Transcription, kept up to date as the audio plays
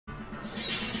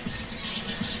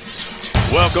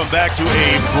Welcome back to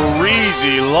a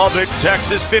breezy Lubbock,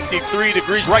 Texas. 53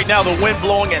 degrees. Right now the wind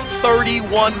blowing at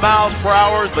 31 miles per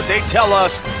hour, but they tell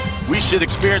us we should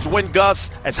experience wind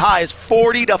gusts as high as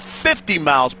 40 to 50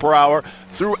 miles per hour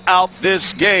throughout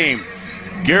this game.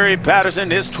 Gary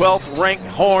Patterson, his 12th ranked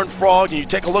Horned Frog. And you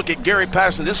take a look at Gary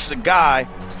Patterson, this is a guy,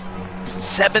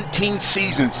 17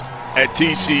 seasons at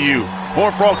TCU.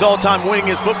 Horned Frogs all-time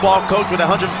winningest football coach with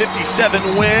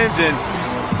 157 wins, and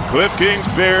Cliff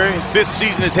Kingsbury, 5th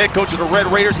season as head coach of the Red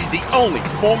Raiders. He's the only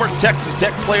former Texas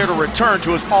Tech player to return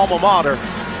to his alma mater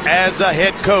as a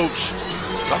head coach.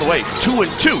 By the way,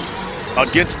 2-2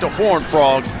 against the Horned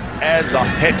Frogs as a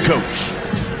head coach.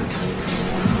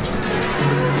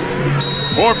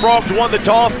 Horned Frogs won the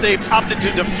toss. They've opted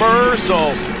to defer,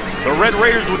 so the Red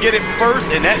Raiders will get it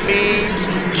first, and that means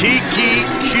Kiki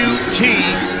QT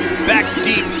back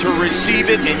deep to receive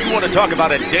it. And you want to talk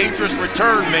about a dangerous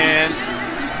return, man.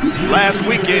 Last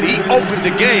weekend, he opened the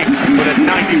game with a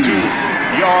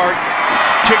 92-yard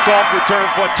kickoff return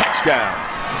for a touchdown.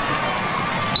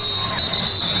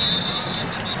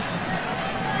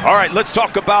 All right, let's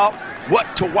talk about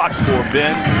what to watch for,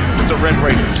 Ben, with the Red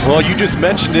Raiders. Well, you just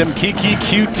mentioned him, Kiki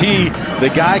QT. The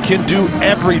guy can do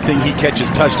everything. He catches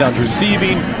touchdowns,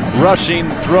 receiving, rushing,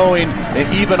 throwing,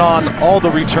 and even on all the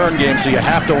return games, so you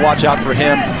have to watch out for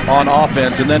him on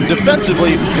offense. And then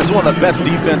defensively, he's one of the best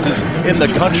defenses in the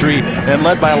country and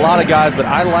led by a lot of guys, but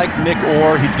I like Nick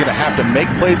Orr. He's going to have to make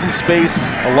plays in space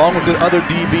along with the other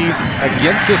DBs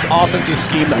against this offensive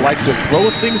scheme that likes to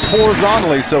throw things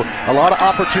horizontally, so a lot of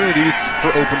opportunities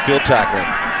for open field tackling.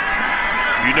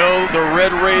 You know, the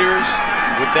Red Raiders,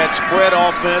 with that spread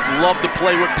offense, love to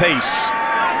play with pace.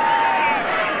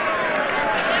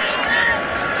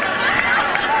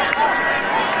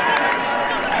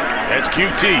 That's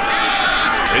QT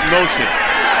in motion.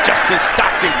 Justin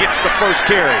Stockton gets the first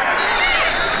carry.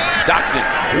 Stockton,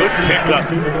 good pickup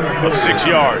of 6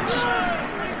 yards.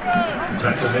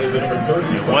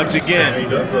 And once again,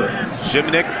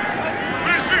 Shimnick,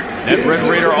 that Red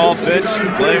Raider offense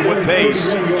playing with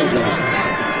pace.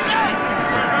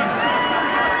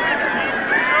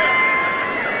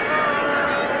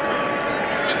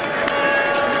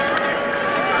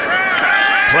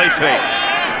 Play fake.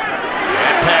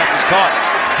 That pass is caught.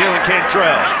 Dylan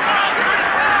Cantrell.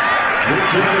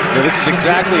 Now, this is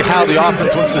exactly how the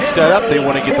offense wants to set up. They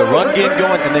want to get the run game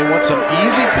going, and they want some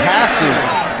easy passes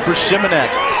for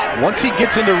Shimonek. Once he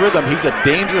gets into rhythm, he's a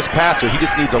dangerous passer. He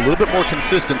just needs a little bit more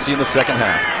consistency in the second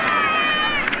half.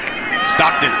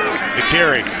 Stockton, the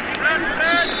carry.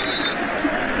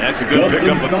 That's a good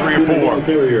pickup of 3 or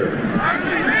 4.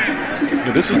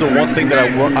 Now, this is the one thing that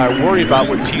I worry about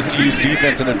with TCU's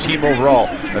defense and their team overall.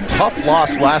 A tough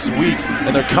loss last week,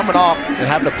 and they're coming off and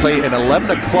having to play an 11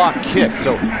 o'clock kick.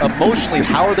 So emotionally,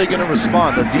 how are they going to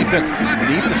respond? Their defense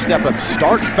needs to step up,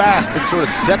 start fast, and sort of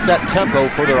set that tempo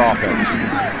for their offense.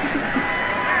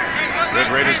 Red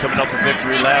Raiders coming up a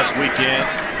victory last weekend,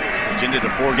 which ended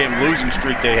a 4-game losing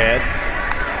streak they had.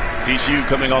 TCU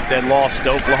coming off that loss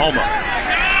to Oklahoma.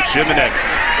 Shimonek.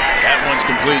 That one's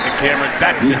complete to Cameron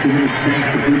Batson.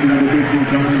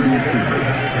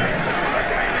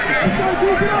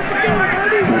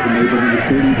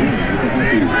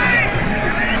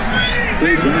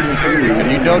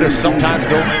 And you notice sometimes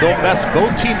they'll mess, both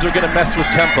teams are going to mess with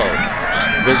tempo.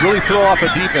 They really throw off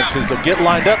a defense because they'll get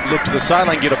lined up, look to the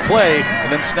sideline, get a play,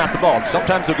 and then snap the ball. And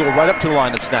sometimes they'll go right up to the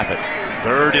line and snap it.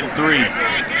 3rd and 3.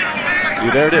 See,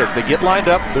 there it is. They get lined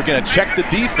up, they're going to check the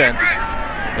defense,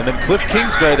 and then Cliff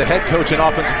Kingsbury, the head coach and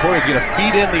offensive coordinator, is going to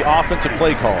feed in the offensive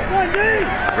play call.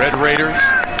 Red Raiders,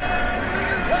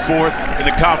 4th in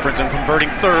the conference and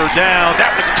converting 3rd down.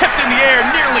 That was tipped in the air,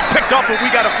 nearly picked off, but we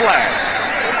got a flag.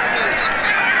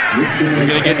 You're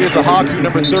going to get Izahaku,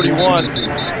 number 31,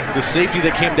 the safety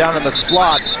that came down in the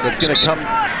slot that's going to come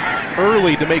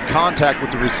early to make contact with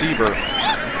the receiver.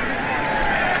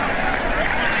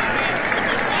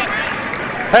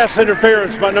 Pass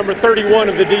interference by number 31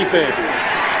 of the defense.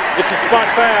 It's a spot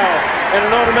foul and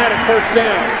an automatic first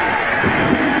down.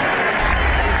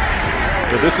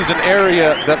 But this is an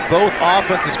area that both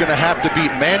offenses are going to have to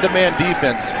beat. Man-to-man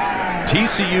defense.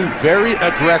 TCU very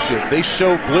aggressive. They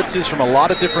show blitzes from a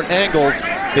lot of different angles.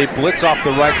 They blitz off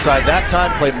the right side that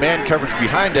time, play man coverage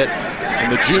behind it, and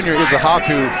the junior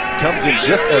Izahaku comes in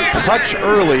just a touch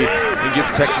early and gives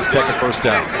Texas Tech a first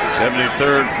down.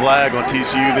 73rd flag on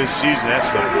TCU this season. That's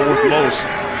the 4th most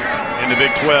in the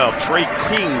Big 12. Trey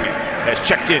King has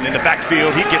checked in the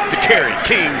backfield. He gets the carry.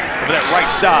 King over that right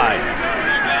side.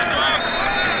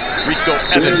 Rico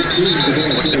Evans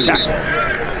with the tackle.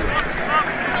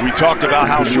 We talked about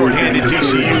how shorthanded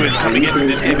TCU is coming into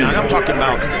this game, and I'm talking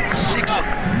about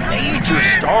major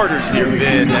starters here,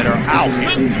 Ben, that are out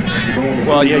here.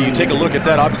 Well, yeah, you take a look at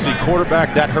that. Obviously,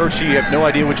 quarterback, that hurts you. You have no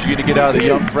idea what you're going to get out of the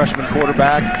young freshman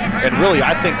quarterback. And really,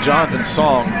 I think Jonathan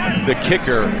Song, the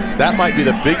kicker, that might be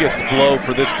the biggest blow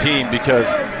for this team, because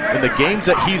in the games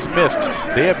that he's missed,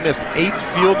 they have missed 8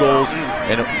 field goals.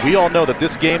 And we all know that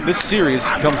this game, this series,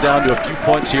 comes down to a few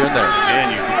points here and there.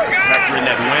 And you factor in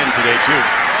that win today, too.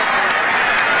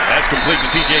 That's complete to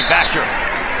TJ Basher.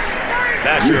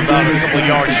 Basher about a couple of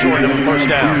yards short of a first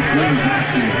down.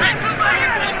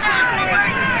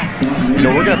 You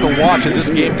know, we're going to have to watch as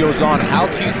this game goes on how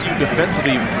TCU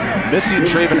defensively, missing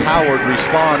Traven Howard,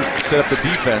 responds to set up the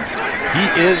defense. He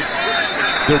is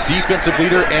their defensive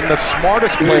leader and the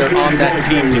smartest player on that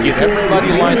team to get everybody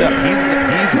lined up.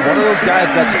 He's one of those guys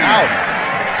that's out.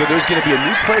 So there's going to be a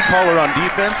new play caller on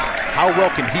defense. How well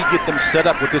can he get them set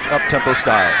up with this up-tempo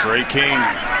style? Trey King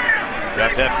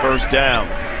got that first down.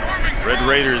 Red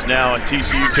Raiders now in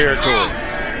TCU territory.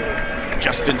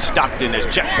 Justin Stockton has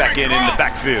checked back in the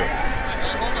backfield.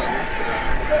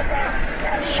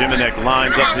 Shimanek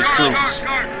lines up his troops.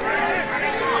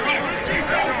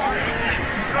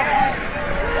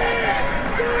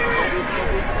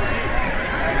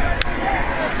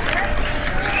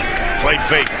 Play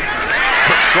fake.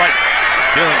 Quick strike.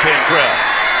 Dylan Cantrell.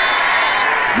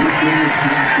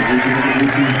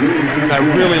 I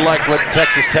really like what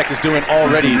Texas Tech is doing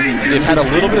already. They've had a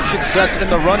little bit of success in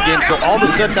the run game, so all of a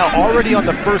sudden now already on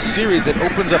the first series, it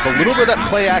opens up a little bit of that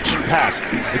play action pass.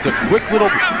 It's a quick little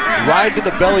ride to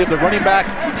the belly of the running back,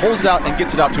 pulls it out and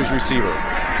gets it out to his receiver.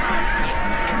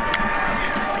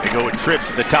 They go with trips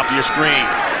at the top of your screen.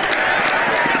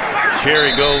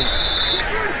 Carry goes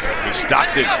to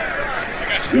Stockton.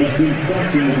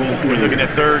 We're looking at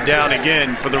third down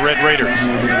again for the Red Raiders.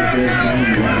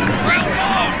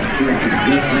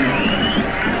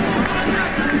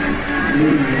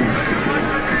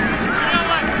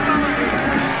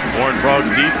 Horned Frogs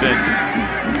defense,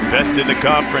 best in the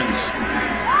conference,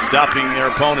 stopping their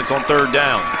opponents on third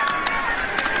down.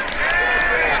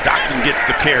 Stockton gets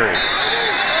the carry.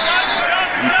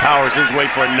 He powers his way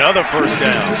for another first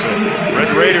down. So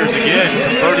Red Raiders again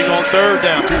converting on third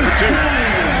down, 2 for 2.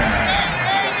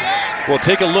 Well,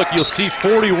 take a look. You'll see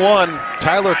 41,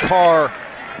 Tyler Carr,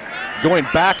 going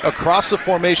back across the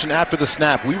formation after the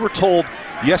snap. We were told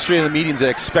yesterday in the meetings they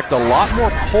expect a lot more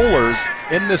pullers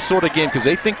in this sort of game because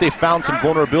they think they found some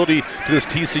vulnerability to this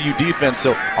TCU defense.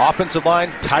 So offensive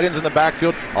line, tight ends in the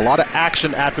backfield, a lot of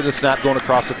action after the snap going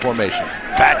across the formation.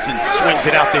 Batson swings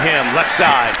it out to him, left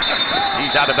side.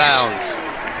 He's out of bounds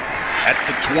at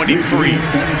the 23.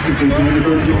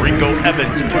 Rico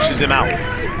Evans pushes him out.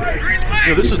 You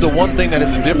know, this is the one thing that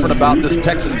is different about this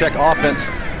Texas Tech offense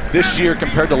this year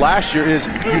compared to last year is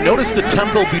you notice the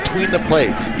tempo between the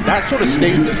plays. That sort of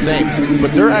stays the same,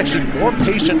 but they're actually more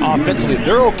patient offensively.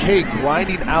 They're okay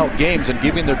grinding out games and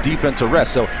giving their defense a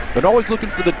rest, so they're always looking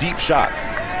for the deep shot.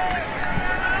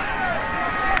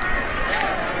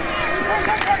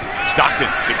 Stockton,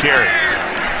 the carry.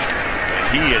 And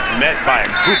he is met by a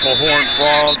group of Horned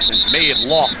Frogs and may have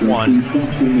lost one.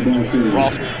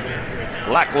 Ross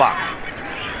Blacklock.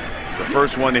 The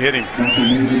first one to hit him.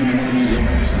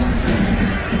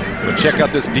 But check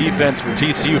out this defense for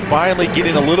TCU, finally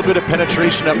getting a little bit of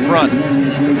penetration up front.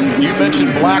 You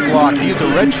mentioned Blacklock. He's a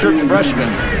redshirt freshman.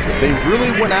 They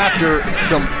really went after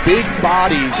some big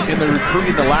bodies in the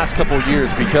recruiting the last couple of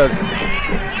years because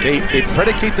they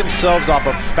predicate themselves off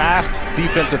of fast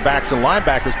defensive backs and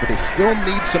linebackers, but they still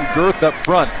need some girth up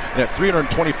front. And at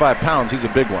 325 pounds, he's a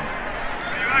big one.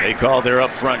 They call their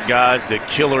up front guys the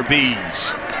killer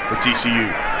bees for TCU.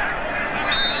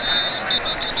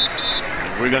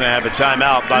 We're going to have a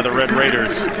timeout by the Red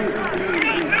Raiders.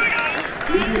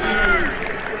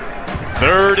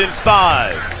 3rd and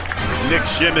 5. Nick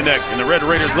Shimanek and the Red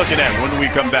Raiders looking at when we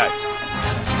come back.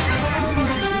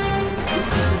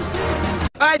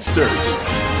 Sters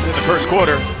in the first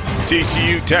quarter.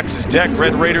 TCU, Texas Tech,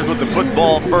 Red Raiders with the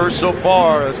football first so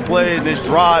far. This play, this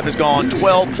drive has gone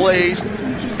 12 plays,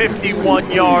 51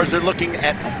 yards. They're looking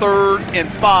at 3rd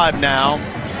and 5 now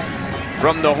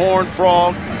from the Horned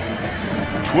Frog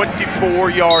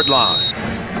 24-yard line.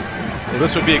 Well,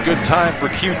 this would be a good time for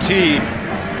QT.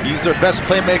 He's their best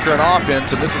playmaker in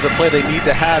offense, and this is a play they need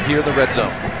to have here in the red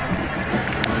zone.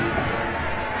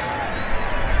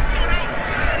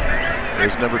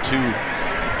 There's number 2,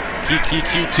 Kiki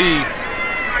QT.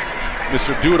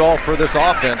 Mr. Do-It-All for this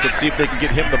offense. Let's see if they can get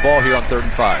him the ball here on 3rd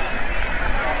and 5.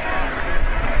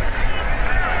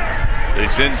 They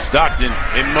send Stockton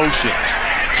in motion.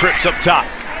 Trips up top.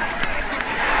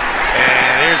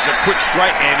 And there's a quick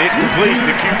strike, and it's complete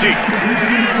to QT.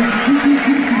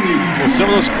 Well, some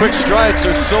of those quick strikes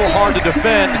are so hard to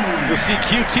defend. You'll see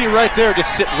QT right there,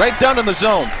 just sit right down in the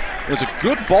zone. It was a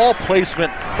good ball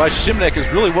placement by Šimenek is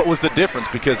really what was the difference,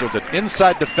 because there was an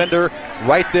inside defender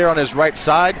right there on his right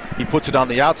side. He puts it on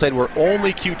the outside where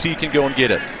only QT can go and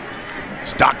get it.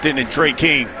 Stockton and Trey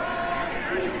King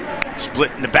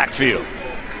split in the backfield.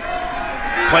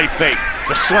 Play fake,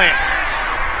 the slant.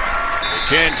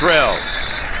 Cantrell.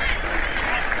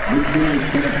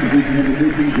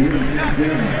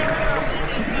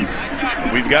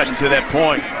 We've gotten to that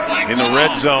point in the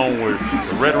red zone where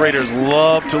the Red Raiders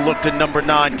love to look to number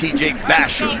 9, TJ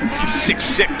Vasher. He's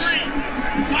 6'6".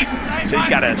 So he's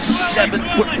got a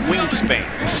 7-foot wingspan.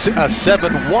 A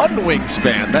 7'1"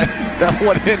 wingspan. That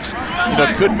 1 inch,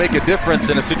 could make a difference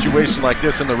in a situation like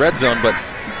this in the red zone. But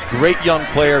great young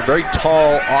player, very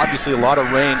tall, obviously a lot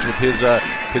of range with his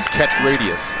catch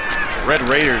radius. Red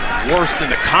Raiders worst in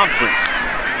the conference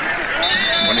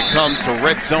when it comes to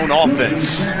red zone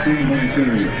offense.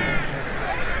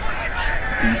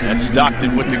 That's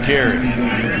Stockton with the carry.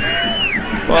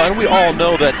 Well, and we all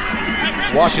know that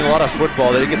watching a lot of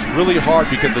football, that it gets really hard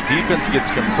because the defense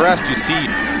gets compressed. You see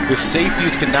the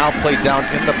safeties can now play down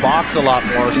in the box a lot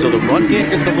more, so the run game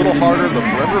gets a little harder, the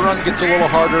perimeter run gets a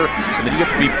little harder, and then you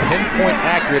have to be pinpoint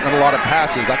accurate on a lot of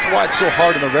passes. That's why it's so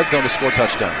hard in the red zone to score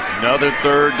touchdowns. Another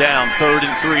third down, 3rd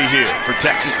and 3 here for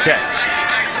Texas Tech.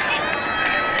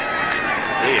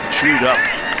 They have chewed up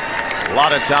a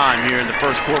lot of time here in the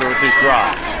first quarter with this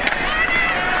drive.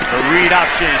 The read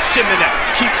option, Šimenek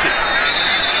keeps it.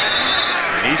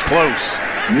 And he's close.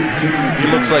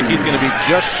 He looks like he's going to be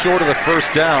just short of the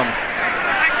first down.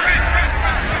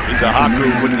 He's a Haku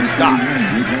with the stop.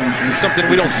 It's something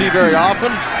we don't see very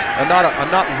often. A not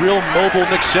real mobile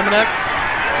Nick Šimenek.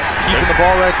 Keeping the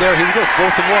ball right there. Here we go,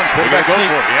 4th and 1. Quarterback go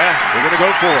sneak. for it, yeah. They're going to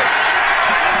go for it.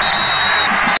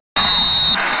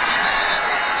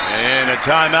 And a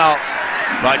timeout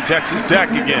by Texas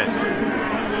Tech again.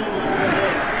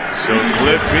 So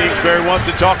Cliff Kingsbury wants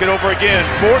to talk it over again.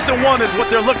 4th and 1 is what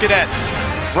they're looking at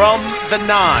from the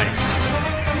 9.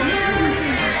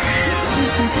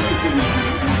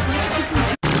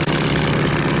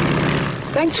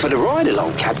 Thanks for the ride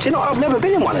along, Captain. I've never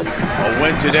been in one of them. A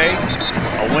win today,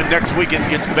 a win next weekend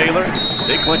against Baylor.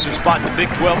 They clinch a spot in the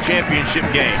Big 12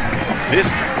 championship game.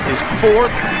 This is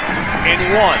 4th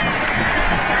and 1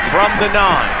 from the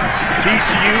 9.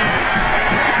 TCU,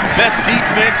 best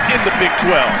defense in the Big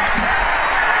 12.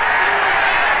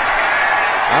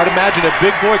 I would imagine a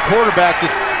big boy quarterback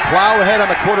just plow ahead on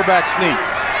a quarterback sneak.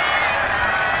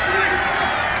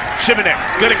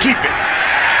 Šimenek's going to keep it.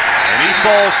 And he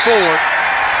falls forward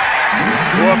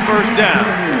for a first down.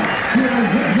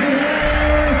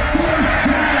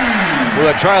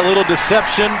 We'll try a little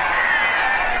deception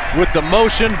with the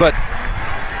motion, but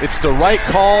it's the right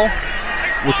call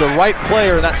with the right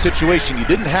player in that situation. You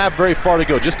didn't have very far to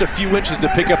go, just a few inches to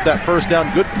pick up that first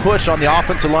down. Good push on the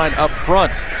offensive line up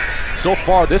front. So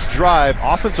far this drive,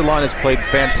 offensive line has played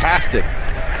fantastic.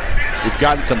 We've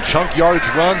gotten some chunk yardage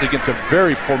runs against a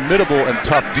very formidable and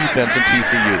tough defense in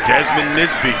TCU. Desmond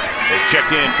Nisby has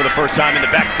checked in for the first time in the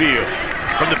backfield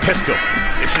from the pistol.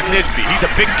 This is Nisby. He's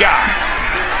a big guy.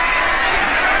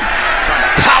 Trying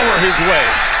to power his way.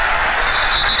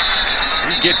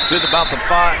 He gets to about the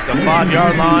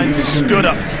 5-yard line, stood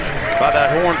up by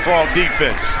that Horned Frog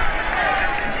defense.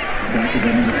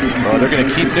 Well, they're going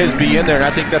to keep Nisby in there, and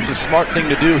I think that's a smart thing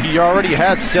to do. He already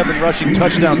has 7 rushing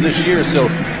touchdowns this year, so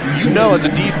as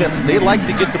a defense, they like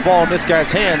to get the ball in this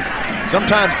guy's hands.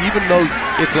 Sometimes, even though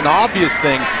it's an obvious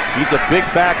thing, he's a big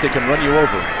back that can run you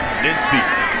over. Nisby,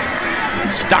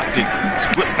 Stockton,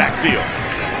 split backfield.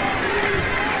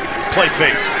 Play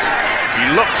fake. He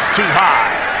looks too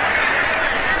high.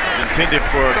 Intended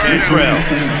for Cantrell.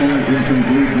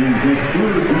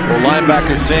 Well,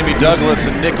 linebackers Sammy Douglas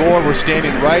and Nick Orr were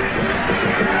standing right.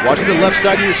 Watch the left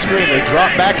side of your screen. They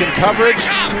drop back in coverage,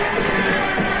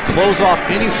 close off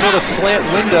any sort of slant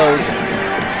windows,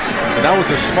 and that was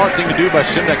a smart thing to do by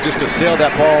Šimenek, just to sail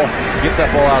that ball, get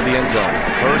that ball out of the end zone.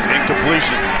 First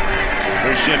incompletion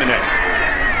for Šimenek.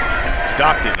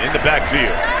 Stockton in the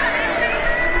backfield.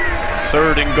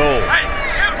 3rd and goal.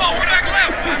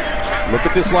 Look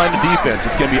at this line of defense.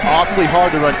 It's going to be awfully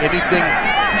hard to run anything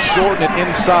short and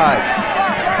inside.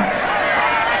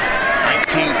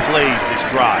 19 plays this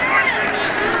drive.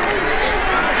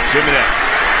 Šimenek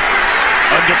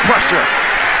under pressure.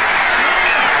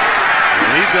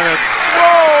 And he's going to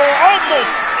throw,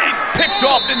 almost picked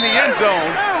off in the end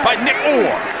zone by Nick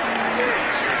Orr.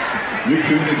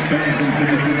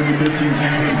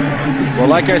 Well,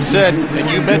 like I said,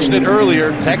 and you mentioned it earlier,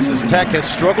 Texas Tech has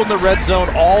struggled in the red zone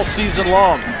all season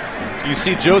long. You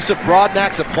see Joseph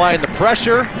Broadnax applying the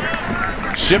pressure.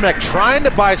 Shimek trying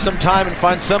to buy some time and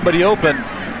find somebody open,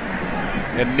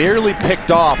 and nearly picked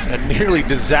off and nearly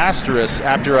disastrous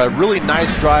after a really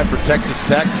nice drive for Texas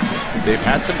Tech. They've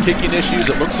had some kicking issues.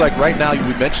 It looks like right now,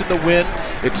 we mentioned the wind.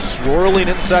 It's swirling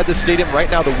inside the stadium. Right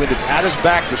now the wind is at his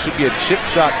back. There should be a chip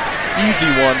shot, easy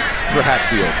one for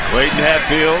Hatfield. Clayton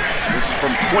Hatfield, this is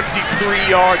from 23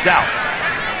 yards out.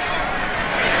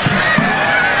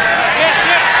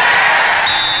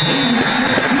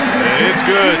 It's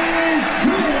good.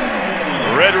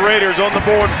 The Red Raiders on the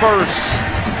board first.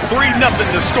 3-0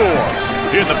 to score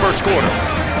here in the first quarter.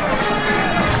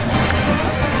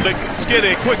 Let's get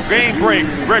a quick game break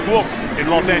from Greg Wolf in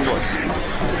Los Angeles.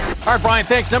 All right, Brian,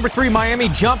 thanks. Number 3, Miami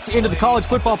jumped into the college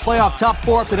football playoff top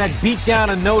 4 after that beatdown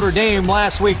in Notre Dame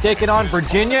last week, taking on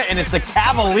Virginia, and it's the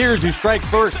Cavaliers who strike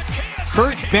first.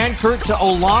 Kurt Benkert to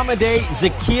Olamide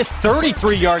Zaccheaus,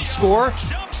 33-yard score.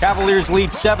 Cavaliers lead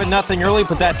 7-0 early,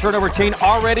 but that turnover chain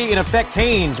already in effect.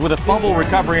 Haynes with a fumble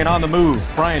recovery and on the move.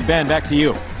 Brian, Ben, back to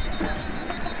you.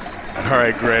 All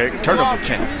right, Greg. Turnover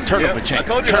chain. Turnover chain.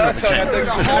 Turnover chain.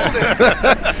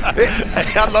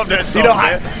 I love that song,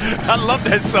 man. I love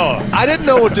that song. I didn't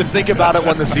know what to think about it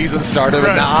when the season started,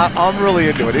 and now I'm really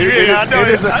into it. It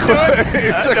is a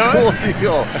cool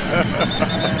deal.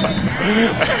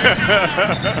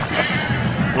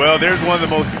 Well, there's one of the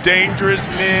most dangerous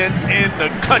men in the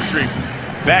country.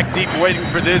 Back deep waiting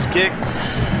for this kick.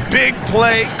 Big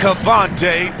play,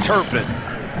 Cavante Turpin.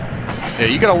 Yeah,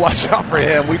 you got to watch out for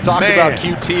him. We talked about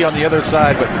QT on the other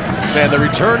side, but man, the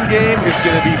return game is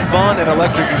going to be fun and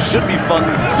electric. It should be fun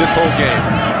this whole game.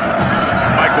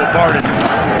 Michael Barton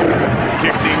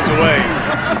kick things away.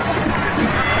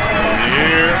 And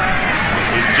here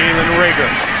is Jalen Rager.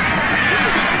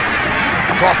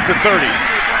 Across the 30,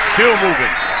 still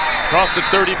moving. Across the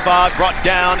 35, brought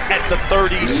down at the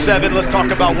 37. Let's talk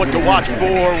about what to watch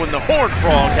for when the Horned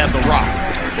Frogs have the rock.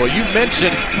 Well, you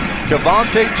mentioned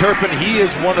Cavante Turpin. He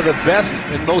is one of the best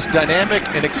and most dynamic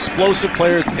and explosive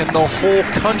players in the whole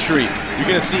country. You're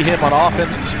going to see him on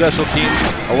offense and special teams.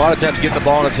 A lot of times getting the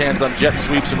ball in his hands on jet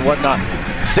sweeps and whatnot.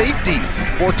 Safeties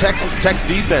for Texas Tech's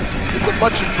defense. This is a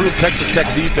much improved Texas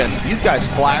Tech defense. These guys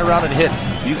fly around and hit.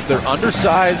 They're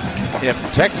undersized. If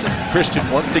Texas Christian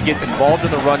wants to get involved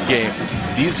in the run game,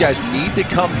 these guys need to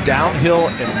come downhill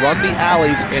and run the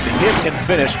alleys and hit and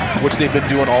finish, which they've been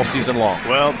doing all season long.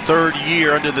 Well, third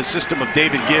year under the system of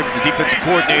David Gibbs, the defensive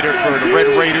coordinator for the Red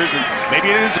Raiders, and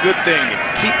maybe it is a good thing to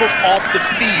keep them off the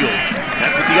field.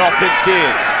 That's what the offense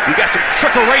did. We got some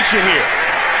trickeration here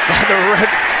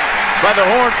by the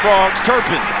Horned Frogs.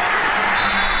 Turpin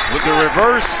with the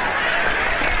reverse,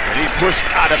 and he's pushed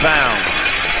out of bounds.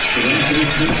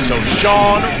 So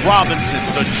Sean Robinson,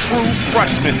 the true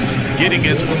freshman, getting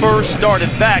his first start. In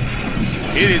fact,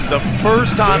 it is the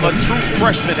first time a true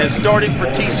freshman has started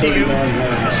for TCU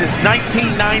since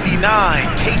 1999.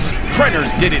 Casey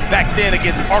Prenters did it back then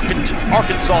against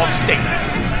Arkansas State.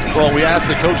 Well, we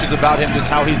asked the coaches about him, just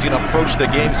how he's going to approach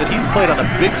the game. Said he's played on a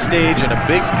big stage in a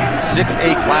big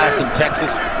 6A class in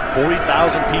Texas. 40,000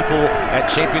 people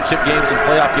at championship games and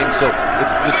playoff games, so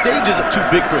the stage isn't too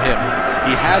big for him.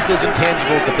 He has those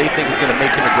intangibles that they think is going to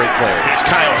make him a great player. Here's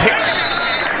Kyle Hicks,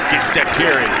 gets that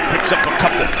carry, picks up a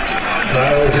couple.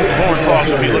 Horned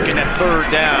Frogs will be looking at third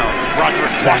down.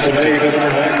 Roderick Washington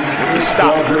with the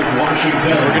stop. We're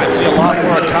going to see a lot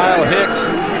more of Kyle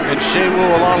Hicks and Shewu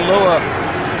Olaniloa,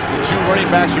 the two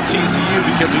running backs for TCU,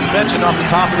 because we mentioned off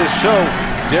the top of this show,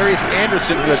 Darius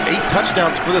Anderson, who has 8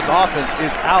 touchdowns for this offense,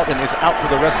 is out and is out for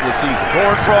the rest of the season.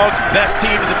 Horned Frogs, best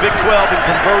team in the Big 12 in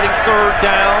converting third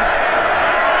downs.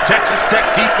 Texas Tech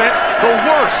defense, the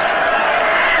worst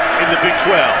in the Big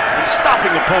 12 in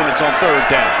stopping opponents on third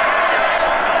down.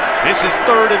 This is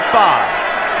 3rd and 5.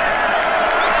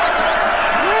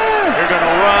 They're going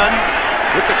to run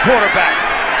with the quarterback.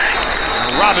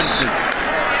 Robinson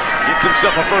gets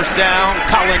himself a first down.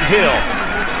 Colin Hill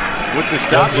with the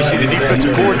stop. You see the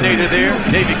defensive coordinator there,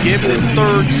 David Gibbs, his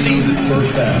 3rd season.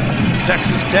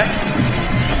 Texas Tech.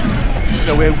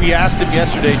 You know, we asked him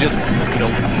yesterday, just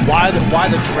why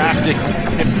the drastic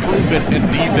improvement in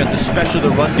defense, especially the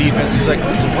run defense. He's like,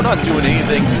 listen, we're not doing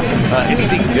anything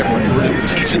different. We're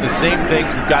teaching the same things.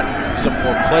 We've got some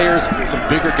more players, some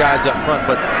bigger guys up front,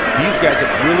 but these guys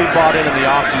have really bought in the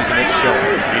offseason. It's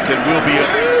showing. He said we'll be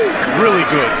really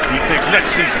good, he thinks,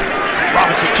 next season.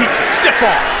 Robinson keeps it stiff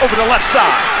arm over the left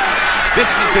side. This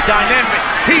is the dynamic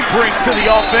he brings to the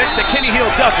offense that Kenny Hill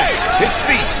doesn't. His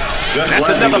feet. That's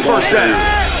another first down.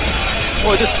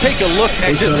 Boy, just take a look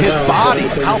at just his body,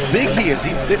 how big he is.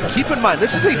 Keep in mind,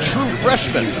 this is a true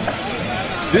freshman.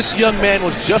 This young man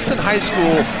was just in high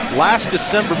school last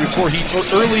December before he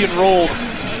early enrolled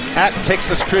at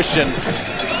Texas Christian.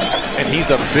 And he's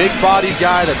a big body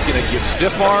guy that's going to give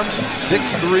stiff arms,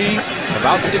 6'3",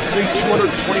 about 6'3",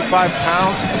 225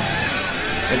 pounds.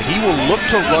 And he will look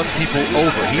to run people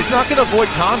over. He's not going to avoid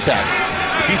contact.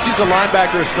 If he sees a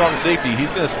linebacker or a strong safety,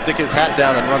 he's going to stick his hat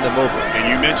down and run them over. And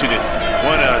you mentioned it.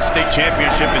 Won a state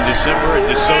championship in December at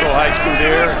DeSoto High School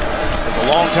there. It was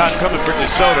a long time coming for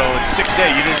DeSoto. At 6'8",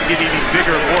 you didn't get any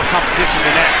bigger, more competition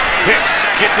than that. Hicks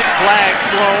gets it, flags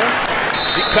blown.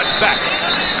 As he cuts back.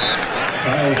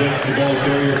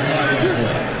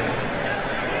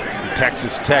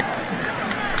 Texas Tech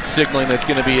signaling that's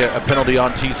going to be a penalty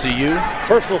on TCU.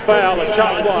 Personal foul, a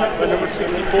shot block by number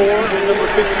 64 and number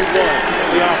 51 on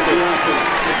the offense.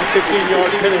 It's a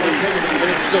 15-yard penalty, and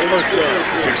it's still first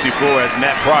down. 64 has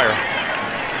Matt Pryor.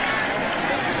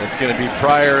 It's going to be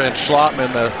Pryor and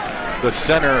Schlottman, the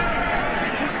center,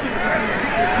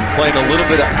 playing a little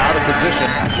bit out of position.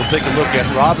 We'll take a look at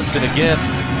Robinson again.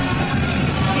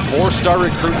 4-star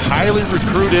recruit, highly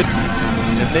recruited.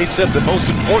 And they said the most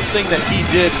important thing that he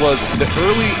did was the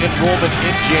early enrollment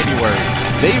in January.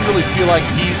 They really feel like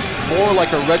he's more like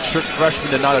a redshirt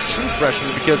freshman and not a true freshman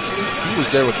because he was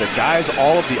there with the guys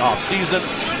all of the offseason,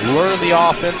 learning the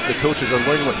offense. The coaches are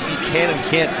learning what he can and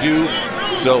can't do.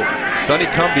 So Sonny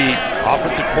Cumbie,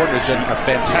 offensive coordinator, has done a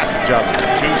fantastic job.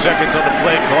 2 seconds on the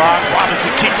play clock.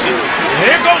 Robinson keeps it.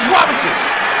 Here goes Robinson.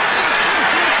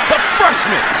 The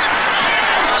freshman.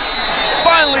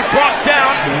 Finally brought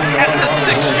down at the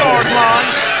 6-yard line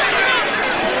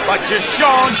by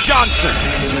Deshaun Johnson.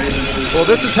 Well,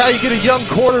 this is how you get a young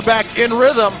quarterback in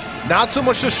rhythm. Not so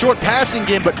much a short passing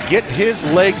game, but get his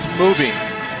legs moving.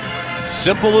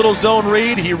 Simple little zone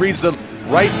read. He reads the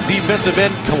right defensive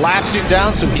end collapsing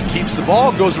down, so he keeps the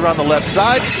ball, goes around the left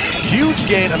side. Huge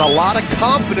gain and a lot of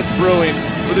confidence brewing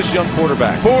for this young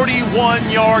quarterback.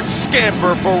 41-yard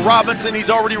scamper for Robinson.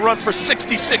 He's already run for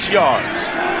 66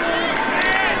 yards.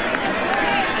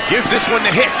 Gives this one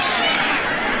to Hicks.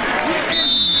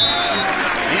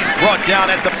 He's brought down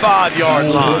at the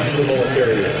 5-yard line.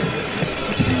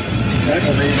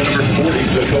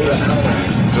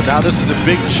 So now this is a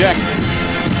big check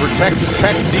for Texas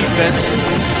Tech's defense.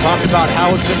 Talked about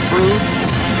how it's improved.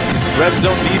 Red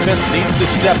zone defense needs to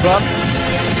step up.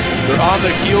 They're on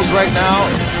their heels right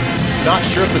now. Not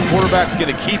sure if the quarterback's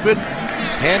going to keep it.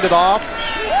 Hand it off.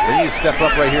 They need to step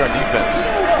up right here on defense.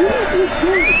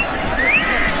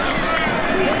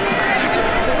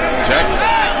 Tech,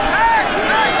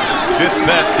 5th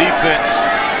best defense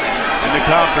in the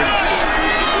conference.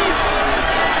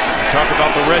 Talk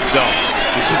about the red zone.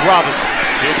 This is Robinson.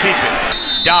 He'll keep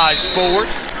it. Dives forward.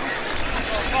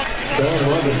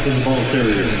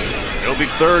 It'll be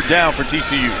 3rd down for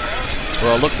TCU.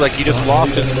 Well, it looks like he just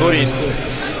lost his footing.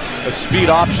 A speed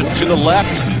option to the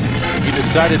left. He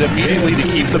decided immediately to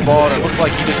keep the ball, and it looked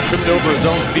like he just tripped over his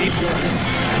own feet.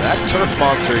 That turf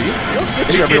monster, he'll get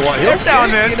you everyone. He'll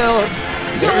down there. You know,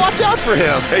 watch out for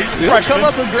him. He'll come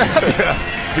up and grab it.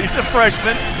 He's a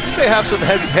freshman. He may have some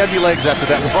heavy legs after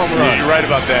that long run. Yeah, you're right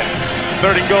about that.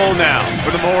 3rd and goal now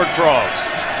for the Horned Frogs.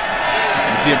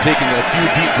 You see him taking a few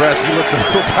deep breaths. He looks a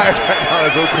little tired right now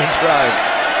as opening drive.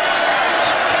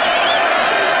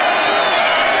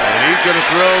 And he's going to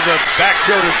throw the back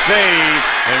shoulder fade,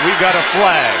 and we got a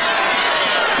flag.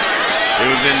 It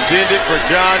was intended for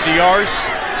John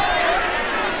Diarse.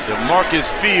 DeMarcus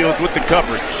Fields with the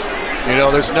coverage. You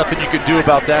know, there's nothing you can do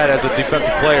about that as a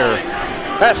defensive player.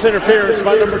 Pass interference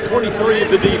by number 23 of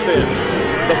the defense.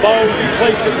 The ball will be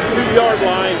placed at the 2-yard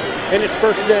line, and it's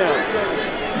 1st down.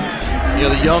 You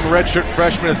know, the young redshirt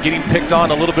freshman is getting picked on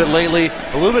a little bit lately.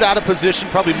 A little bit out of position,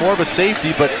 probably more of a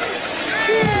safety, but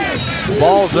the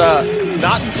ball's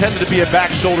not intended to be a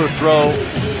back shoulder throw.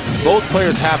 Both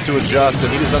players have to adjust,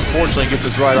 and he just unfortunately gets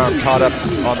his right arm caught up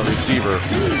on the receiver.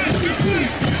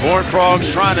 Horned Frogs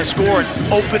trying to score an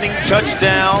opening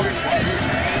touchdown,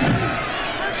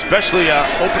 especially an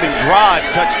opening drive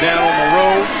touchdown on the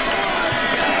road.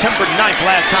 September 9th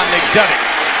last time they've done it.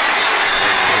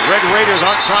 The Red Raiders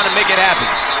aren't trying to make it happen.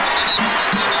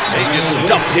 They just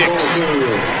stuff Hicks.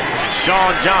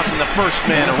 Deshaun Johnson, the first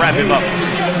man to wrap him up.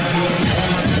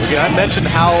 Again, I mentioned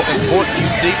how important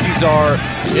these safeties are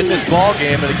in this ball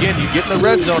game, and again, you get in the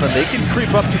red zone and they can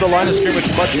creep up to the line of scrimmage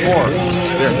much more.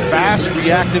 They're fast,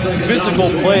 reactive,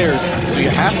 physical players, so you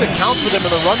have to count for them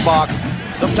in the run box.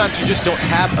 Sometimes you just don't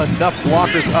have enough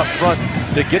blockers up front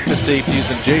to get the safeties,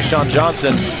 and Deshaun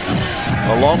Johnson,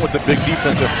 along with the big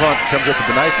defensive front, comes up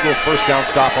with a nice little 1st down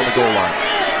stop on the goal line.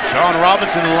 Sean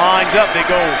Robinson lines up. They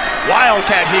go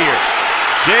Wildcat here.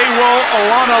 J-Wo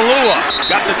Olanalua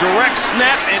got the direct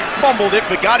snap and fumbled it,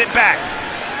 but got it back.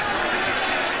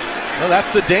 Well, that's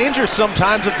the danger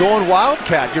sometimes of going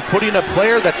Wildcat. You're putting a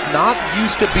player that's not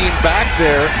used to being back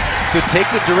there to take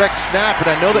the direct snap,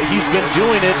 and I know that he's been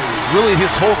doing it really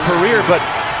his whole career, but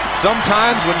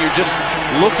sometimes when you're just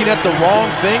looking at the wrong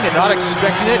thing and not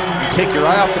expecting it, you take your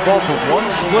eye off the ball for one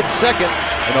split second,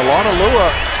 and Olanalua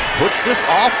puts this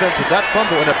offense with that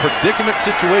fumble in a predicament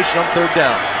situation on third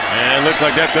down. And it looks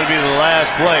like that's going to be the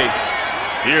last play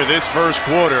here this first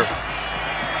quarter.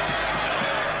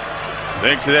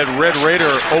 Thanks to that Red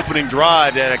Raider opening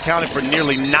drive that accounted for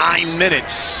nearly 9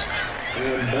 minutes.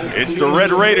 It's the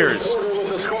Red Raiders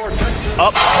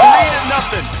up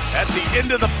 3-0 at the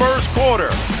end of the first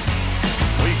quarter.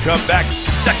 We come back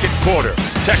second quarter.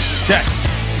 Texas Tech,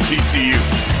 TCU.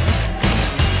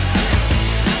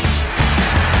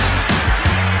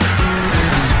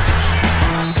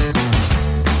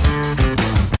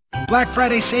 Black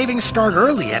Friday savings start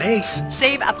early at Ace.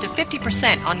 Save up to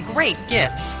 50% on great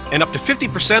gifts. And up to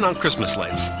 50% on Christmas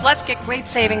lights. Plus, get great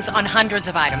savings on hundreds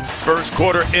of items. First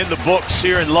quarter in the books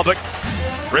here in Lubbock.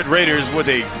 Red Raiders with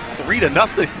a 3-0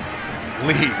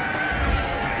 lead.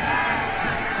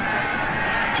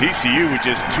 TCU with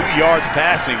just 2 yards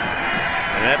passing.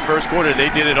 In that first quarter, they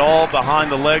did it all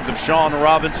behind the legs of Sean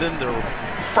Robinson, their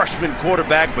freshman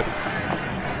quarterback. But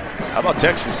how about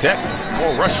Texas Tech?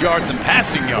 More rush yards than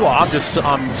passing yards. Well,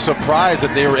 I'm surprised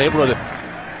that they were able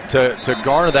to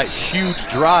garner that huge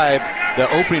drive, the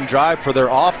opening drive for their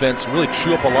offense, really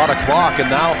chew up a lot of clock. And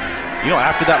now,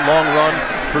 after that long run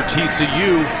for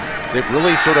TCU, they've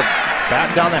really sort of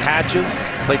battened down the hatches,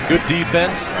 played good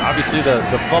defense. Obviously, the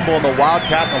fumble and the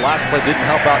Wildcat in the last play didn't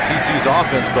help out TCU's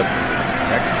offense, but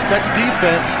Texas Tech's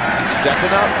defense is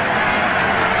stepping up.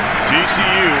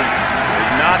 TCU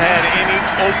has not had any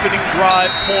opening drive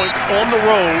points on the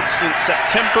road since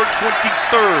September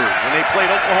 23rd when they played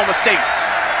Oklahoma State.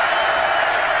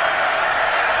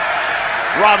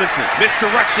 Robinson,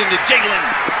 misdirection to Jalen.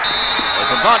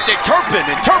 Devontae Turpin,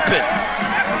 and Turpin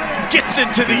gets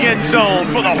into the end zone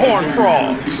for the Horned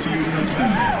Frogs.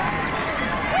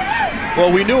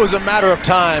 Well, we knew it was a matter of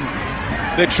time.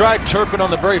 They tried Turpin on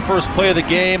the very first play of the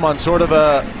game on sort of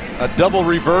a double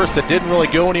reverse that didn't really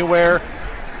go anywhere.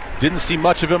 Didn't see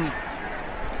much of him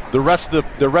the rest of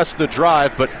the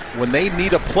drive, but when they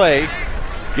need a play,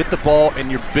 get the ball in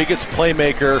your biggest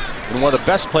playmaker and one of the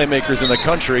best playmakers in the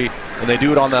country, and they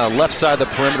do it on the left side of the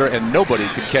perimeter, and nobody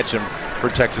could catch him for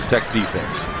Texas Tech's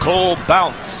defense. Cole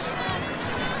bounce.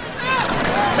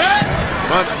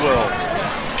 Bunch will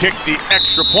kick the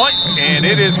extra point, and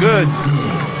it is good.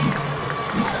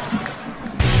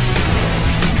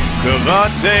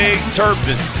 Devontae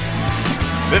Turpin,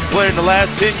 fifth player in the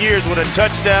last 10 years with a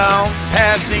touchdown,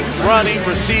 passing, running,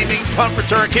 receiving, punt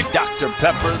return, kick. Dr.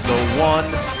 Pepper, the one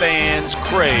fans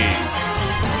crave.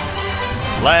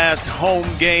 Last home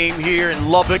game here in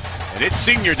Lubbock, and it's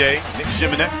senior day. Nick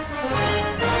Shimonette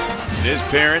and his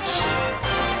parents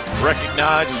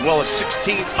recognized, as well as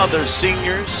 16 other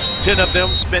seniors. 10 of them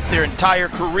spent their entire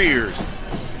careers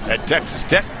at Texas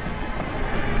Tech.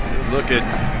 Look at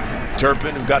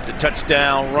Turpin, who got the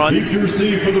touchdown run.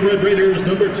 Receive for the Red Raiders,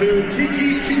 number 2,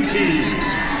 Kiki.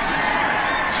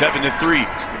 7-3,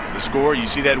 the score. You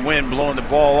see that wind blowing the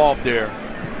ball off there.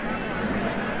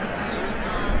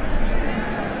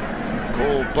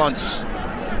 Cole Bunce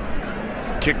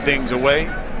kicked things away.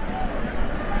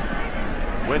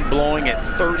 Wind blowing at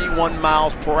 31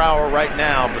 miles per hour right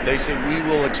now, but they say we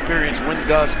will experience wind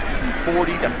gusts from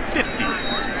 40 to 50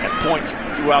 at points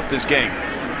throughout this game.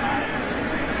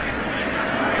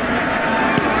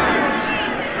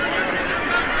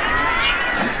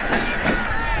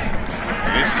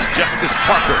 And this is Justice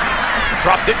Parker.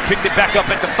 Dropped it, picked it back up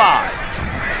at the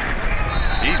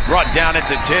 5. He's brought down at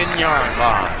the 10-yard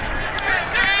line.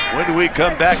 When do we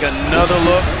come back? Another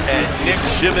look at Nick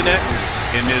Shimonette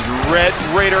in his Red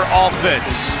Raider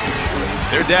offense.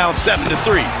 They're down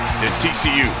 7-3 at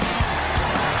TCU.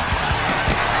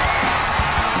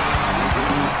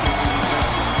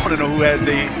 I want to know who has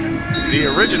the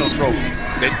original trophy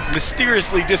that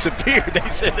mysteriously disappeared. They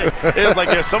said that it was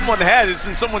like someone had it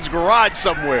in someone's garage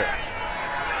somewhere.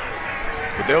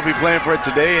 But they'll be playing for it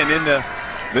today and in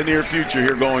the near future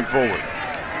here going forward.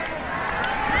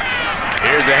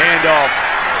 Here's a handoff.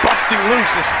 Busting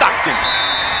loose is Stockton.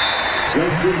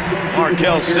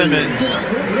 Markel Simmons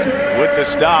with the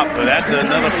stop, but that's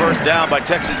another first down by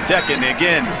Texas Tech. And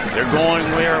again, they're going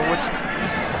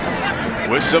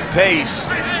with some pace.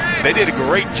 They did a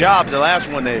great job in the last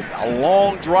one. They had a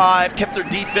long drive, kept their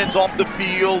defense off the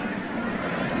field.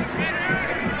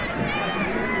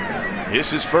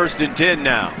 This is 1st and 10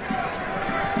 now.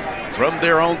 from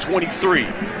their own 23.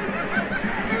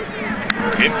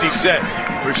 Empty set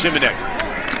for Shimanek.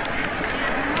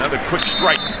 Another quick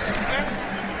strike.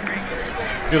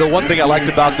 You know, the one thing I liked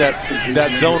about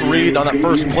that zone read on that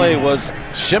first play was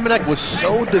Shimanek was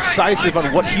so decisive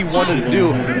on what he wanted to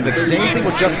do. And the same thing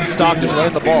with Justin Stockton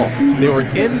running the ball. They were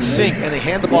in sync and they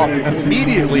hand the ball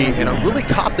immediately, and it really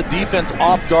caught the defense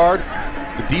off guard.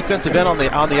 The defensive end on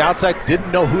the outside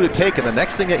didn't know who to take, and the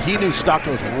next thing that he knew,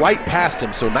 Stockton was right past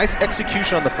him. So nice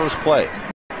execution on the first play.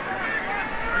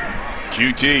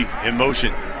 QT in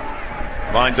motion.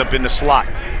 Lines up in the slot.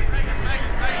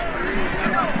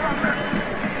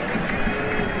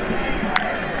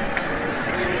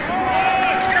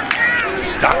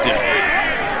 Stockton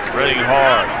running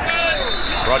hard.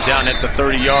 Brought down at the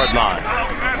 30-yard line.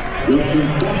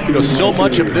 You know, so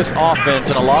much of this offense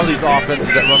and a lot of these offenses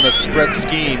that run the spread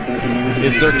scheme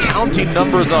is they're counting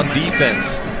numbers on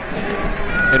defense.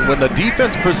 And when the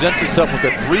defense presents itself with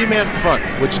a three-man front,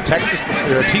 which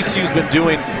TCU's been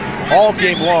doing all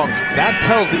game long, that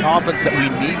tells the offense that we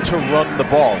need to run the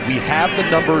ball. We have the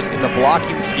numbers in the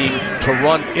blocking scheme to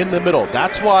run in the middle.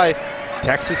 That's why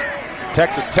Texas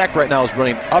Tech right now is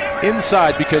running up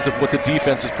inside because of what the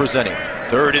defense is presenting.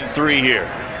 3rd and 3 here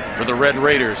for the Red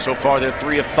Raiders. So far they're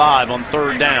 3 of 5 on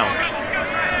 3rd down.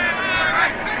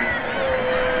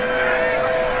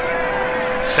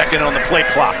 Second on the play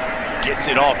clock. Gets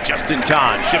it off just in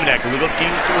time. Shimanek looking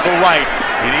to the right,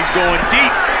 and he's going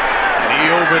deep, and he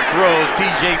overthrows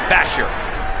TJ Vasher.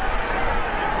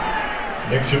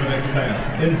 Nick Shimanek's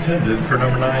pass intended for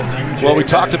number 9, TJ. Well, we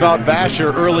talked about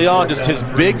Vasher early on, just his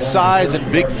big size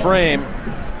and big frame.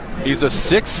 He's a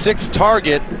 6'6"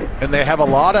 target, and they have a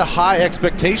lot of high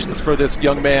expectations for this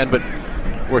young man, but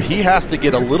where he has to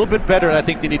get a little bit better, and I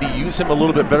think they need to use him a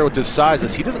little bit better with his size,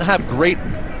 is he doesn't have great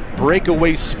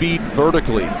breakaway speed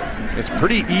vertically. It's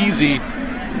pretty easy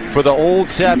for the old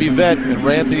savvy vet and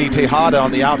Anthony Tejada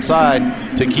on the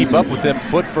outside to keep up with him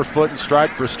foot for foot and stride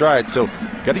for stride. So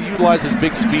got to utilize his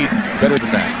big speed better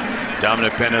than that.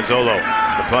 Dominic Panazzolo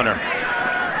is the punter.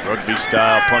 Rugby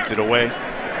style, punts it away.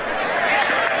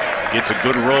 Gets a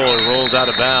good roll, it rolls out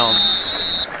of bounds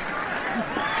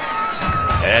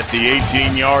at the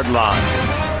 18-yard line.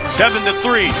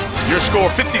 7-3, your score,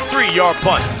 53-yard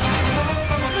punt.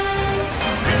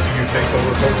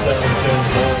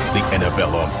 The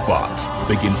NFL on Fox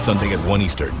begins Sunday at 1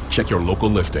 Eastern. Check your local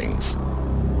listings.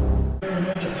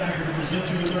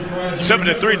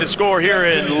 7-3 the score here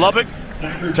in Lubbock.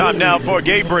 Time now for a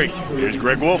game break. Here's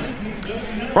Greg Wolf.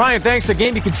 Brian, thanks. A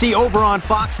game you can see over on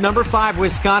Fox. Number 5,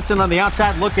 Wisconsin on the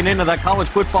outside looking into that college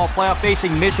football playoff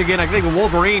facing Michigan. I think the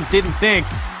Wolverines didn't think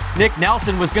Nick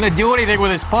Nelson was going to do anything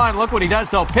with his punt. Look what he does,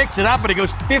 though. Picks it up, and he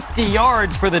goes 50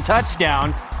 yards for the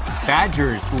touchdown.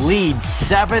 Badgers lead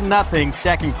 7-0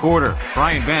 second quarter.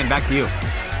 Brian, Ben, back to you.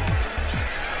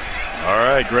 All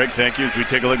right, Greg, thank you. As we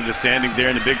take a look at the standings there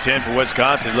in the Big Ten for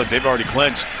Wisconsin, look, they've already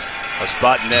clinched a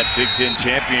spot in that Big Ten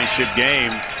championship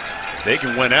game. They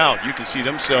can win out. You can see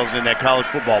themselves in that college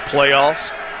football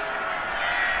playoffs.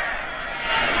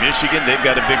 Michigan, they've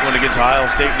got a big one against Ohio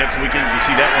State next weekend. You can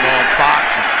see that one on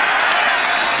Fox.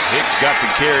 Hicks got the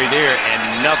carry there and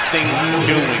nothing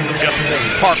doing. Justice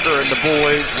Parker and the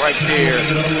boys right there.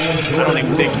 I don't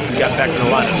even think he got back to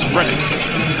the line of scrimmage.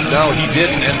 No, he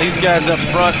didn't. And these guys up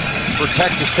front for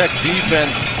Texas Tech's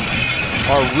defense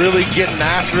are really getting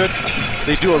after it.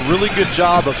 They do a really good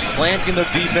job of slanting their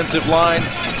defensive line,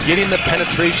 getting the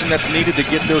penetration that's needed to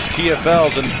get those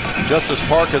TFLs, and Justice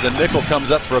Parker, the nickel, comes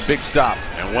up for a big stop.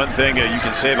 And one thing you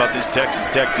can say about this Texas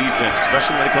Tech defense,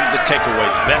 especially when it comes to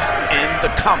takeaways, best in the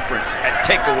conference at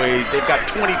takeaways. They've got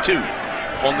 22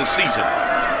 on the season.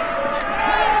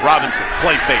 Robinson,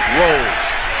 play fake, rolls,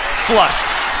 flushed,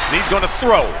 and he's going to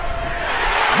throw.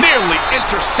 Nearly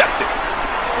intercepted.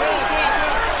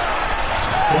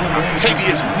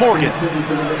 Tavius Morgan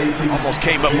almost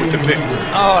came up with the pick.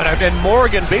 Oh, and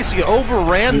Morgan basically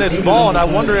overran this ball, and I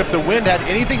wonder if the wind had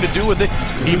anything to do with it.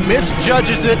 He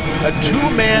misjudges it, a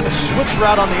two-man switch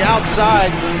route on the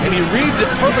outside, and he reads it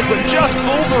perfect, but just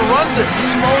overruns it.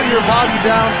 Slow your body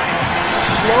down,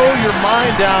 slow your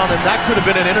mind down, and that could have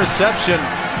been an interception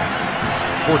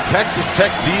for Texas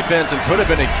Tech's defense and could have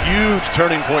been a huge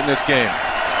turning point in this game.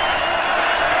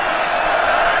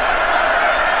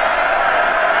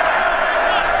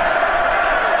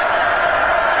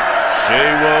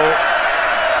 Shewo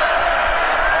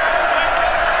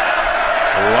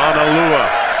Ranalua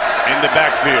in the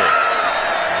backfield.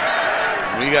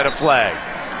 We got a flag.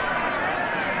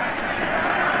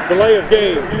 Delay of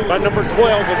game by number 12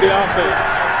 of the offense.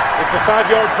 It's a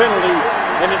 5-yard penalty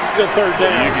and it's still third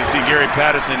down. You can see Gary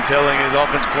Patterson telling his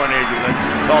offense coordinator, let's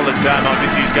call the timeout,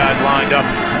 get these guys lined up.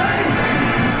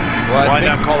 Well, why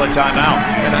not call a timeout?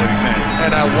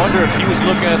 And I wonder if he was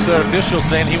looking at the officials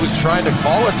saying he was trying to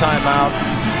call a timeout,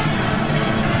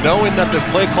 knowing that the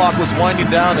play clock was winding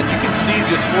down, and you can see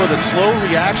just sort of the slow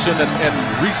reaction and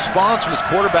response from his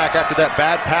quarterback after that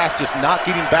bad pass, just not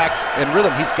getting back in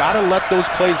rhythm. He's got to let those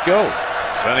plays go.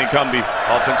 Sonny Cumbie,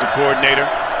 offensive coordinator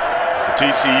for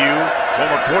TCU,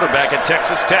 former quarterback at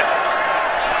Texas Tech.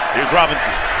 Here's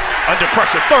Robinson, under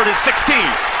pressure, 3rd and 16.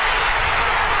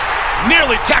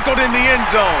 Nearly tackled in the end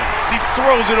zone. He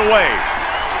throws it away.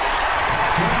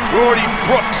 Jordan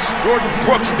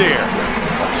Brooks there,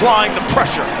 applying the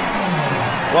pressure.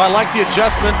 Well, I like the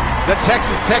adjustment that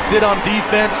Texas Tech did on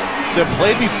defense. The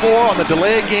play before on the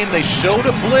delay game, they showed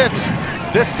a blitz.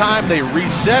 This time they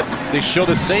reset, they show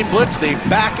the same blitz, they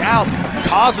back out.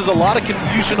 Causes a lot of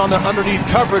confusion on the underneath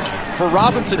coverage. For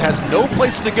Robinson, has no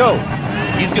place to go.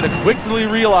 He's going to quickly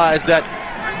realize that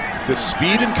the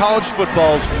speed in college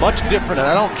football is much different, and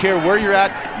I don't care where you're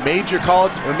at, major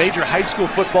college or major high school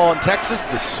football in Texas,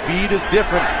 the speed is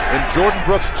different, and Jordan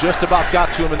Brooks just about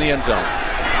got to him in the end zone.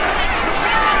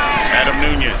 Adam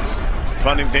Nunez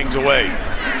punting things away.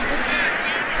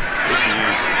 This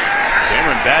is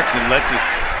Cameron Batson lets it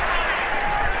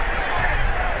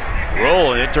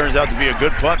roll, and it turns out to be a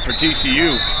good punt for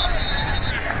TCU.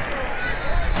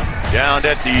 Down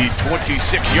at the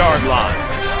 26-yard line.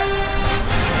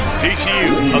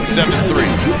 TCU up 7-3.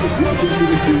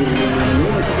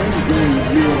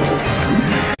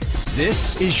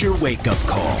 This is your wake-up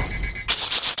call.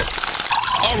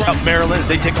 All right, Maryland,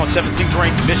 they take on 17th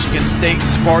ranked Michigan State.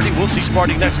 Sparty, we'll see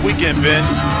Sparty next weekend, Ben.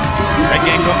 That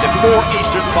game comes at 4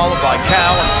 Eastern, followed by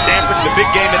Cal and Stanford. The big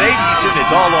game at 8 Eastern.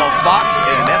 It's all on Fox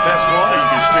and FS1, or you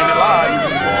can stream it live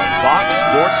on Fox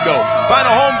Sports Go. Final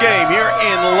home game here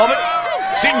in Lubbock.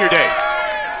 Senior Day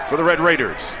for the Red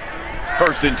Raiders.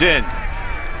 1st and 10.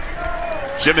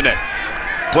 Shimonette.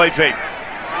 Play fake.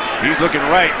 He's looking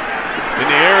right in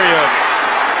the area of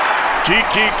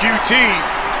QT.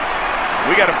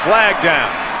 We got a flag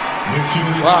down.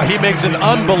 Wow, he makes an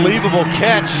unbelievable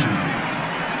catch.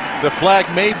 The flag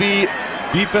may be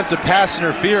defensive pass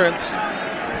interference.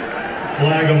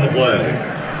 Flag on the play.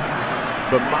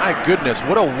 But my goodness,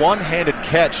 what a one-handed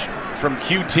catch from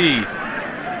QT.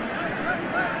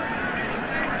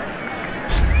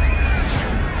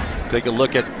 Take a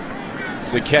look at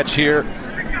the catch here.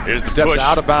 Here's the steps push.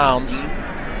 Out of bounds.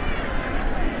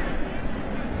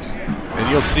 And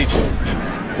you'll see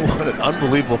what an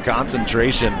unbelievable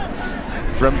concentration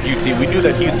from QT. We knew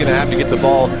that he's going to have to get the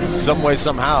ball some way,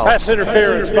 somehow. Pass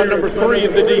interference by number 3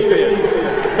 of the defense. The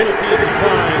penalty is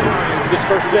declined. This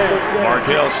first down.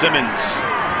 Markel Simmons.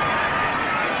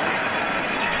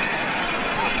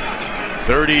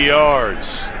 30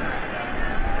 yards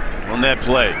on that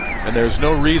play. And there's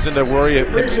no reason to worry of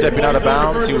him stepping out of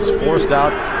bounds. He was forced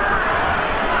out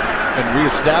and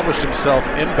reestablished himself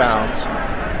in bounds.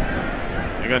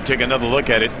 You're going to take another look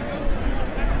at it.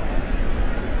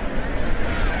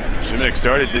 Shimonette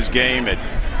started this game at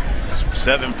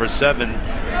 7 for 7.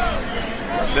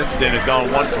 Since then has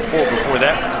gone 1 for 4 before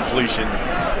that completion.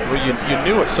 Well, you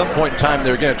knew at some point in time they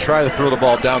were going to try to throw the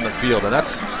ball down the field, and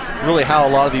that's really how a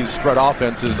lot of these spread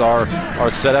offenses are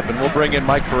set up. And we'll bring in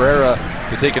Mike Pereira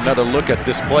to take another look at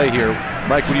this play here.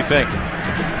 Mike, what do you think?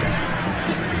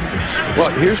 Well,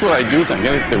 here's what I do think.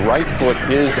 I think the right foot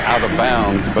is out of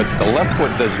bounds, but the left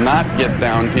foot does not get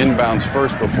down inbounds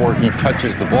first before he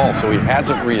touches the ball, so he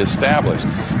hasn't reestablished.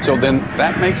 So then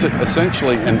that makes it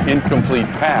essentially an incomplete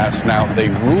pass. Now, they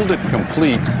ruled it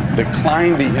complete,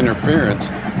 declined the interference.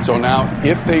 So now,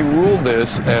 if they rule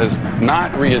this as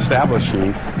not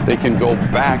reestablishing, they can go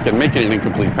back and make it an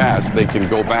incomplete pass. They can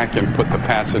go back and put the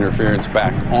pass interference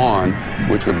back on,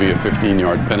 which would be a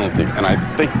 15-yard penalty. And I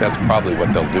think that's probably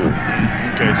what they'll do.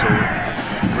 Okay, so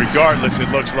regardless, it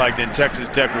looks like then Texas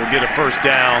Tech will get a first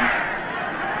down,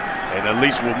 and at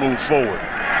least we'll move forward.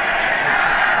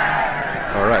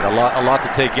 All right, a lot to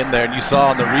take in there. And you saw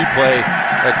on the replay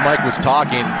as Mike was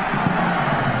talking,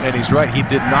 and he's right, he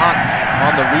did not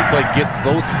on the replay get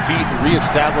both feet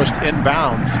reestablished in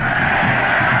bounds.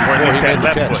 Or at least that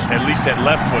left foot. At least that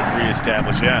left foot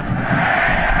reestablished, yeah.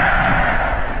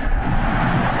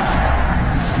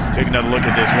 Take another look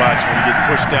at this. Watch when he gets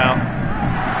pushed down.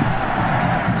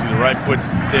 See the right foot's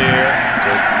there. So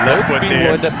left foot there.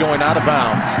 Will end up going out of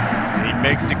bounds. He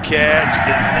makes the catch,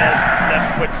 and that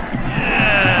left foot's.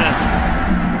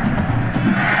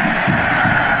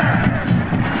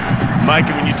 Mike,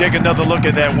 when you take another look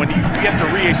at that, when you have to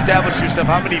reestablish yourself,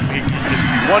 how many feet? Just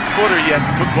 1 foot, or you have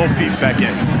to put both feet back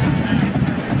in?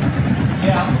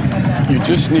 You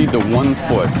just need the 1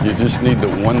 foot. You just need the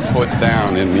 1 foot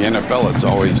down. In the NFL, it's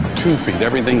always 2 feet.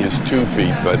 Everything is 2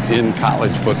 feet, but in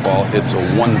college football, it's a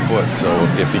 1 foot. So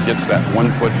if he gets that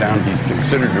 1 foot down, he's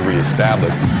considered to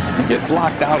reestablish. You get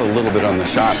blocked out a little bit on the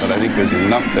shot, but I think there's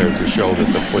enough there to show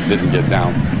that the foot didn't get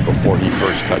down before he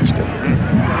first touched it.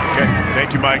 Okay,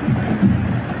 thank you, Mike.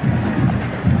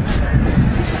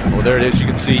 Well, there it is. You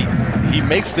can see he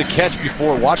makes the catch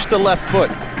before. Watch the left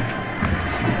foot.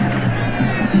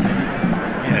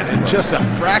 In just a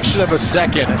fraction of a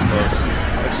second. That's close.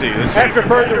 Let's see. After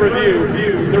further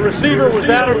review, the receiver was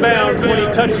out of bounds when he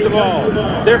touched the ball.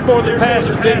 Therefore, the pass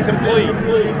is incomplete.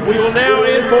 We will now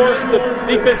enforce the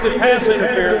defensive pass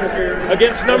interference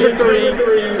against number 3.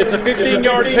 It's a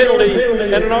 15-yard penalty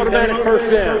and an automatic first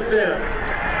down.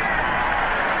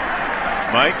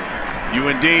 Mike, you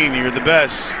and Dean, you're the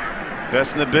best.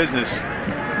 Best in the business.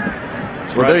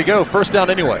 Well, there you go. First down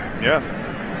anyway. Yeah.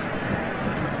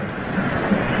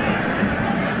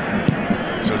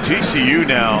 So TCU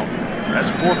now,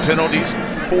 that's 4 penalties,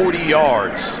 40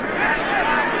 yards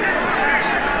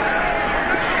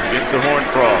against the Horned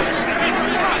Frogs.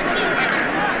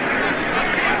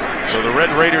 So the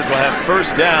Red Raiders will have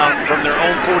first down from their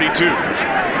own 42.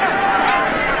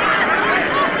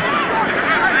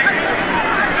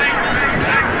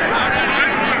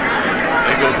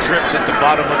 They go trips at the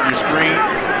bottom of your screen.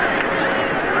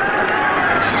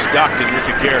 This is Stockton with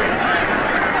the carry.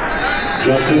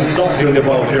 Picked up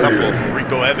a couple.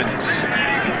 Rico Evans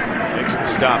makes the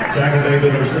stop.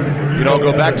 You know,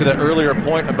 go back to the earlier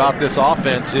point about this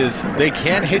offense is they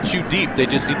can hit you deep. They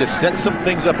just need to set some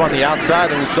things up on the outside,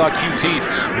 and we saw QT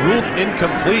ruled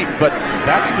incomplete, but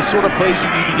that's the sort of plays you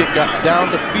need to get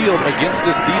down the field against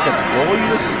this defense. Roll you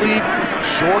to sleep,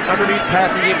 short underneath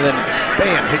passing game, and then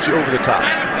bam, hit you over the top.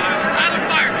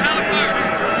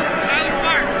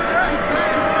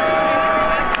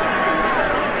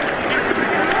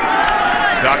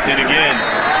 Stockton again.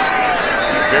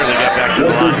 Barely got back to the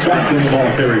line of scrimmage.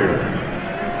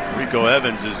 Rico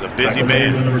Evans is a busy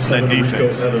man in that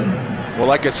defense. Well,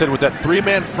 like I said, with that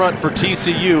 3-man front for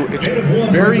TCU, it's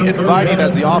very inviting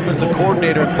as the offensive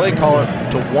coordinator and play caller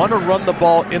to want to run the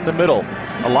ball in the middle.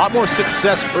 A lot more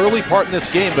success early part in this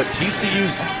game, but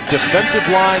TCU's defensive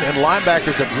line and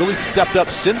linebackers have really stepped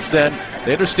up since then.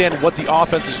 They understand what the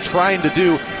offense is trying to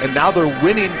do, and now they're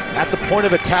winning at the point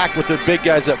of attack with their big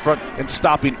guys up front and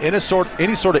stopping any sort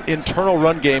of internal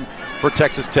run game for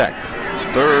Texas Tech.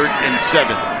 3rd and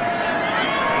 7.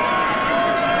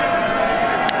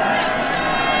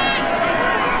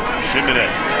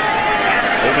 Shimonet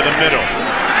over the middle.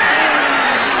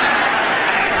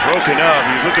 Broken up.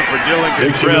 He's looking for Dylan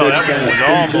Cantrell. That one was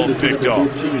almost picked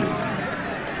off.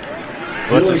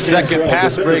 Well, it's a second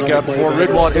pass breakup for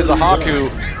Ridwan Izahaku.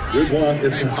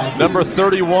 Number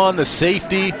 31, the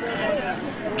safety,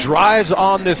 drives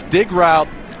on this dig route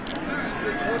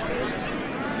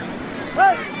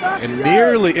and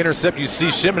nearly intercept. You see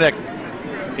Shimonek,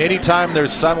 anytime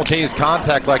there's simultaneous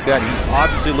contact like that, he's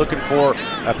obviously looking for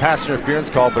a pass interference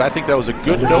call, but I think that was a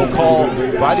good no call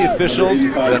by the officials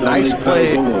and a nice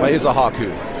play by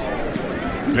Izahaku.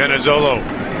 Penizzolo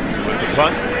with the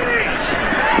punt.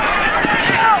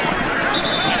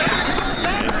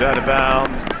 Out of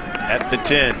bounds at the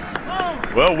 10.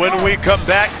 Well, when we come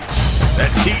back,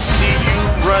 that TCU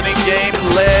running game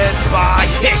led by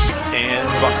Hick and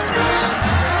Busters.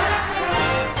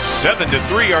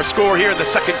 7-3 our score here in the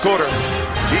second quarter.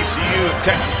 TCU and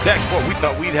Texas Tech. Boy, we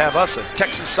thought we'd have us a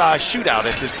Texas-sized shootout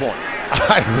at this point.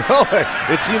 I know it.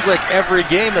 It seems like every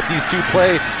game that these two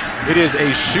play, it is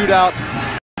a shootout,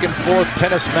 back and forth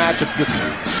tennis match of just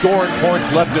scoring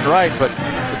points left and right, but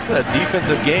it's been a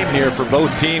defensive game here for both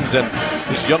teams, and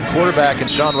this young quarterback, and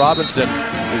Sean Robinson,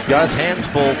 he's got his hands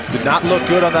full. Did not look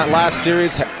good on that last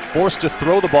series, forced to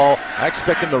throw the ball. I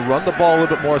expect him to run the ball a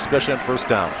little bit more, especially on first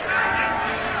down.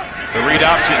 The read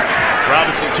option,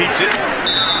 Robinson keeps it.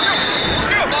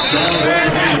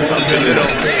 Up the middle,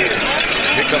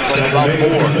 pick up from about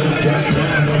 4.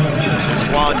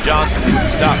 Schwan Johnson with the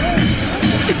stop.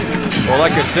 Well,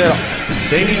 like I said,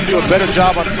 they need to do a better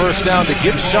job on first down to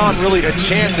give Sean really a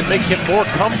chance and make him more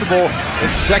comfortable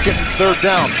in second and third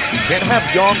down. You can't have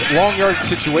long yard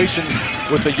situations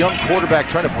with a young quarterback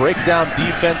trying to break down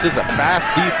defenses, a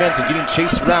fast defense, and getting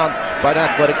chased around by an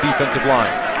athletic defensive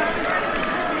line.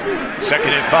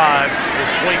 2nd and 5, the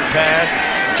swing pass,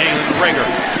 Jalen Rager.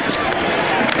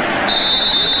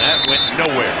 That went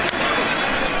nowhere.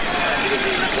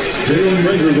 Jalen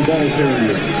Rager, the ball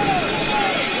carrier.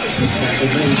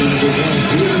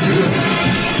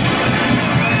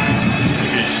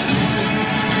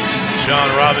 Sean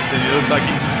Robinson, he looks like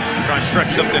he's Trying to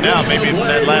stretch something out. Maybe in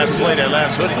that last play, that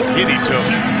last hit he took.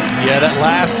 Yeah, that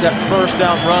first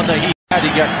down run that he had,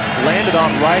 he got landed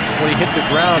on right when he hit the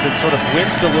ground and sort of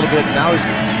winced a little bit. Now he's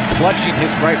clutching his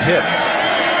right hip.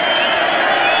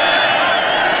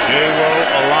 Shiro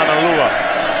Olanalua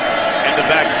in the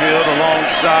backfield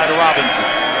alongside Robinson.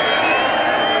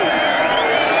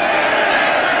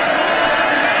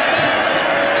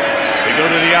 They go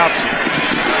to the option.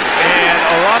 And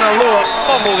Olanalua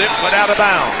fumbled it, but out of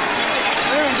bounds.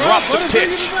 Dropped the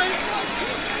pitch.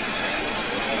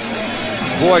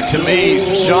 Boy, to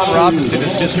me, Sean Robinson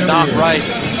is just not right.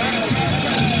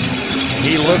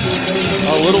 He looks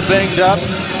a little banged up.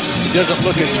 He doesn't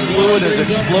look as fluid, as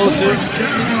explosive.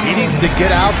 He needs to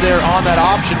get out there on that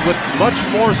option with much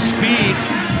more speed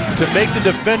to make the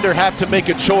defender have to make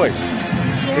a choice.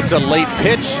 It's a late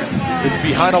pitch. It's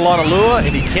behind Olanalua,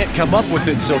 and he can't come up with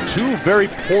it. So 2 very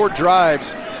poor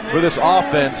drives for this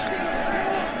offense.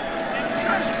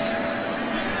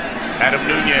 Adam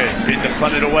Nunez in to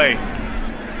punt it away.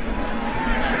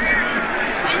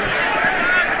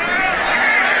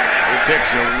 It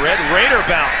takes a Red Raider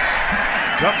bounce.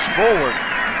 Comes forward.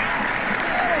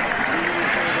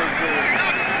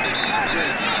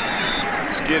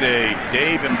 Let's get a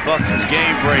Dave and Buster's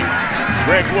game break.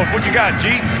 Greg Wolf, what you got,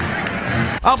 G?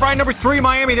 Oh, Brian, number 3,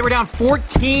 Miami. They were down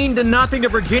 14-0 to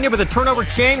Virginia, but the turnover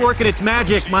chain working its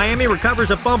magic. Miami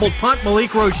recovers a fumbled punt.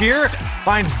 Malik Rozier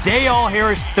finds Dayall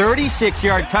Harris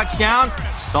 36-yard touchdown.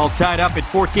 It's all tied up at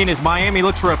 14 as Miami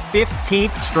looks for a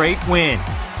 15th straight win.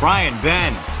 Brian,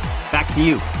 Ben, back to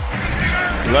you.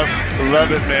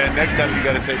 Love it, man. Next time you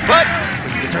got to say, but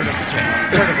turn up the chain,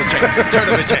 turn up the chain, turn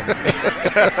up the chain.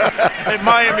 And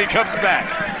Miami comes back.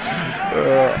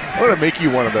 I'm going to make you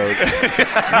one of those.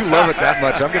 You love it that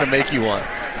much, I'm going to make you one.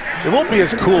 It won't be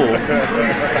as cool.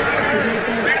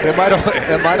 It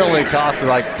might only cost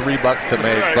like $3 to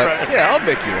make, but yeah, I'll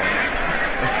make you one.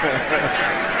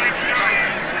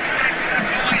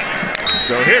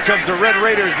 So here comes the Red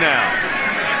Raiders now.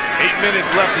 8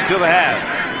 minutes left until the half.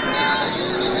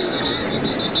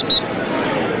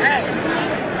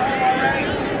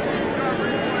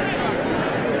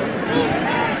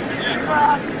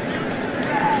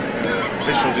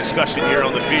 Official discussion here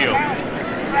on the field.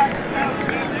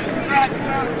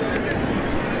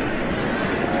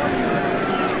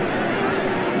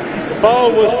 The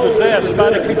ball was possessed by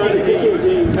the kicking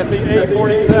team at the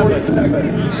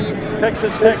A47.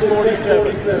 Texas Tech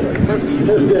 47.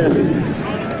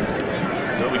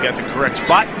 So we got the correct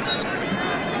spot.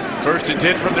 1st and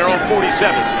 10 from their own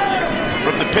 47.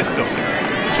 From the pistol.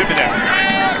 Shimonek.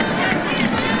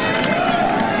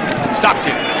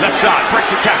 Stockton, left side, breaks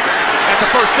the tackle. That's a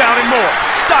first down and more.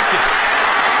 Stockton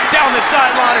down the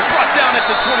sideline and brought down at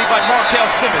the 20 by Markel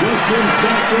Simmons.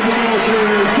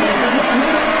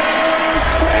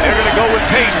 And they're going to go with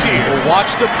pace here.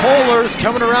 Watch the Polars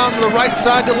coming around to the right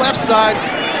side to left side.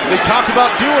 They talked about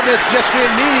doing this yesterday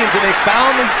in meetings, and they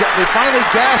finally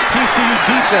gashed TCU's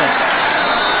defense.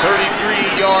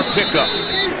 33-yard pickup.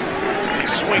 They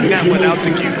swing that one out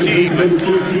to QT, but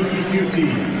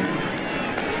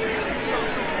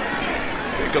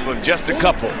pickup of just a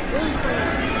couple.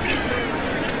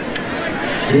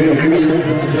 So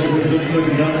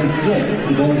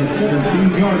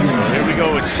here we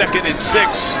go with 2nd and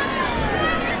 6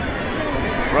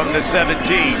 from the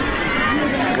 17.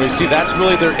 Well, you see, that's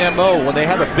really their MO. When they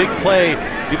have a big play,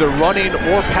 either running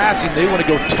or passing, they want to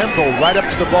go tempo right up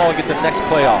to the ball and get the next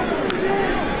play off.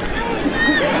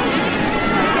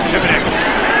 Shimonek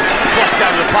flushed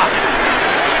out of the pocket.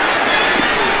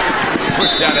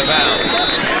 Pushed out of bounds.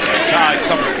 And Ty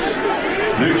Summers.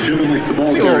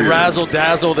 See a little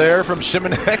razzle-dazzle there from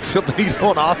Shimonek, something you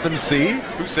don't often see.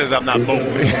 Who says I'm not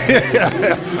mobile?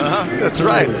 That's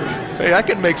right. Hey, I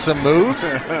can make some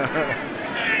moves.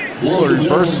 Little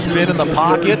reverse spin in the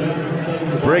pocket,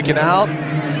 breaking out,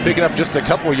 picking up just a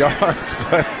couple yards,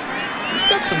 but he's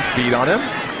got some feet on him.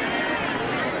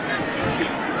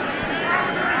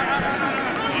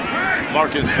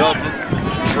 Marcus Felton,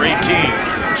 Trey King,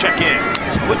 check in,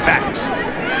 split backs.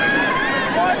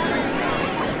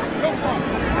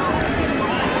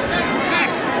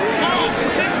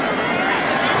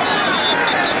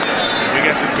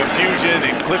 Some confusion,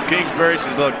 and Cliff Kingsbury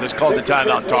says, look, let's call the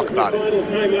timeout and talk about it.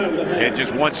 And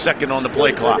just 1 second on the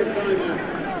play clock.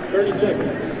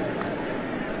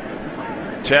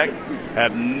 Tech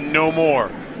have no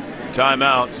more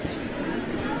timeouts.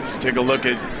 Take a look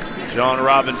at Sean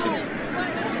Robinson.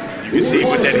 You can see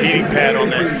with that heating pad on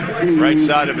that right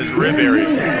side of his rib area.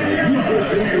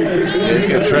 Yeah, he's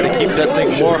going to try to keep that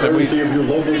thing warm, and we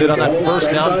sit on that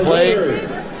first down play.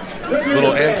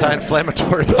 Little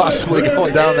anti-inflammatory possibly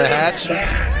going down the hatch.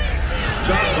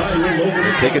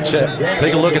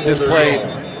 Take a look at this play.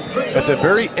 At the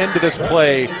very end of this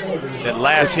play, that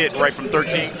last hit right from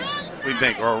 13. What do you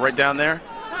think? Or right down there?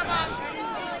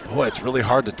 Boy, it's really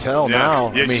hard to tell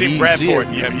now. Yeah, I mean, you see Bradford.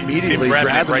 Yeah, immediately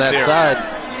grabbing right that there. side.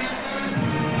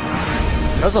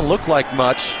 Doesn't look like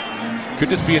much. Could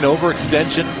just be an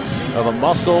overextension of a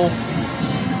muscle.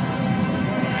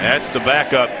 That's the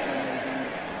backup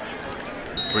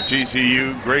for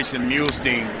TCU, Grayson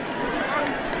Muhlstein.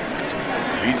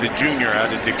 He's a junior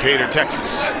out of Decatur,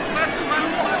 Texas.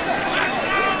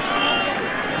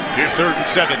 Here's 3rd and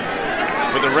 7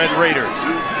 for the Red Raiders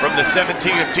from the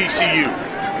 17 of TCU.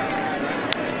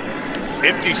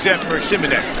 Empty set for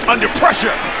Shimonette. Under pressure,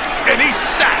 and he's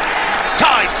sacked.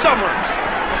 Ty Summers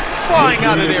flying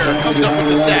out of there, comes up with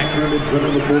the sack.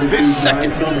 His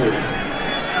second.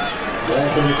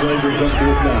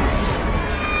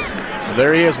 So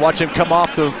there he is. Watch him come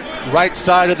off the right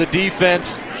side of the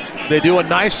defense. They do a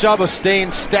nice job of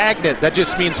staying stagnant. That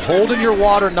just means holding your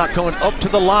water, not going up to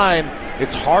the line.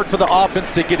 It's hard for the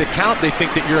offense to get a count. They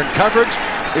think that you're in coverage.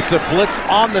 It's a blitz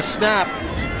on the snap.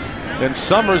 And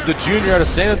Summers, the junior out of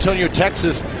San Antonio,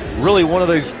 Texas, really one of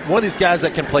these guys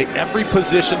that can play every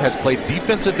position, has played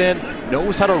defensive end,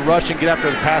 knows how to rush and get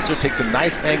after the passer, takes a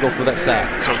nice angle for that sack.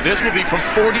 So this will be from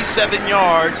 47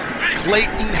 yards,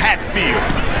 Clayton Hatfield.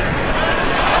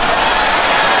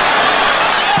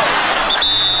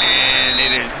 And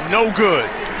it is no good.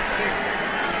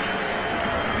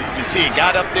 You see it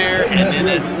got up there, and then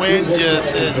that wind just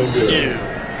says, yeah.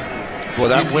 Well,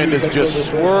 that wind is just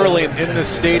swirling in the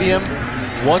stadium.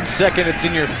 1 second it's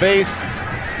in your face.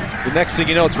 The next thing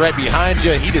you know, it's right behind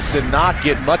you. He just did not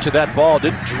get much of that ball.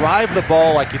 Didn't drive the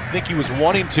ball like you think he was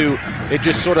wanting to. It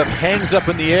just sort of hangs up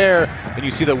in the air, and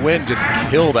you see the wind just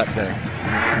kill that thing.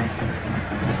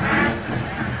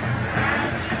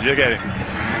 Look at it.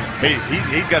 Hey,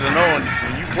 he's got to know when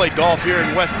you play golf here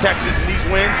in West Texas and these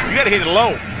winds, you got to hit it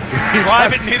low.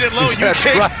 Drive it and hit it low. You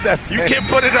can't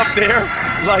put it up there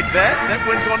like that. That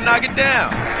wind's going to knock it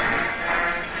down.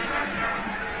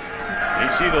 You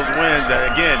see those winds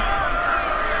that, again,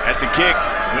 at the kick,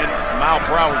 wind mile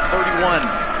per hour is 31.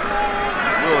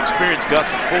 We'll experience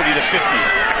gusts of 40 to 50.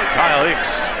 Kyle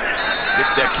Hicks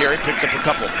gets that carry, picks up a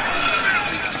couple.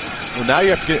 Well, now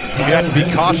you have to be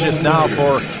cautious now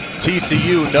for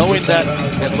TCU, knowing that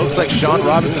it looks like Sean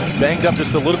Robinson's banged up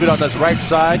just a little bit on this right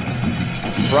side.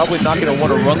 Probably not going to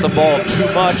want to run the ball too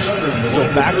much. So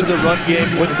back to the run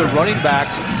game with the running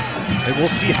backs. And we'll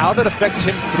see how that affects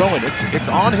him throwing. It's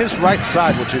on his right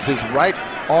side, which is his right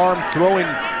arm throwing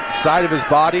side of his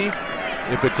body.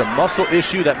 If it's a muscle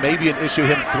issue, that may be an issue,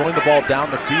 him throwing the ball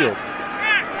down the field.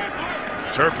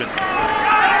 Turpin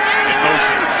in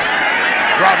motion.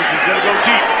 Robinson's going to go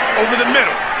deep over the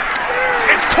middle.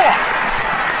 It's caught.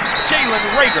 Jalen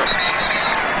Rager.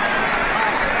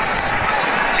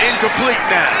 Incomplete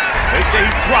now. They say he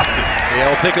dropped it. Yeah,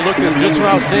 we'll take a look at this. Just what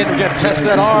I was saying, we're going to test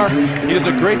that arm. He does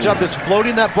a great job just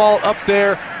floating that ball up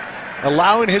there,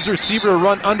 allowing his receiver to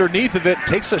run underneath of it.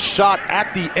 Takes a shot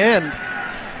at the end,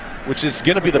 which is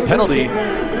going to be the penalty.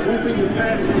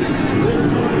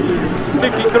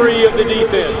 53 of the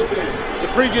defense.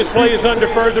 The previous play is under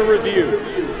further review.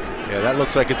 Yeah, that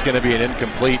looks like it's going to be an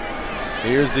incomplete.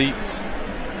 Here's the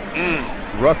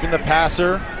roughing the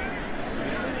passer.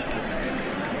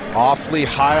 Awfully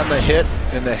high on the hit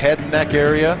in the head and neck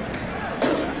area.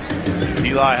 It's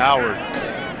Eli Howard,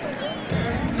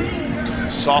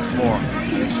 sophomore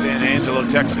in San Angelo,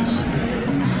 Texas.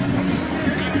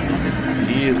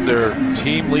 He is their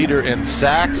team leader in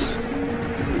sacks.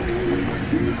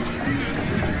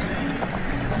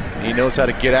 He knows how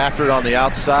to get after it on the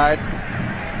outside.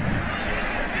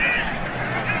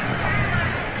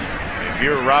 If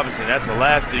you're Robinson, that's the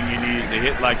last thing you need is a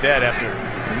hit like that after.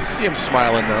 You see him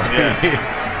smiling though.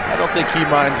 Yeah. I don't think he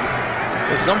minds.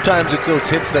 Sometimes it's those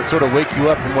hits that sort of wake you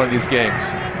up in one of these games.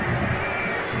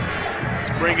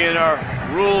 Let's bring in our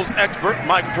rules expert,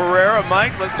 Mike Pereira.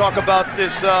 Mike, let's talk about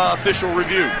this official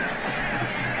review.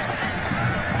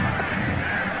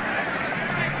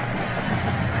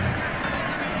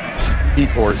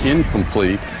 Or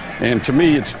incomplete, and to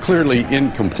me it's clearly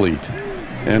incomplete.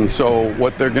 And so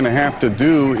what they're going to have to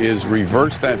do is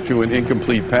reverse that to an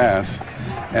incomplete pass,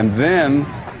 and then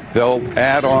they'll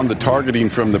add on the targeting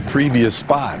from the previous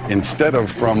spot instead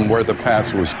of from where the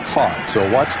pass was caught.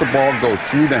 So watch the ball go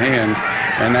through the hands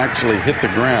and actually hit the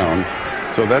ground.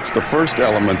 So that's the first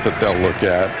element that they'll look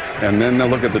at, and then they'll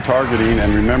look at the targeting.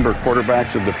 And remember,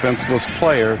 quarterback's a defenseless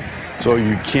player, so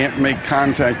you can't make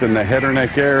contact in the head or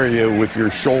neck area with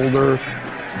your shoulder,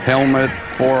 helmet,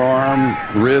 forearm,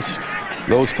 wrist,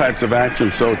 those types of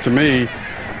actions. So to me,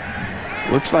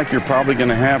 Looks like you're probably going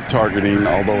to have targeting,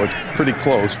 although it's pretty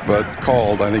close, but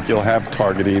called. I think you'll have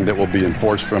targeting that will be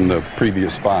enforced from the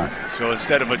previous spot. So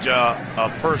instead of a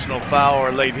personal foul or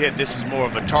a late hit, this is more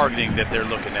of a targeting that they're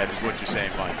looking at, is what you're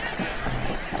saying, Mike.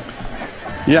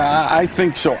 Yeah, I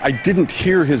think so. I didn't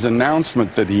hear his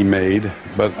announcement that he made,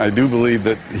 but I do believe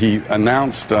that he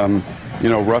announced, you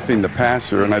know, roughing the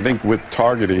passer, and I think with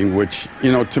targeting, which,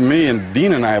 you know, to me, and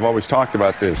Dean and I have always talked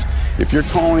about this, if you're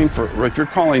calling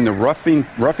the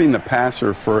roughing the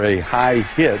passer for a high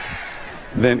hit,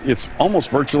 then it's almost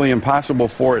virtually impossible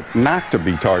for it not to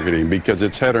be targeting because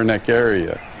it's head or neck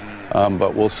area.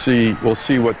 But we'll see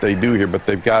what they do here, but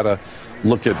they've got to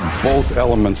look at both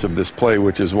elements of this play,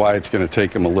 which is why it's going to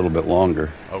take them a little bit longer.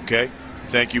 Okay.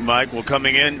 Thank you, Mike. Well,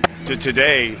 coming in to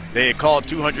today, they had called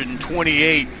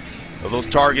 228 of those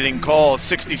targeting calls.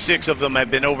 66 of them have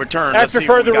been overturned. After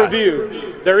further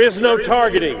review, there is no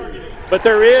targeting, but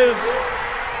there is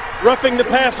roughing the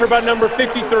passer by number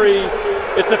 53.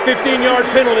 It's a 15-yard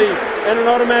penalty and an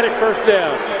automatic first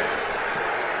down.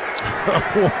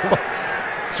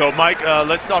 So, Mike,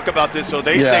 let's talk about this. So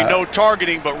they say no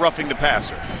targeting, but roughing the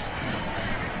passer.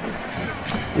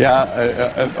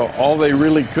 Yeah, all they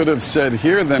really could have said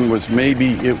here then was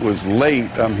maybe it was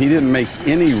late. He didn't make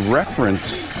any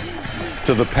reference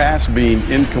to the pass being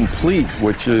incomplete,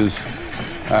 which is,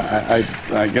 I'm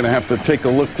going to have to take a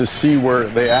look to see where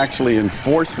they actually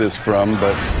enforce this from,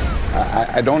 but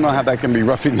I don't know how that can be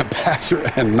roughing the passer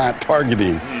and not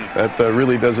targeting. That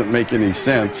really doesn't make any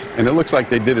sense. And it looks like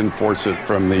they did enforce it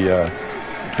from the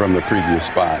previous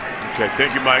spot. Okay,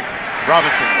 thank you, Mike.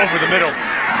 Robinson over the middle.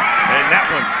 And that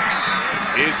one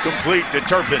is complete to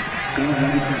Turpin.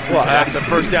 Well, that's a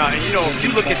first down. And, you know, if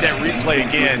you look at that replay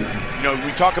again, you know,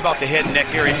 we talk about the head and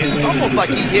neck area. It's almost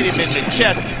like he hit him in the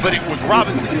chest, but it was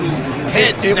Robinson who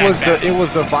head snapped. It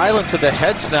was the violence of the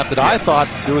head snap that I thought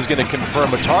it was going to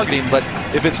confirm a targeting. But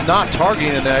if it's not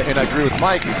targeting, and I agree with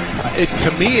Mike,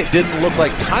 to me it didn't look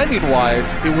like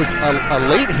timing-wise it was a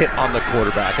late hit on the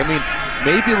quarterback. I mean,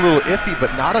 maybe a little iffy,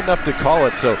 but not enough to call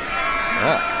it. So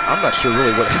I'm not sure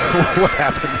really what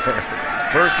happened there.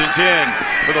 1st and 10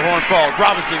 for the Horned Frogs.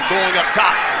 Robinson going up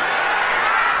top.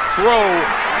 Throw.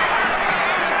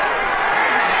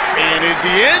 And is he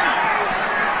in?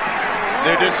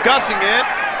 They're discussing it.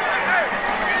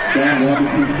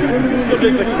 It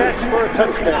is a catch for a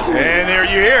touchdown. And there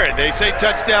you hear it. They say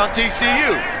touchdown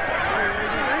TCU.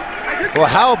 Well,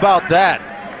 how about that?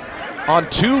 On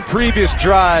 2 previous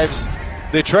drives,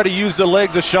 they try to use the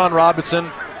legs of Sean Robinson.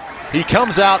 He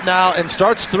comes out now and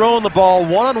starts throwing the ball,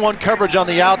 one-on-one coverage on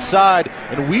the outside,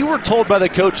 and we were told by the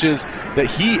coaches that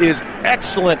he is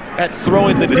excellent at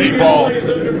throwing the deep ball,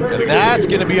 and that's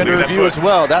going to be under review as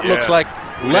well. That looks like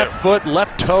left foot,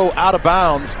 left toe out of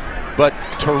bounds, but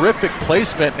terrific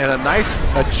placement and a nice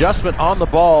adjustment on the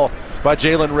ball by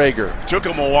Jalen Reagor. Took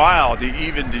him a while to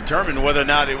even determine whether or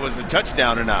not it was a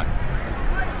touchdown or not.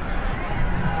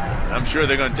 I'm sure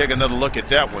they're going to take another look at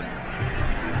that one.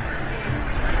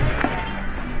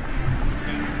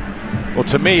 Well,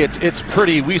 to me, it's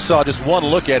pretty, we saw just one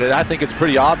look at it. I think it's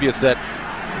pretty obvious that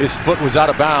his foot was out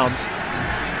of bounds.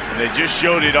 And they just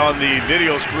showed it on the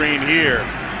video screen here.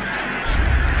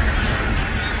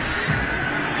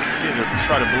 Let's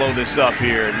try to blow this up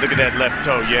here. Look at that left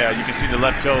toe. Yeah, you can see the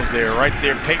left toes there, right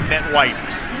there, painting that white.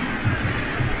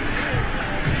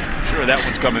 I'm sure that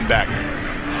one's coming back.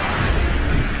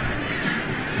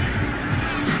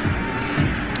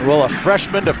 Well, a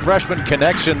freshman to freshman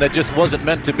connection that just wasn't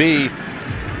meant to be.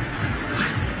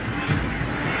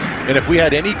 And if we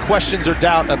had any questions or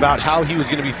doubt about how he was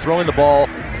going to be throwing the ball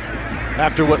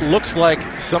after what looks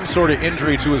like some sort of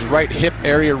injury to his right hip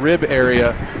area, rib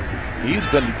area, he's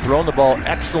been throwing the ball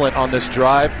excellent on this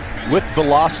drive with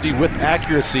velocity, with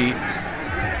accuracy.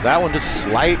 That one just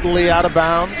slightly out of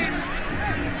bounds.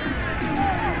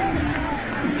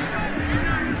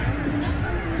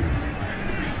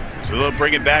 So they'll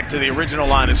bring it back to the original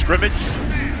line of scrimmage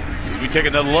as we take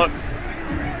another look.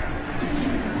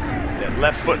 That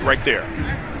left foot right there.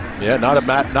 Yeah, not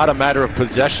a matter of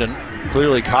possession.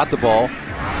 Clearly caught the ball.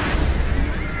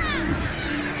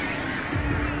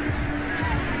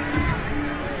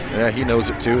 Yeah, he knows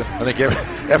it too. I think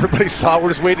everybody saw it. We're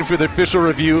just waiting for the official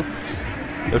review,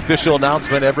 the official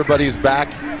announcement. Everybody's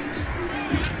back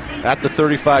at the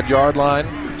 35-yard line,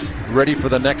 ready for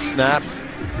the next snap.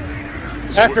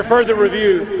 After further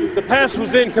review, the pass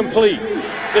was incomplete.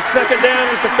 It's 2nd down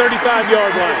at the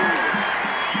 35-yard line.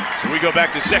 So we go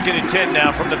back to 2nd and 10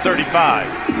 now from the 35.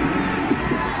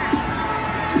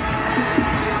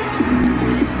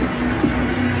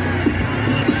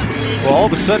 Well, all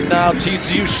of a sudden now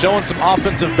TCU showing some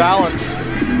offensive balance.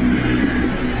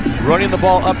 running the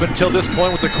ball up until this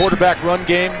point with the quarterback run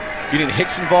game, getting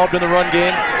Hicks involved in the run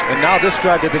game, and now this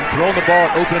drive they've been throwing the ball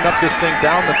and opening up this thing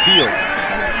down the field.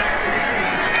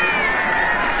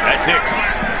 That's Hicks.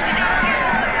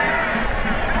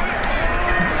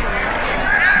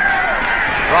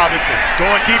 Robinson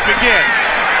going deep again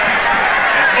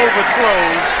and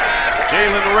overthrows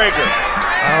Jalen Reagor.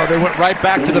 Oh, they went right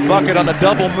back to the bucket on a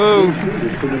double move.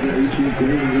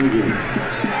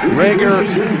 Reagor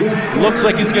looks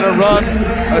like he's going to run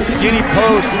a skinny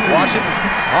post. Watch it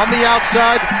on the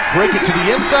outside, break it to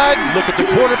the inside, look at the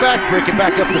quarterback, break it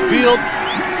back up the field.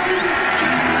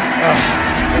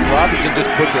 And Robinson just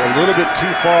puts it a little bit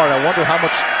too far, and I wonder how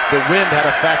much the wind had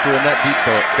a factor in that deep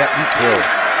throw.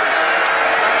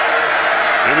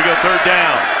 Here we go, third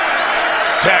down.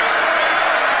 Tech.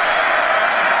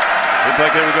 Looked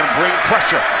like they were going to bring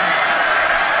pressure.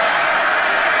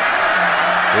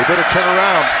 They better turn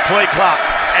around. Play clock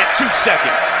at 2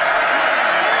 seconds.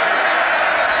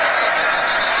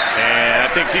 And I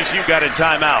think TCU got a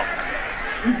timeout.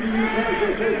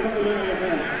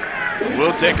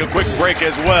 We'll take a quick break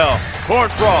as well.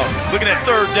 Horned Frog looking at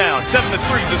third down.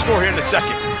 7-3 the score here in the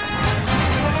second.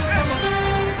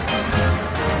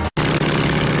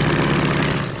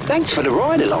 Thanks for the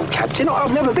ride along, Captain.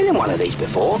 I've never been in one of these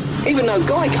before, even though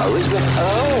Geico is...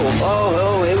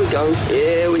 Oh,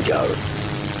 here we go.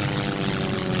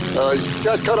 You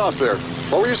got cut off there.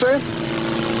 What were you saying?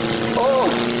 Oh,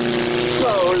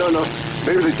 no.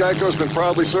 Maybe that Geico's been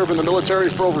proudly serving the military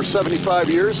for over 75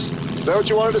 years? Is that what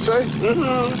you wanted to say?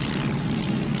 Mm-hmm.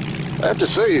 I have to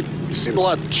say, you seem a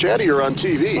lot chattier on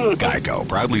TV. Geico,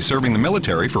 proudly serving the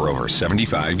military for over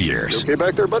 75 years. You okay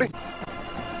back there, buddy?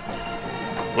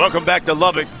 Welcome back to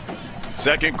Lubbock.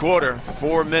 Second quarter,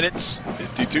 4 minutes,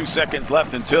 52 seconds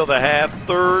left until the half.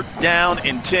 Third down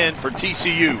and 10 for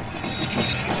TCU.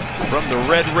 From the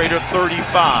Red Raider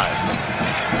 35.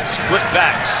 Split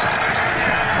backs.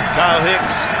 Kyle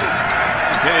Hicks,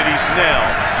 Kennedy Snell.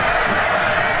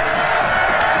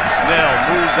 Snell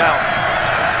moves out.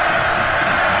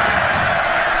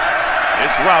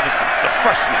 It's Robinson, the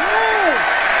freshman.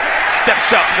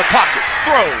 Steps up in the pocket,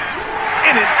 throws.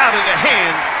 In and out of the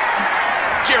hands,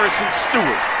 Jerrison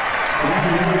Stewart.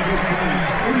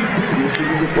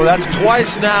 Well, that's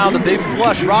twice now that they've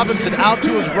flushed Robinson out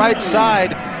to his right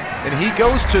side, and he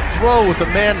goes to throw with a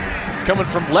man coming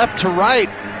from left to right,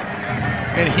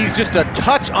 and he's just a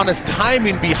touch on his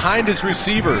timing behind his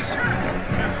receivers.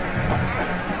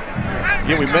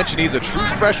 Again, we mentioned he's a true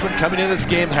freshman coming into this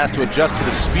game, has to adjust to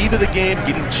the speed of the game,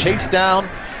 getting chased down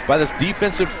by this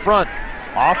defensive front.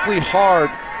 Awfully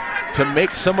hard to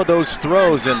make some of those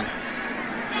throws, and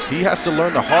he has to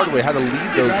learn the hard way how to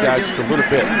lead those guys just a little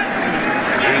bit.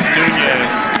 Here's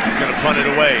Nunez. He's going to punt it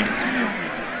away.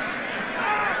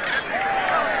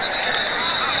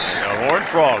 And the Horned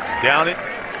Frogs down it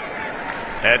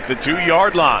at the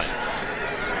 2-yard line.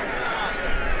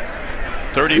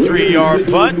 33-yard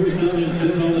punt.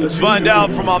 Let's find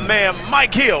out from our man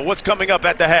Mike Hill what's coming up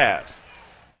at the half.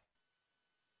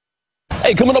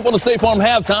 Hey, coming up on the State Farm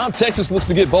halftime, Texas looks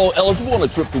to get bowl eligible on a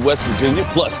trip to West Virginia.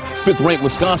 Plus, 5th-ranked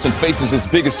Wisconsin faces its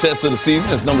biggest test of the season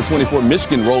as number 24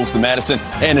 Michigan rolls to Madison.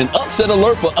 And an upset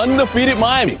alert for undefeated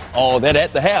Miami. All that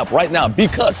at the half right now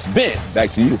because, Ben, back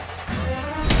to you.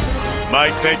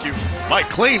 Mike, thank you. Mike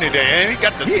clean today, and he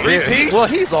got the three-piece. Well,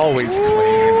 he's always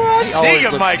clean. See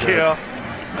you, Mike Hill.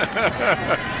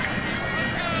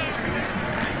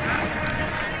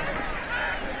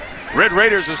 Red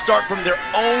Raiders will start from their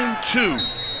own 2. Look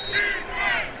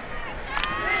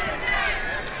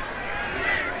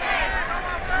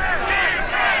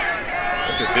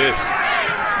at this.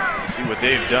 See what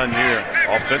they've done here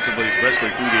offensively,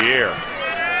 especially through the air.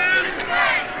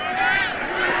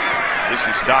 This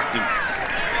is Stockton.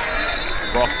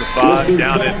 Across the 5,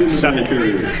 down at 7.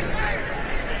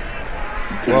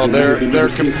 Well, their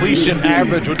completion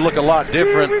average would look a lot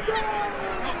different.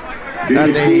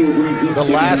 And the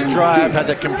last drive had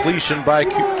the completion by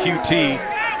QT,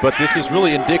 but this is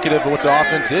really indicative of what the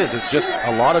offense is. It's just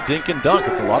a lot of dink and dunk.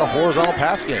 It's a lot of horizontal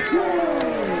pass game.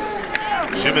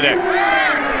 Shimadek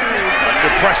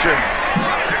under pressure.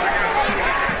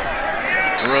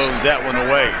 Throws that one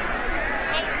away.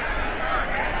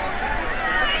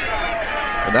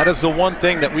 And that is the one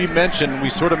thing that we mentioned. We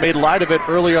sort of made light of it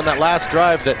earlier on that last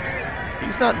drive, that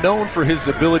he's not known for his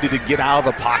ability to get out of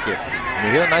the pocket. He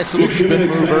had a nice little spin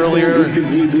move earlier.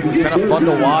 It was kind of fun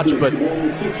to watch, but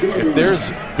if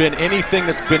there's been anything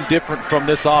that's been different from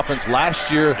this offense last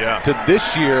year to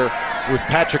this year with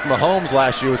Patrick Mahomes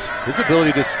last year, was his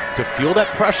ability to feel that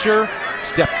pressure,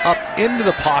 step up into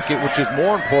the pocket, which is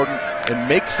more important, and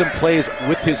make some plays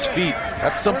with his feet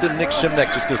That's something Nick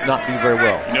Shimneck just does not do very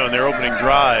well. You know, in their opening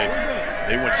drive,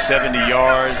 they went 70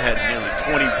 yards, had nearly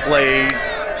 20 plays.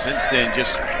 Since then,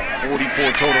 just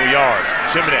 44 total yards.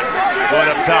 Shimneck going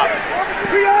up top.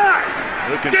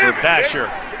 Looking for Basher.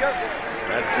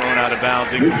 That's thrown out of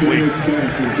bounds, incomplete.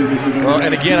 Well,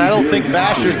 and again, I don't think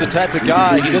Basher's the type of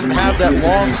guy. He doesn't have that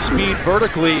long speed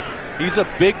vertically. He's a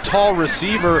big, tall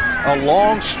receiver, a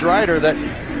long strider that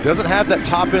doesn't have that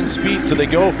top-end speed. So they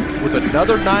go with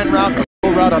another 9-route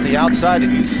route on the outside,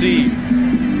 and you see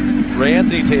Ray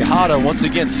Anthony Tejada once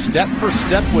again step for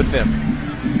step with him.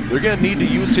 They're going to need to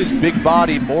use his big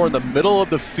body more in the middle of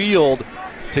the field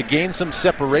to gain some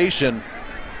separation.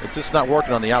 It's just not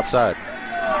working on the outside.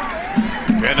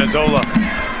 Panazola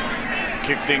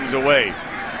kick things away.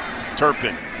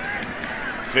 Turpin,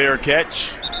 fair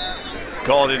catch.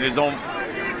 Called it his own,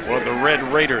 well, the Red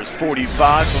Raiders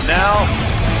 45. So now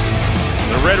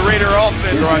the Red Raider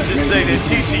offense, or I should say the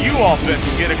TCU offense,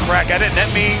 will get a crack at it. And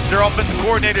that means their offensive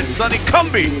coordinator, Sonny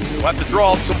Cumbie, will have to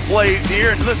draw up some plays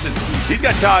here. And listen, he's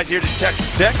got ties here to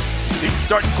Texas Tech. He's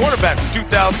starting quarterback from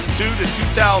 2002 to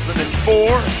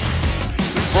 2004.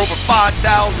 For over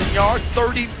 5,000 yards,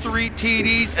 33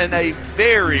 TDs, and a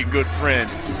very good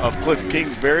friend of Cliff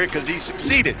Kingsbury because he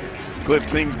succeeded Cliff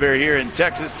Kingsbury here in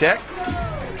Texas Tech.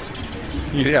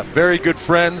 Yeah, very good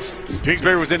friends.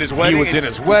 Kingsbury was in his wedding. He was in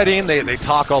his wedding. They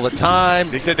talk all the time.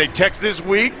 They said they text this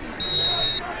week.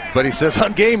 But he says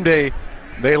on game day,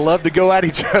 they love to go at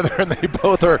each other, and they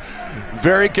both are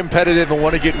very competitive and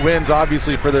want to get wins,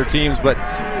 obviously, for their teams. But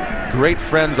great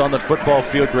friends on the football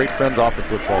field, great friends off the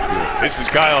football field. This is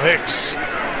Kyle Hicks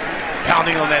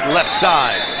pounding on that left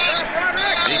side.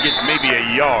 He gets maybe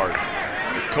a yard.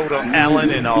 Dakota Allen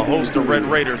and a host of Red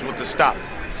Raiders with the stop.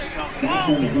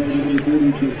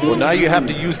 Well, now you have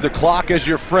to use the clock as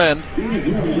your friend.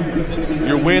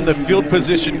 You're winning the field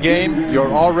position game.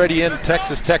 You're already in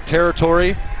Texas Tech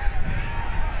territory.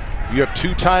 You have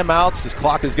 2 timeouts. This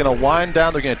clock is going to wind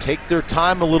down. They're going to take their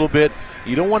time a little bit.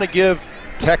 You don't want to give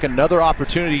Tech another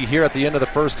opportunity here at the end of the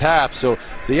first half, so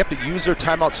they have to use their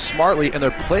timeouts smartly and their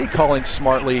play calling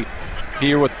smartly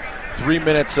here with 3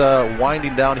 minutes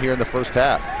winding down here in the first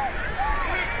half.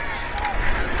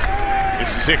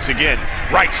 This is Hicks again,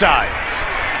 right side,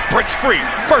 breaks free,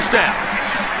 first down.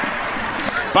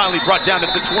 Finally brought down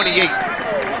at the 28.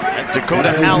 That's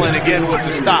Dakota Allen again with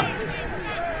the stop.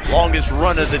 Longest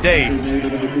run of the day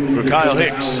for Kyle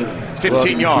Hicks,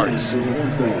 15 yards.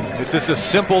 It's just a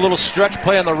simple little stretch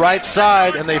play on the right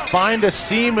side, and they find a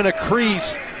seam and a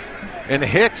crease, and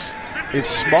Hicks is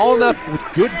small enough with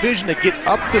good vision to get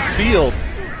up the field,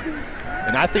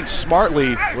 and I think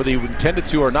smartly, whether he intended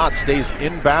to or not, stays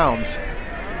in bounds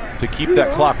to keep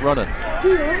that clock running.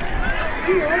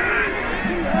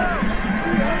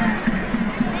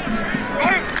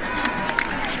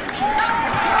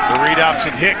 The read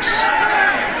option, Hicks.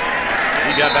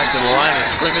 He got back to the line of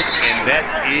scrimmage, and that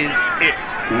is it.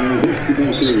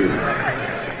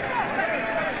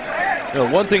 You know,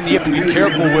 one thing that you have to be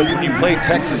careful with when you play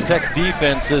Texas Tech's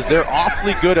defense is they're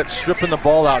awfully good at stripping the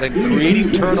ball out and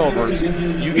creating turnovers.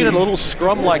 You get a little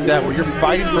scrum like that where you're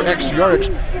fighting for extra yardage,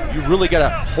 you really got to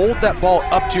hold that ball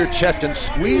up to your chest and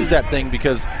squeeze that thing,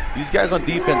 because these guys on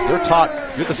defense, they're taught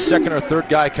you're the second or third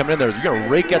guy coming in there. You're going to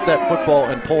rake at that football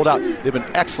and pull it out. They've been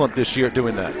excellent this year at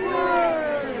doing that.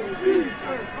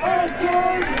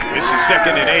 This is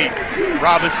 2nd and 8.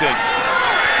 Robinson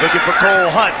looking for Cole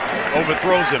Hunt,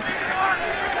 overthrows him.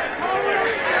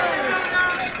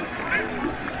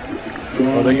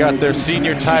 Well, they got their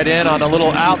senior tight end on a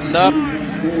little out and up,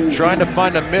 trying to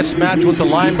find a mismatch with the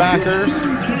linebackers.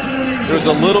 There's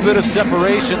a little bit of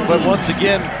separation, but once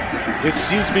again, it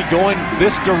seems to be going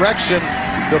this direction.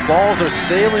 The balls are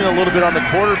sailing a little bit on the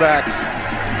quarterbacks,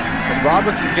 and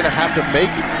Robinson's going to have to make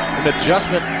an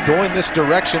adjustment going this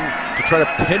direction to try to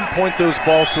pinpoint those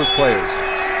balls to his players.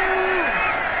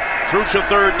 Crucial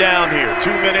 3rd down here,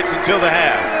 2 minutes until the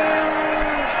half.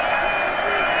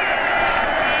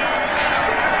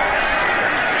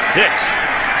 Hicks.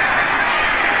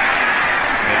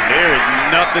 And there is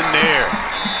nothing there.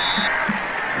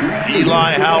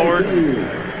 Eli Howard.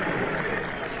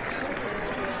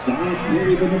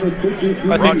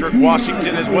 Roderick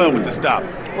Washington as well with the stop.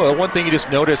 Well, one thing you just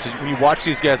notice is when you watch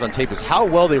these guys on tape is how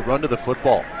well they run to the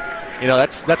football. You know,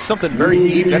 that's something very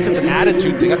easy. It's an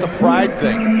attitude thing. That's a pride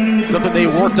thing. Something they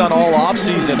worked on all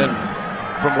offseason. And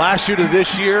from last year to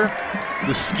this year,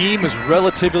 the scheme is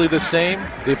relatively the same.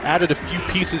 They've added a few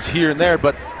pieces here and there,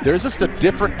 but there's just a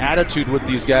different attitude with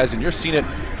these guys, and you're seeing it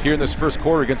here in this first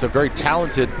quarter against a very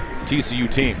talented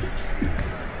TCU team.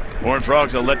 Horned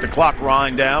Frogs will let the clock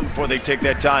wind down before they take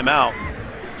that timeout.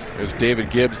 There's David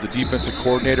Gibbs, the defensive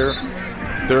coordinator,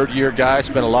 third-year guy,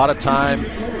 spent a lot of time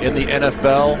in the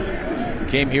NFL,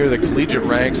 came here to the collegiate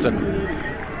ranks, and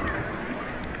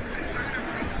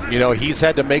you know, he's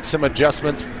had to make some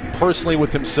adjustments personally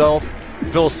with himself,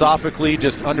 philosophically,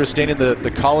 just understanding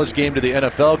the college game to the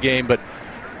NFL game. But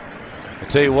I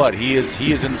tell you what, he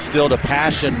has instilled a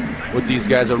passion with these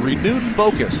guys, a renewed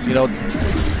focus. You know,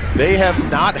 they have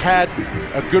not had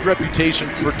a good reputation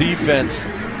for defense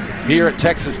here at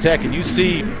Texas Tech, and you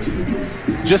see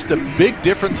just the big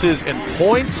differences in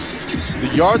points, the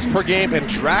yards per game, and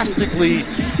drastically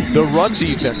the run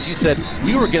defense. He said,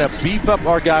 we were going to beef up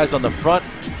our guys on the front,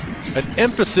 an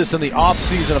emphasis in the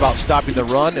offseason about stopping the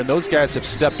run, and those guys have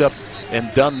stepped up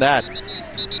and done that.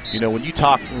 You know, when you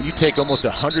take almost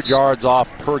 100 yards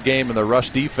off per game in the rush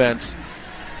defense,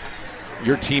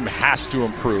 your team has to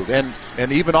improve. And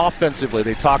even offensively,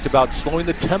 they talked about slowing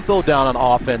the tempo down on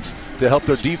offense to help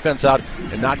their defense out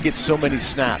and not get so many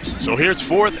snaps. So here's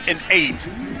 4th and 8.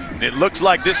 It looks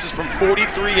like this is from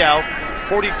 43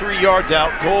 yards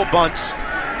out. Cole Bunce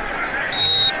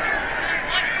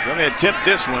going to attempt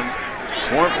this one.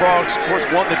 Horned Frogs, of course,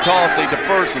 won the toss. They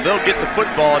defer, so they'll get the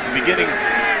football at the beginning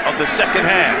of the second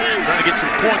half, trying to get some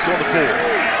points on the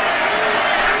board.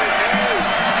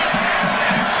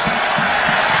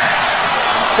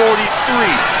 .43,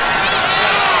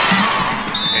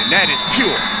 and that is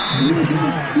pure.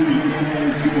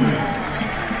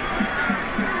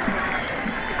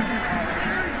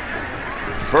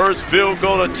 First field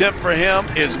goal attempt for him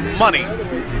is money,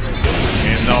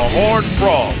 and the Horned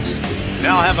Frogs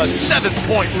now have a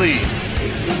 7-point lead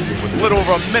with a little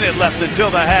over a minute left until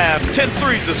the half.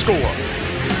 10-3 is the score.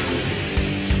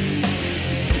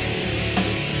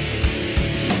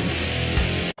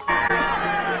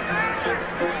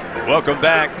 Welcome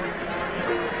back.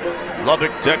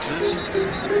 Lubbock, Texas.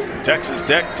 Texas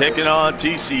Tech taking on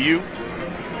TCU.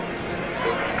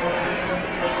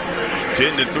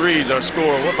 10-3 is our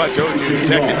score. What if I told you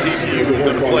Tech and TCU were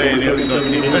going to play the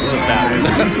defensive battle?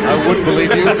 I wouldn't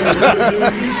believe you.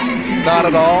 Not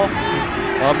at all.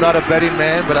 I'm not a betting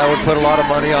man, but I would put a lot of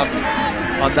money on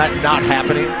that not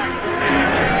happening.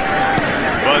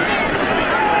 Bunce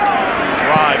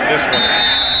drive this one.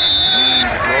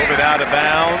 Drove it out of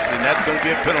bounds, and that's going to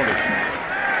be a penalty.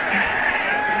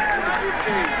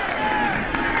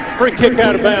 Free kick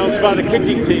out of bounds by the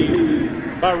kicking team.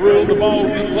 By rule, the ball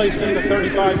will be placed at the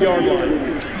 35-yard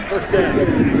line. First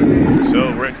down.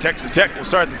 So we're at Texas Tech. We'll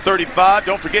start at the 35.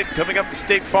 Don't forget, coming up to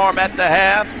State Farm at the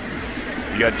half,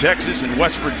 you got Texas and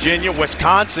West Virginia.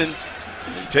 Wisconsin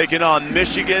taking on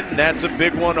Michigan. That's a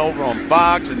big one over on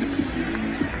Fox. And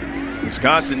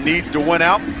Wisconsin needs to win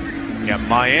out. You got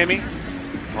Miami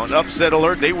on upset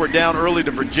alert. They were down early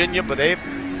to Virginia, but they've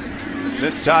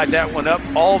since tied that one up.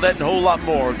 All that and a whole lot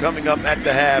more coming up at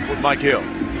the half with Mike Hill.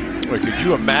 Boy, could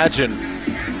you imagine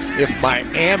if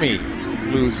Miami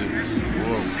loses?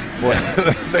 Boy,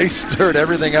 they stirred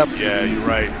everything up. Yeah, you're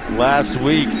right. Last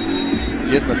week,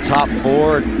 get in the top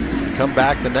 4 and come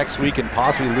back the next week and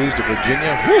possibly lose to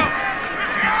Virginia. Whew.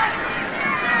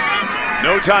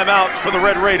 No timeouts for the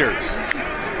Red Raiders.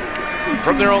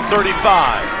 From their own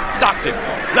 35, Stockton,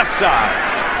 left side.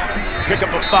 Pick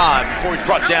up a 5 before he's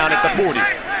brought down at the 40.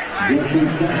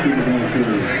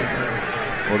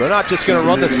 Well, they're not just going to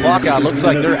run this clock out. Looks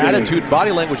like their attitude,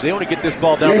 body language, they want to get this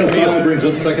ball down the field. Brings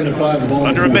us 2nd and 5.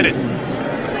 Under a minute.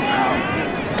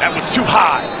 That was too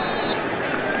high.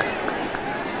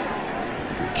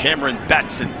 Cameron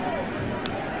Batson.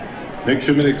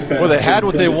 Well, they had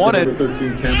what they wanted.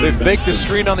 They faked the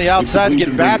screen on the outside,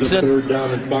 get Batson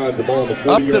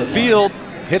up the field,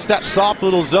 hit that soft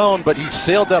little zone, but he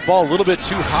sailed that ball a little bit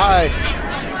too high.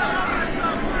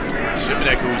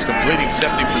 Shimanek, who was completing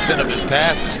 70% of his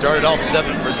passes, started off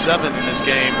 7 for 7 in this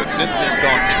game, but since then he's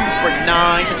gone 2 for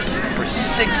 9 for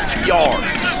 6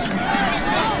 yards.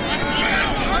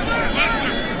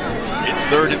 It's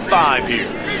 3rd and 5 here.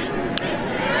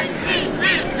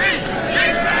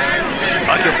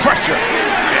 Under pressure,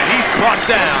 and he's brought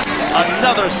down.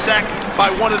 Another sack by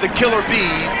one of the killer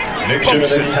bees.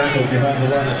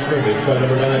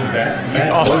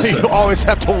 You always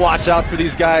have to watch out for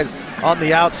these guys on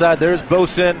the outside. There's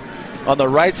Bosin on the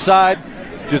right side.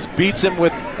 Just beats him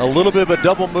with a little bit of a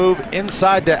double move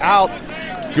inside to out.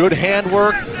 Good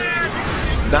handwork.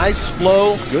 Nice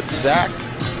flow. Good sack.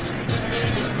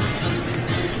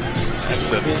 That's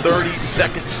the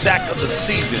 32nd sack of the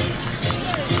season.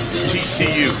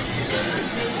 TCU.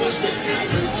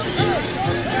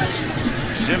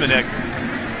 Shimanek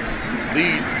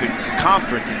leads the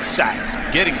conference in sacks,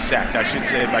 getting sacked, I should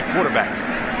say, by quarterbacks.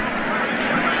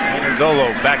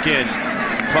 Zolo back in,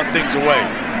 punt things away.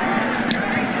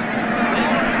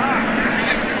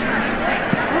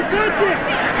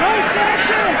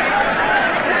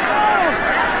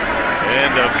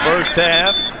 And the first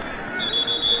half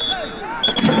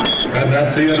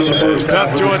has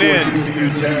come to an end.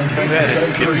 We've had a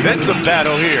defensive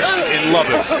battle here in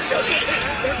Lubbock.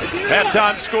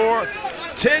 Halftime score,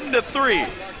 10-3.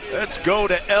 Let's go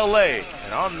to L.A.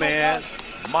 and our man,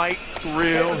 Mike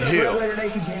Thrill Hill.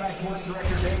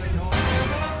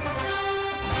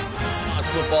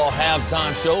 Football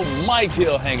halftime show. Mike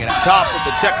Hill hanging out. Top of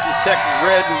the Texas Tech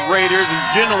Red Raiders,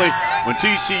 and generally when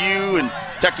TCU and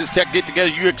Texas Tech get together,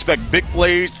 you expect big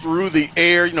plays through the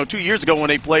air. You know, 2 years ago when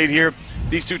they played here,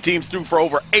 these two teams threw for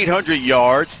over 800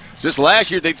 yards. Just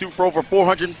last year, they threw for over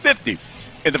 450.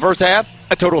 In the first half,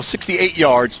 a total of 68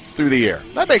 yards through the air.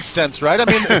 That makes sense, right? I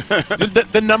mean,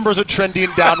 the numbers are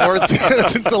trending downwards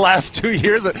since the last 2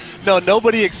 years. But no,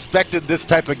 nobody expected this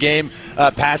type of game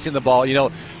passing the ball. You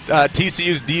know,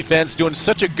 TCU's defense doing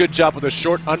such a good job with the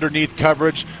short underneath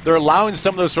coverage. They're allowing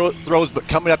some of those throws, but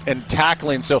coming up and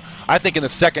tackling. So I think in the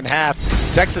second half,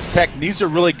 Texas Tech needs to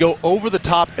really go over the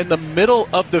top in the middle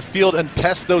of the field and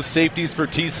test those safeties for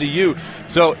TCU.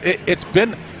 So it's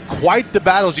been quite the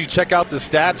battle as you check out the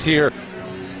stats here.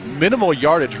 Minimal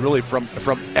yardage really from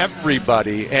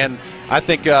everybody, and I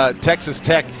think Texas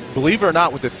Tech, believe it or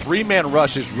not, with the three-man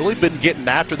rush has really been getting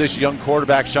after this young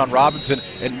quarterback, Sean Robinson,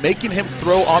 and making him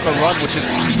throw on the run, which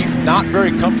he's not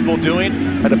very comfortable doing.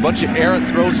 Had a bunch of errant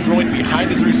throws throwing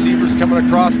behind his receivers coming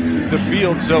across the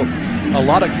field. So a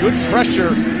lot of good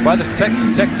pressure by this Texas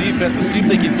Tech defense to see if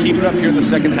they can keep it up here in the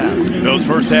second half. Those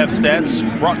first half stats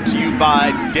brought to you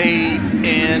by Dave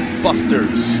and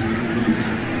Buster's.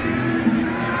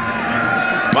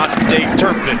 Monte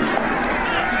Turpin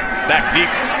back deep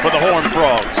for the Horned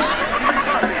Frogs.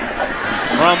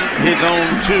 From his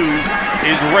own 2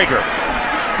 is Rager.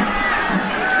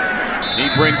 He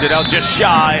brings it out just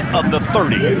shy of the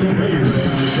 30.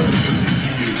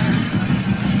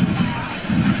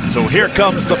 So here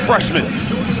comes the freshman,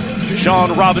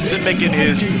 Sean Robinson, making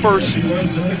his first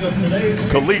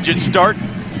collegiate start.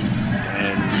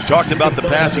 And we talked about the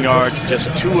passing yards,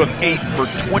 just 2 of 8 for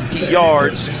 20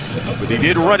 yards, but he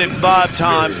did run it 5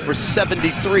 times for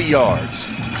 73 yards.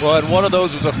 Well, and one of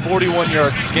those was a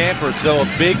 41-yard scamper, so a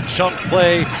big chunk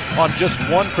play on just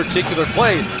one particular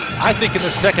play. I think in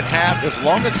the second half, as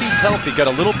long as he's healthy, got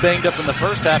a little banged up in the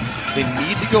first half, they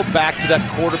need to go back to that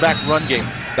quarterback run game.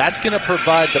 That's going to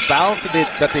provide the balance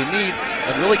that they need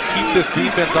and really keep this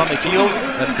defense on the heels,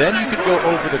 and then you can go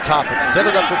over the top and set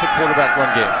it up with the quarterback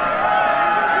run game.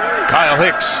 Kyle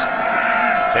Hicks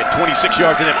had 26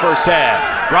 yards in that first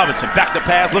half. Robinson back to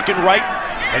pass, looking right,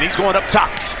 and he's going up top.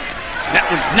 That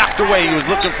one's knocked away. He was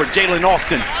looking for Jalen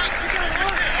Austin.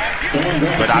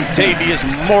 But Octavius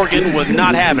Morgan was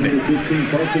not having it.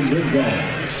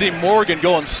 You see Morgan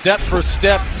going step for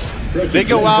step. They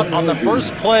go out on the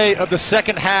first play of the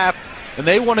second half, and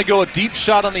they want to go a deep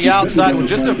shot on the outside with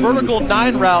just a vertical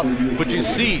 9 route. But you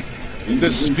see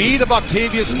the speed of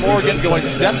Octavius Morgan going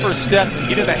step for step,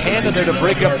 getting a hand in there to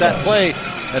break up that play.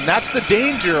 And that's the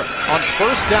danger on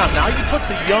first down. Now you put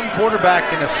the young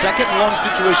quarterback in a second and long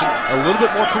situation, a little bit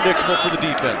more predictable for the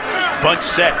defense. Bunch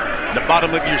set, the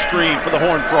bottom of your screen for the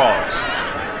Horned Frogs.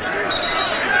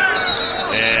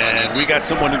 And we got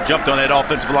someone who jumped on that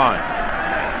offensive line.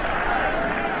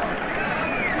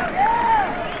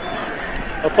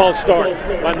 A false start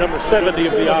by number 70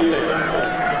 of the offense.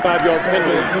 It's a 5-yard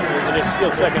penalty, and it's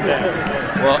still second down.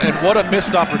 Well, and what a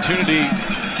missed opportunity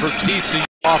for TCU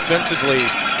offensively.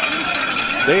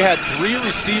 They had 3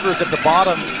 receivers at the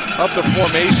bottom of the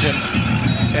formation,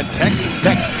 and Texas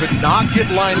Tech could not get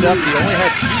lined up. They only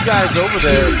had 2 guys over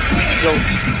there. So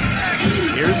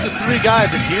here's the 3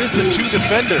 guys, and here's the 2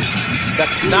 defenders.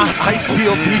 That's not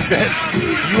ideal defense.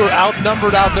 You are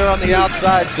outnumbered out there on the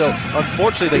outside, so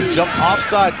unfortunately they jumped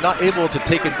offsides, not able to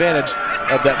take advantage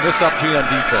of that missed opportunity on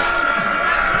defense.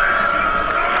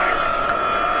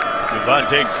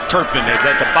 Monte Turpin is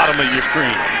at the bottom of your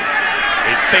screen.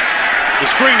 They fake the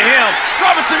screen to him.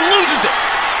 Robinson loses it.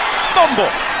 Fumble.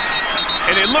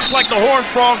 And it looked like the Horned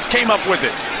Frogs came up with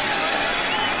it.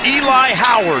 Eli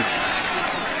Howard.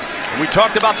 And we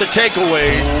talked about the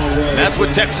takeaways. That's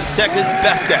what Texas Tech is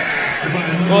best at.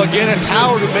 Well, again, it's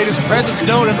Howard who made his presence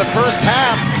known in the first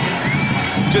half.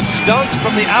 Just stunts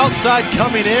from the outside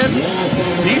coming in.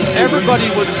 Beats everybody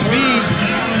with speed.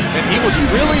 And he was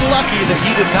really lucky that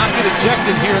he did not get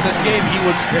ejected here in this game.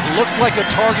 It looked like a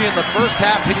target in the first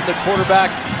half, hitting the quarterback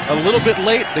a little bit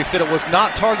late. They said it was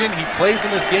not targeting. He plays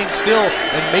in this game still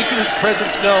and making his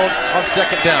presence known on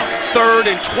second down.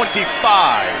 3rd and 25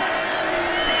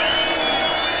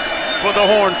 for the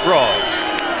Horned Frogs.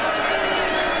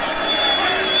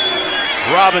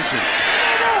 Robinson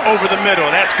over the middle.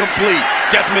 That's complete.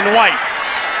 Desmond White.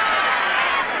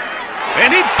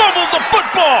 And he fumbled the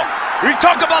football. We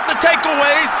talk about the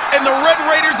takeaways, and the Red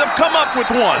Raiders have come up with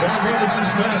one.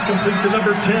 Robinson's pass complete to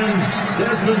number 10,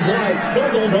 Desmond White,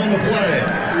 fumbled on the play.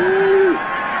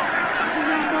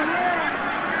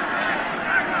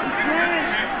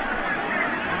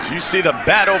 You see the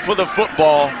battle for the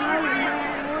football.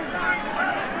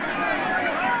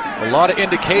 A lot of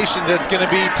indication that it's going to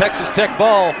be Texas Tech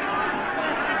ball.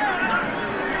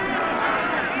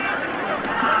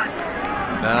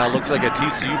 Now it looks like a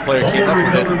TCU player came up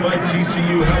with it.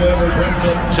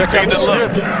 Check out the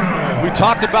script. We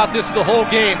talked about this the whole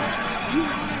game.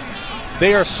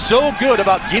 They are so good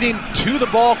about getting to the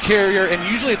ball carrier, and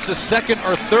usually it's the second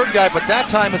or third guy, but that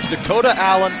time it's Dakota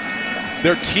Allen,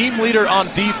 their team leader on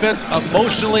defense,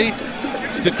 emotionally,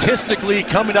 statistically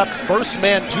coming up first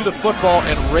man to the football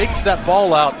and rakes that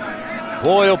ball out.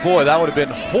 Boy, oh boy, that would have been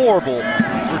horrible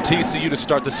for TCU to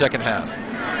start the second half.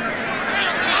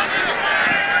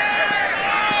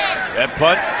 That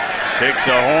punt takes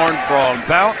a Horned Frog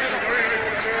bounce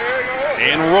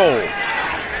and roll.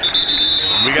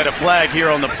 We got a flag here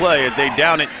on the play as they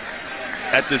down it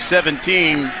at the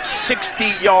 17,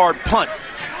 60-yard punt.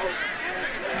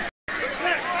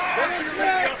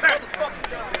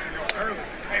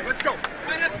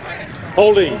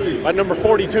 Holding by number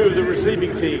 42 of the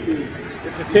receiving team.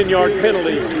 It's a 10-yard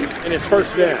penalty, and it's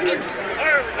first down.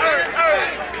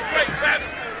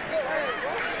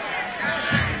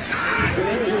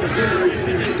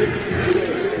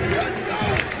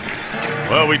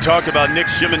 Well, we talked about Nick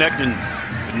Shimonek and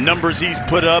the numbers he's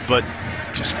put up, but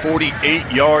just 48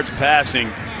 yards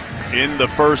passing in the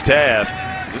first half.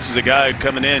 This is a guy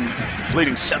coming in,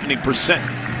 completing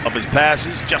 70% of his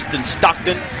passes. Justin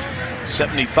Stockton,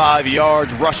 75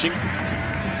 yards rushing.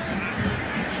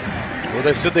 Well,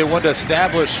 they said they wanted to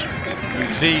establish. We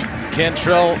see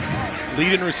Cantrell,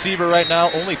 leading receiver right now,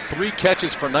 only 3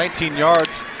 catches for 19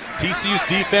 yards. TCU's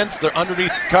defense, their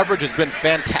underneath coverage has been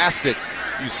fantastic.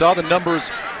 You saw the numbers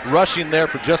rushing there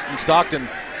for Justin Stockton.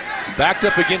 Backed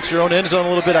up against your own end zone a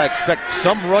little bit. I expect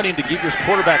some running to give your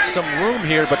quarterback some room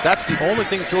here, but that's the only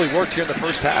thing that's really worked here in the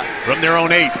first half. From their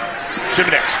own 8,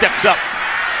 Shimonek steps up.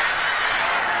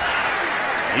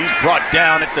 He's brought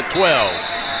down at the 12.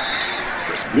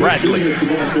 Chris Bradley.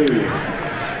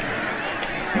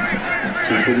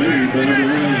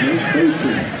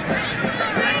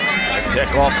 Tech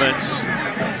offense,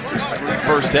 just 3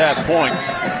 first half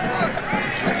points.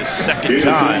 Just the second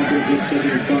time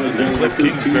Cliff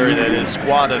Kingsbury, that is,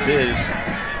 squad of his,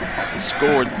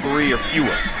 scored 3 or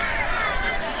fewer.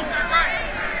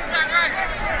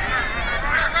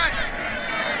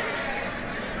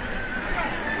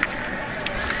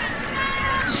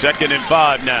 Second and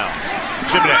 5 now.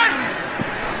 Shimonek.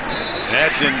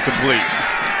 That's incomplete.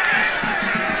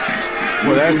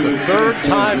 Well, that's the 3rd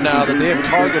time now that they have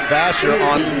targeted Basher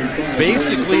on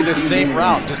basically the same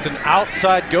route, just an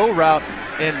outside go route,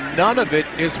 and none of it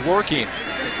is working.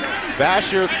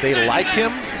 Basher, they like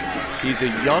him. He's a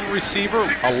young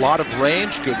receiver, a lot of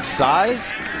range, good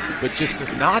size, but just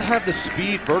does not have the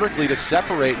speed vertically to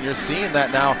separate, and you're seeing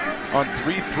that now on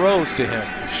 3 throws to him.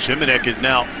 Shimonek is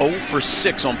now 0 for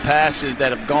 6 on passes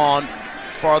that have gone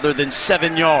farther than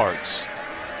 7 yards.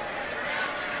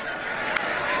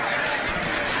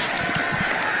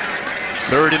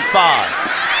 Third and 5,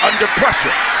 under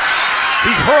pressure.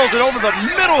 He hurls it over the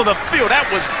middle of the field. That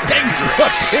was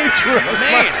dangerous. Dangerous,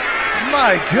 man.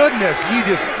 My goodness,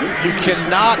 you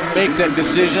cannot make that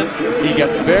decision. He got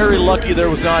very lucky there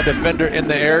was not a defender in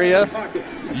the area.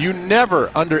 You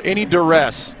never, under any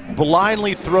duress,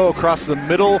 blindly throw across the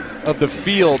middle of the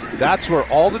field. That's where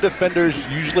all the defenders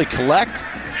usually collect,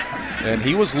 and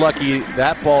he was lucky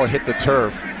that ball hit the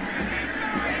turf.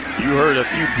 You heard a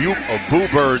few boo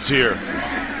birds here.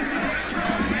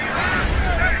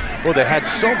 Well, they had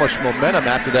so much momentum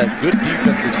after that good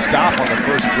defensive stop on the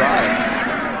first drive.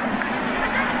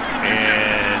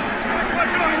 And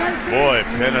boy,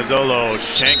 Penizzolo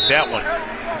shanked that one.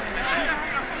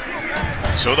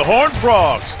 So the Horned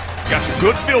Frogs got some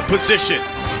good field position.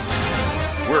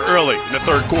 We're early in the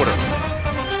 3rd quarter.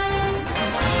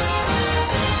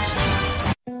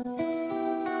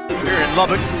 Here in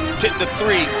Lubbock,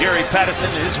 10-3, Gary Patterson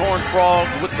and his Horned Frogs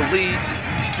with the lead.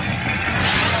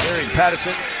 Gary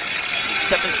Patterson, his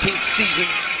 17th season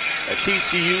at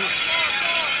TCU,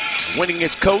 winning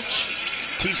as coach.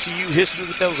 TCU history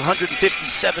with those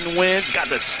 157 wins. Got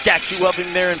the statue of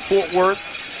him there in Fort Worth.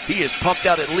 He has pumped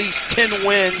out at least 10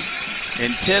 wins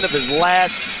in 10 of his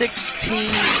last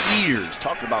 16 years.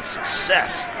 Talking about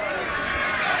success.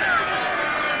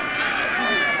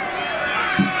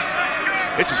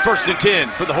 This is 1st and 10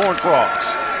 for the Horned Frogs.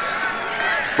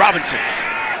 Robinson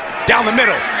down the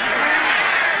middle.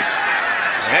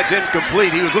 That's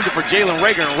incomplete. He was looking for Jalen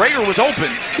Rager, and Rager was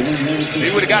open. He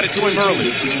would have got it to him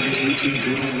early.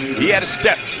 He had a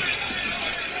step.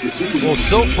 Well,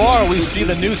 so far we see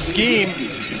the new scheme.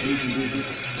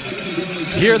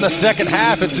 Here in the second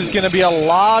half, it's just going to be a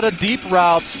lot of deep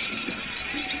routes.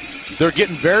 They're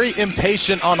getting very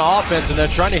impatient on offense, and they're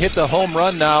trying to hit the home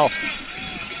run now.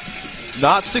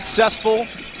 Not successful.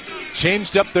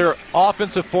 Changed up their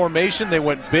offensive formation. They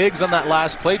went bigs on that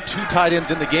last play. 2 tight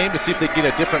ends in the game to see if they get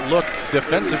a different look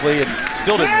defensively, and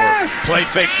still didn't work. Play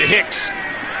fake to Hicks.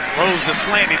 Throws the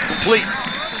slant. It's complete.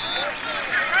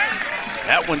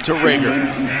 That one to Rager.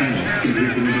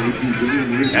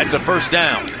 That's a 1st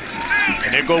down.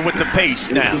 And they go with the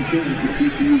pace now.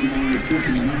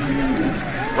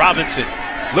 Robinson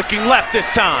looking left this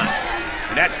time.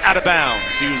 And that's out of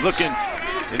bounds. He was looking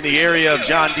in the area of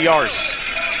John Diarse.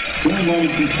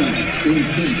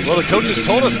 Well, the coaches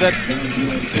told us that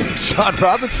John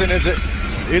Robinson is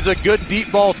a good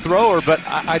deep ball thrower, but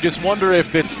I just wonder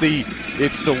if it's the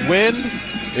wind,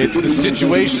 it's the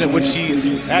situation in which he's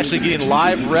actually getting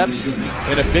live reps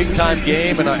in a big-time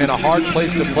game in a hard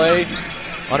place to play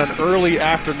on an early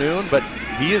afternoon, but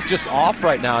he is just off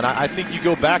right now, and I think you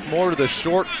go back more to the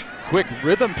short, quick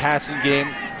rhythm passing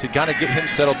game to kind of get him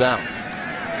settled down.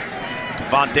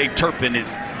 Devontae Turpin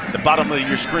is the bottom of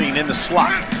your screen in the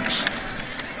slot.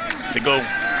 They go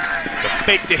the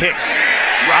fake to Hicks.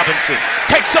 Robinson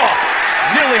takes off,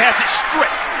 nearly has it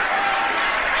stripped.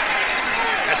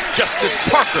 That's Justice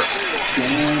Parker.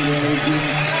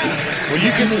 Well,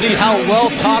 you can see how well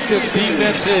taught this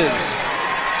defense is.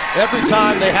 Every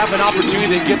time they have an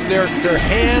opportunity to get their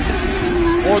hand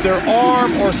or their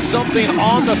arm or something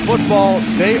on the football,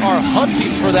 they are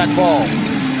hunting for that ball.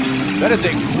 That is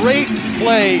a great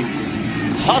play.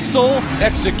 Hustle,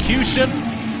 execution,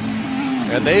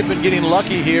 and they've been getting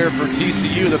lucky here for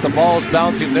TCU that the ball is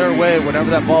bouncing their way whenever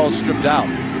that ball is stripped out.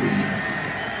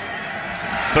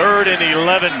 3rd and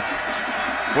 11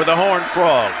 for the Horned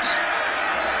Frogs.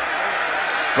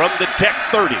 From the Tech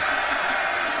 30.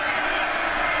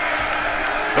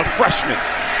 The freshman.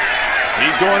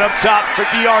 He's going up top for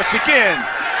Diarse again.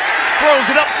 Throws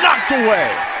it up, knocked away.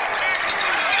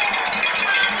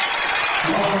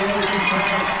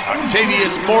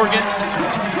 Octavius Morgan,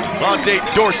 Vontae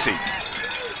Dorsey.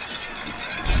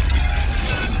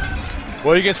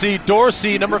 Well, you can see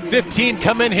Dorsey, number 15,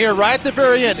 come in here right at the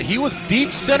very end. He was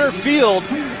deep center field.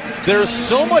 There's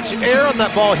so much air on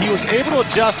that ball. He was able to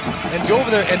adjust and go over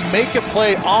there and make a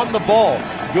play on the ball.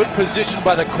 Good position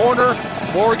by the corner.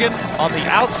 Morgan on the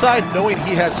outside, knowing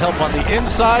he has help on the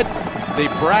inside. They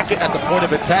bracket at the point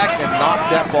of attack and knock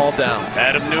that ball down.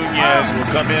 Adam Nunez will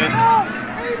come in.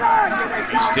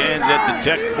 He stands at the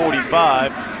Tech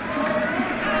 45.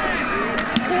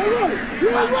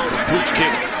 Pooch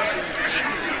kick.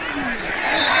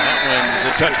 That one's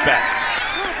the touchback.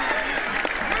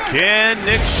 Can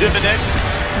Nick Shimanek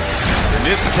and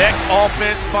this Tech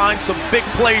offense find some big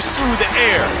plays through the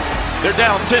air? They're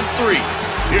down 10-3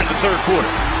 here in the 3rd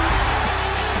quarter.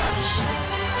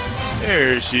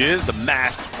 There she is, the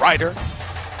masked rider.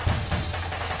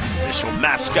 Initial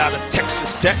mascot of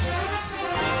Texas Tech.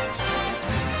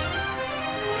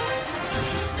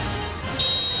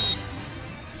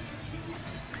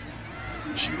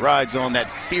 She rides on that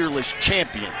fearless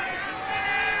champion.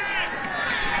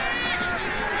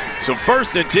 So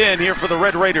 1st and 10 here for the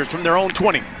Red Raiders from their own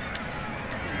 20.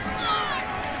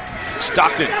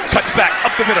 Stockton cuts back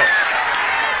up the middle.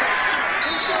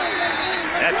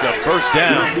 That's a 1st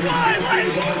down.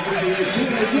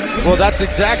 Well, that's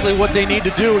exactly what they need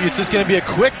to do. It's just going to be a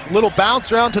quick little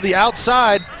bounce around to the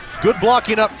outside. Good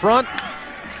blocking up front.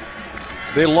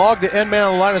 They log the end man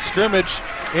on the line of scrimmage.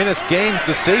 Ennis Gaines,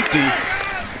 the safety.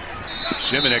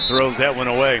 Shimanek throws that one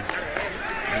away.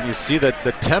 And you see that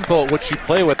the tempo at which you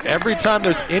play with. Every time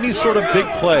there's any sort of big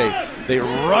play, they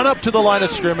run up to the line of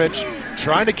scrimmage,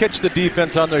 trying to catch the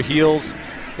defense on their heels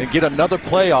and get another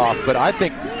play off. But I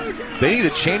think they need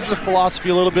to change the philosophy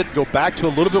a little bit, go back to a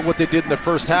little bit what they did in the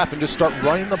first half and just start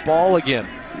running the ball again.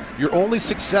 Your only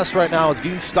success right now is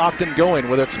getting Stockton going,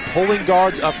 whether it's pulling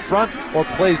guards up front or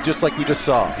plays just like we just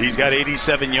saw. He's got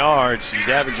 87 yards. He's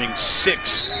averaging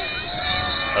 6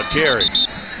 a carry.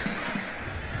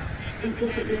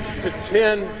 To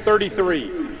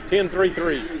 10-33.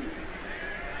 10-3-3.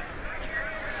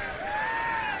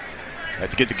 Had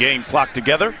to get the game clock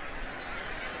together.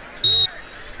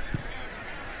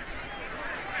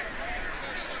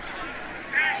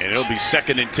 And it'll be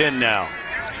 2nd and 10 now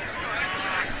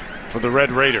for the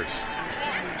Red Raiders.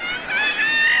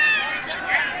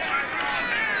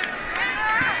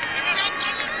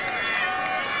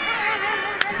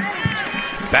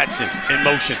 Batson in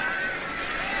motion.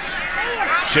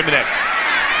 Shimonek.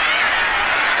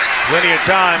 Plenty of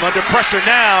time, under pressure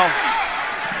now.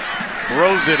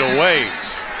 Throws it away.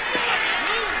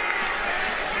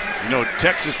 You know,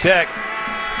 Texas Tech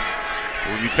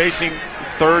will be facing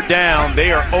third down.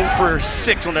 They are 0 for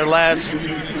 6 on their last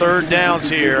third downs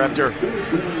here after.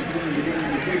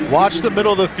 Watch the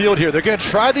middle of the field here. They're going to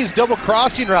try these double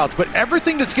crossing routes, but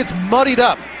everything just gets muddied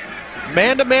up.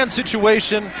 Man-to-man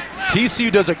situation.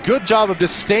 TCU does a good job of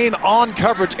just staying on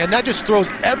coverage, and that just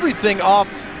throws everything off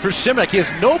for Shimonek. He has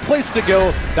no place to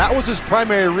go. That was his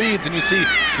primary reads, and you see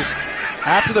just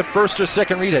after the first or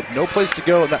second read, had no place to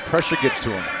go, and that pressure gets to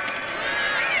him.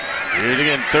 Here it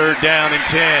again, third down and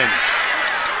 10.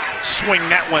 Swing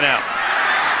that one out.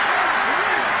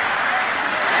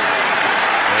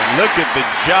 And look at the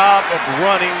job of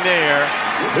running there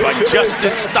by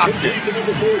Justin Stockton.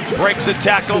 Breaks a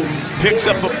tackle, picks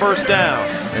up a first down.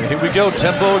 And here we go,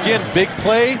 tempo again, big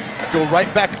play, go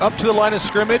right back up to the line of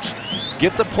scrimmage,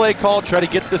 get the play call, try to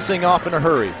get this thing off in a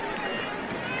hurry.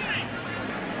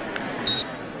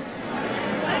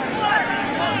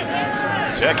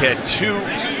 Tech had 2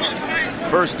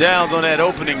 first downs on that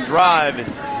opening drive and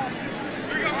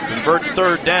convert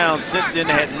third down. Since then,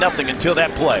 they had nothing until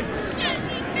that play.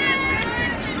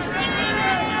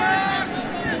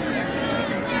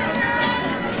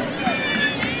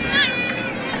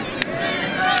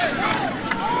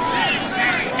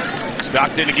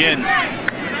 Stockton again.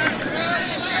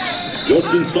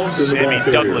 Justin Stockton.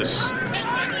 Sammy Douglas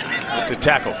with the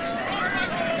tackle.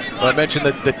 Well, I mentioned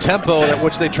the tempo at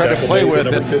which they try to play with,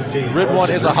 and Ridwan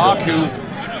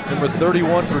Izahaku, number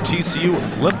 31 for TCU,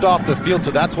 limped off the field,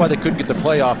 so that's why they couldn't get the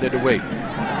play off. They had to wait.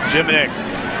 Shimonek,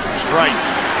 strike,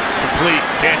 complete,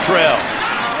 Cantrell.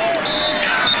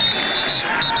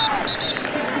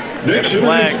 Next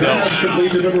flag, though.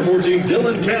 Complete to number 14,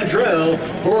 Dylan Cantrell,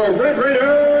 for a Red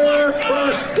Raider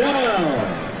first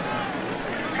down.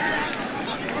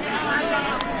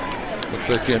 Looks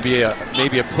like it's going to be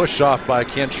maybe a push off by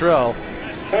Cantrell.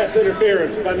 Pass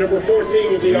interference by number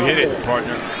 14 with the You hit it,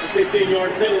 partner.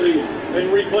 15-yard penalty and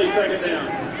replay second down.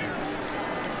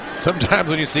 Sometimes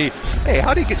when you see, hey,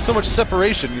 how do you get so much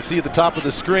separation? You see at the top of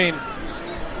the screen,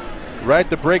 right at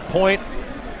the break point,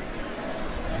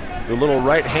 the little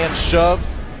right hand shove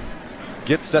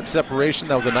gets that separation.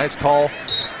 That was a nice call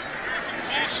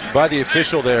by the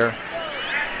official there.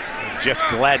 Jeff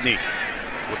Gladney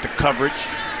with the coverage.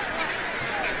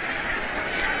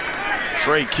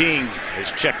 Trey King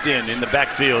has checked in the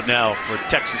backfield now for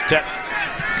Texas Tech.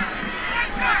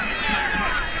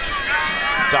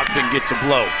 Stockton gets a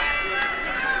blow.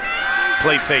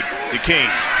 Play fake to King.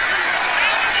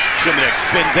 Shimonek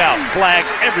spins out,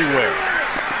 flags everywhere.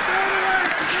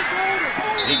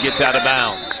 He gets out of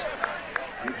bounds.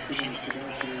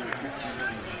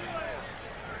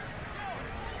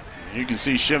 You can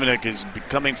see Shimonek is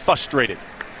becoming frustrated.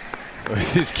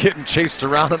 He's getting chased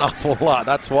around an awful lot,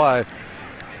 that's why.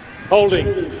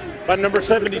 Holding by number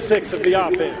 76 of the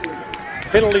offense.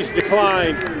 Penalties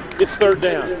declined. It's third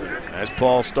down. That's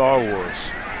Paul Star Wars.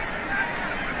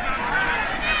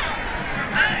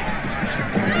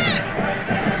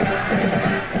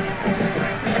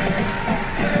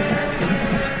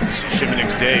 This is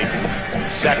Shimonek's day. He's been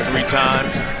sacked 3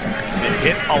 times. He's been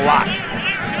hit a lot.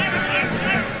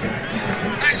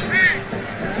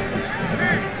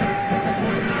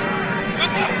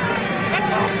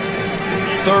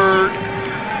 Third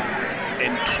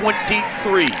and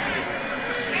 23.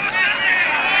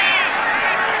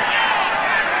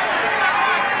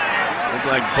 Looked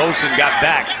like Boson got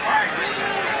back.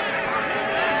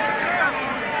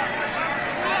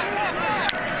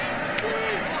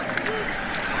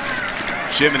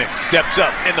 Shimonek steps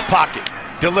up in the pocket,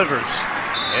 delivers.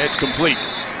 It's complete.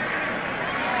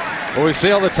 Well, we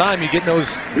say all the time, you get in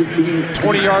those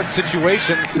 20-yard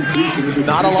situations, there's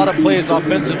not a lot of plays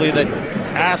offensively that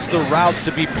ask the routes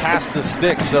to be past the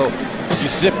stick. So you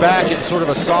sit back in sort of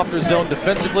a softer zone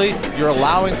defensively, you're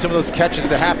allowing some of those catches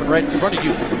to happen right in front of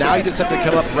you. Now you just have to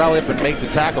come up, rally up, and make the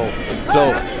tackle.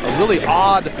 So a really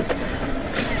odd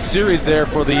series there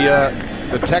for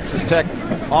the Texas Tech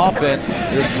offense.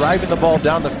 They're driving the ball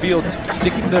down the field,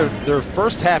 sticking to their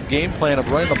first half game plan of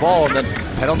running the ball, and then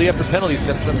penalty after penalty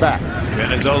sends them back.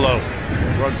 Venezuela,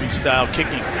 rugby style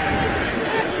kicking.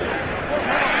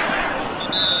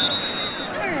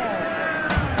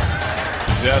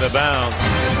 He's out of bounds.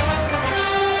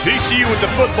 TCU with the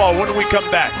football. When do we come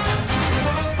back?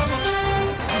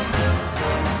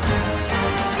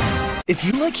 If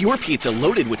you like your pizza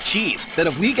loaded with cheese, then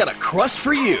have we got a crust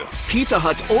for you. Pizza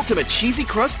Hut's ultimate cheesy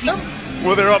crust pizza.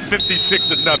 Well, they're up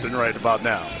 56-0 right about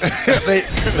now.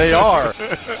 they are.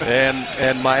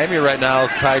 And Miami right now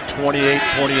is tied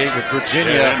 28-28 with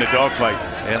Virginia in the dogfight.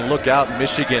 And look out,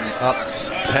 Michigan up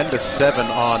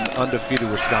 10-7 on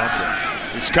undefeated Wisconsin.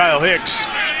 This is Kyle Hicks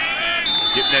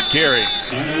getting that carry.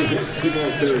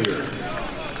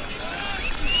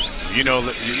 You know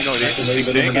the interesting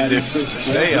thing is if,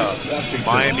 say,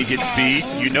 Miami gets beat,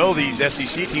 you know these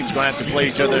SEC teams are going to have to play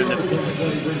each other in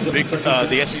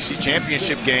the SEC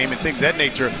championship game and things of that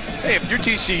nature. Hey, if you're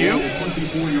TCU,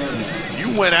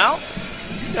 you win out,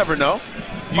 you never know.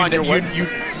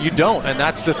 You don't, and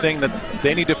that's the thing that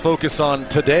they need to focus on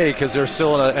today because they're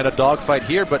still in a dogfight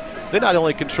here, but they not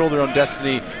only control their own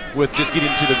destiny with just getting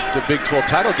to the Big 12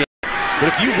 title game, but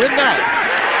if you win that.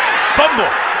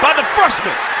 Fumble by the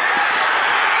freshman.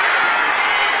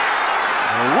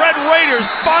 Red Raiders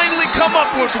finally come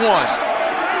up with one.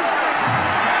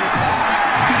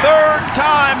 Third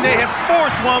time they have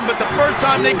forced one, but the first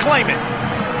time they claim it.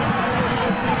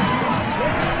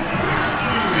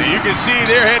 You can see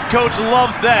their head coach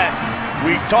loves that.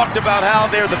 We talked about how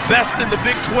they're the best in the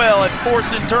Big 12 at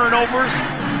forcing turnovers.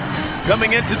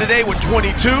 Coming into today with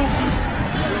 22.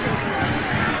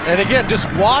 And again, just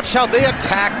watch how they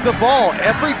attack the ball.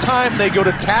 Every time they go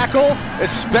to tackle,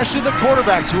 especially the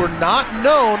quarterbacks who are not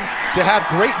known to have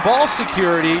great ball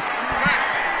security,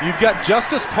 you've got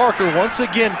Justice Parker once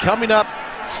again coming up,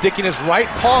 sticking his right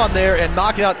paw in there and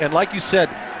knocking out. And like you said,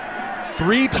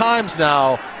 3 times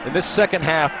now in this second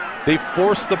half, they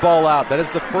forced the ball out. That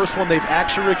is the first one they've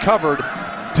actually recovered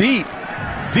deep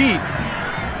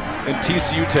in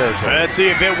TCU territory. Let's see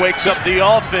if it wakes up the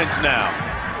offense now.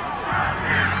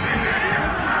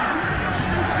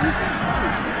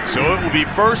 So it will be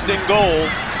first and goal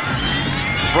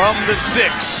from the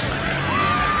 6.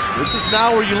 This is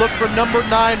now where you look for number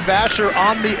 9 Vasher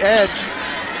on the edge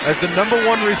as the number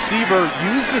 1 receiver.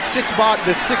 Use the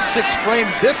 6'6" frame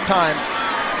this time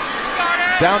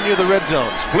down near the red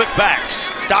zone. Split backs,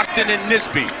 Stockton and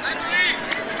Nisby.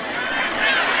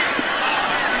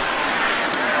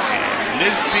 And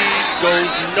Nisby goes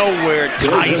nowhere.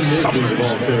 Ty Summers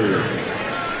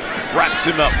wraps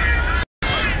him up.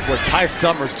 Where Ty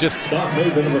Summers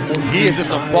he is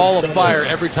just a ball of fire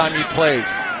every time he plays.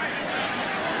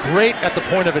 Great at the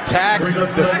point of attack, the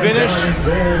finish.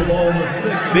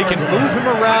 They can move him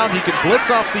around, he can blitz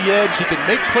off the edge, he can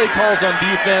make play calls on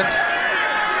defense.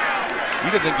 He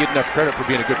doesn't get enough credit for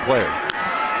being a good player.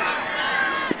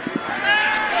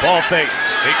 Ball fake,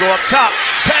 they go up top,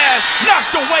 pass,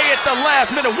 knocked away at the last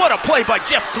minute. What a play by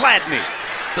Jeff Gladney,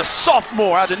 the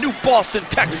sophomore out of New Boston,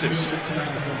 Texas.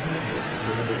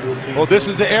 Well, this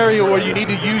is the area where you need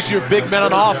to use your big men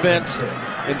on offense.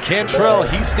 And Cantrell,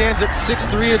 he stands at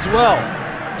 6'3" as well.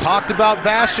 Talked about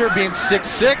Vasher being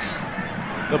 6'6".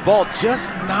 The ball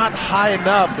just not high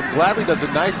enough. And Gladney does a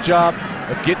nice job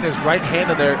of getting his right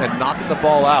hand in there and knocking the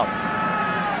ball out.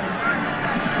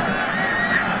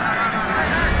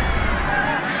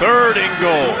 Third and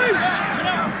goal.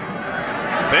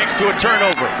 Thanks to a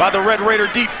turnover by the Red Raider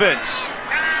defense.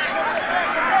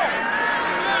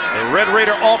 The Red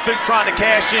Raider offense trying to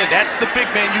cash in. That's the big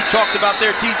man you talked about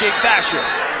there, TJ Vasher.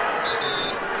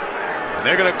 And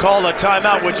they're going to call a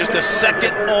timeout with just a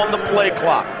second on the play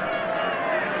clock.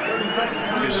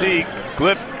 You can see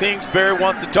Cliff Kingsbury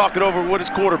wants to talk it over with his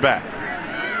quarterback.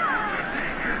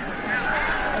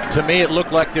 To me, it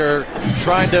looked like they're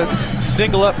trying to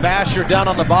single up Vasher down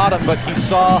on the bottom, but he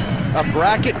saw a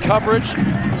bracket coverage,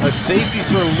 a safety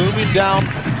sort of looming down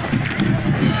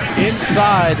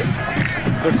inside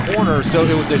the corner, so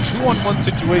it was a 2-on-1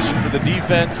 situation for the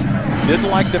defense.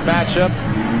 Didn't like the matchup.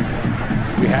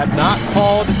 We have not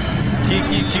called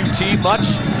Kiki QT much.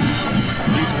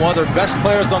 He's one of their best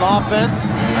players on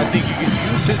offense. I think you can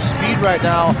use his speed right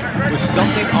now with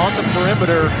something on the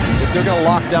perimeter if they're going to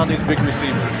lock down these big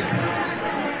receivers.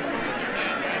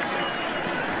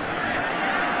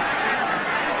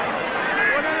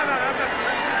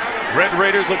 Red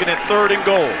Raiders looking at third and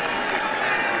goal.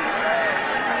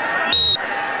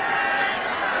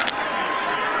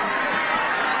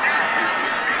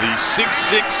 The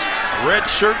 6'6"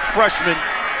 redshirt freshman,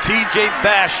 TJ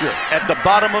Vasher, at the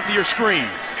bottom of your screen.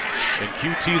 And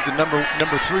QT is the number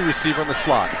 3 receiver in the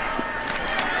slot.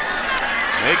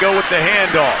 They go with the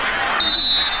handoff.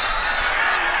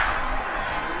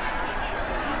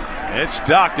 It's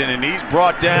Stockton, and he's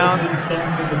brought down.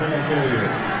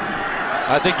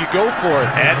 I think you go for it.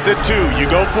 At the 2. You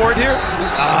go for it here?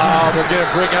 Oh, they're going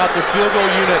to bring out the field goal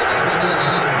unit.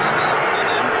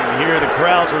 hear the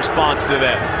crowd's response to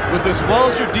that. With as well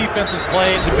as your defense is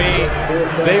playing, to me,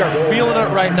 they are feeling it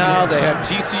right now. They have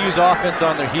TCU's offense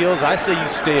on their heels. I say you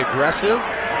stay aggressive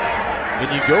and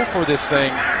you go for this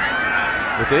thing.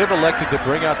 But they have elected to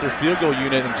bring out their field goal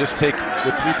unit and just take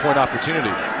the three-point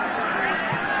opportunity.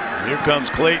 Here comes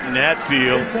Clayton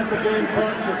Hatfield,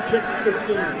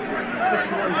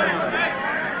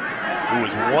 who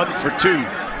is 1 for 2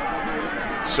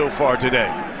 so far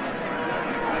today.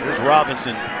 Here's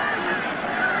Robinson,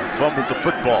 who fumbled the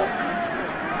football.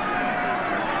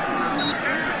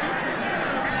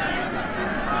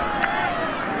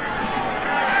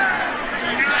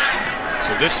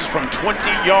 So this is from 20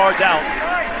 yards out.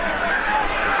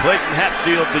 Clayton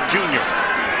Hatfield, the junior.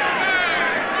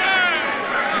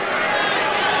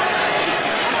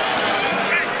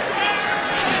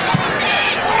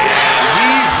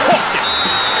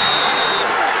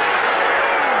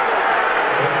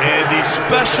 The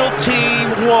special team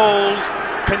woes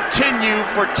continue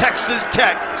for Texas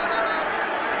Tech.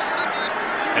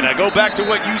 And I go back to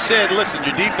what you said. Listen,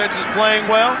 your defense is playing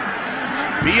well.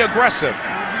 Be aggressive.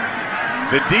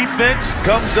 The defense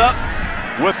comes up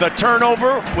with a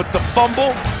turnover, with the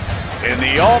fumble, and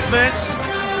the offense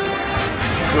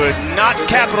could not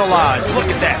capitalize. Look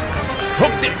at that.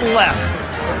 Hooked it left.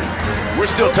 We're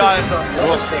still tied.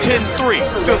 Well, it's 10-3.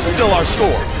 That's still our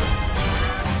score.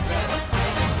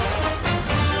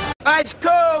 Ice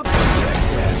cold.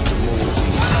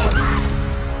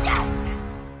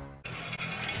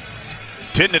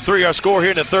 10-3 our score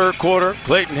here in the third quarter.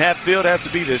 Clayton Hatfield has to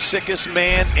be the sickest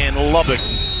man in Lubbock.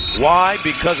 Why?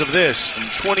 Because of this. From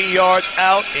 20 yards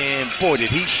out, and boy,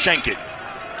 did he shank it.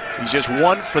 He's just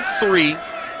 1 for 3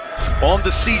 on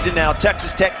the season now.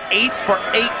 Texas Tech 8 for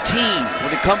 18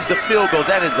 when it comes to field goals.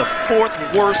 That is the 4th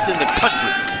worst in the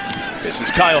country. This is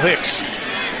Kyle Hicks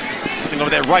looking over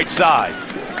that right side.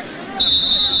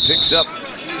 Picks up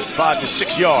 5 to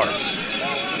 6 yards.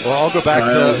 Well, I'll go back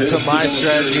to my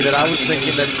strategy that I was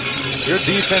thinking that your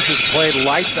defense has played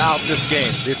lights out this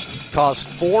game. It caused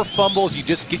 4 fumbles. You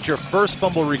just get your first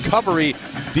fumble recovery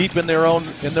deep in their own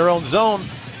zone,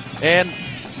 and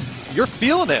you're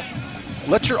feeling it.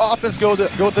 Let your offense go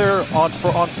there on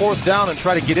 4th down and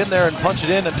try to get in there and punch it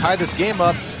in and tie this game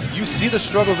up. You see the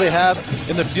struggles they have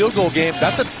in the field goal game.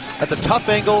 That's a tough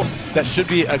angle. That should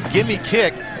be a gimme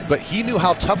kick. But he knew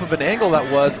how tough of an angle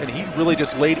that was, and he really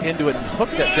just laid into it and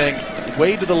hooked that thing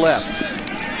way to the left.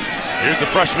 Here's the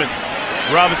freshman,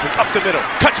 Robinson, up the middle,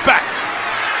 cuts back.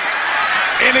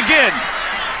 And again,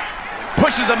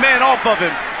 pushes a man off of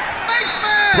him.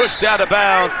 Pushed out of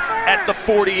bounds at the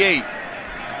 48.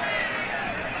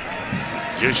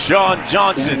 Deshaun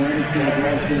Johnson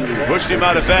pushed him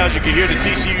out of bounds. You can hear the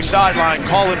TCU sideline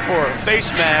calling for a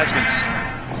face mask.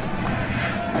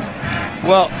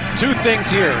 Well, 2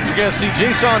 things here. You're going to see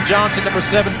Deshaun Johnson, number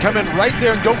 7, come in right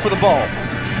there and go for the ball.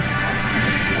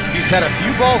 He's had a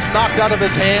few balls knocked out of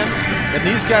his hands, and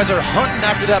these guys are hunting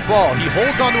after that ball. He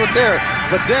holds onto it there,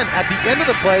 but then at the end of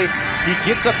the play, he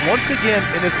gets up once again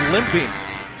and is limping.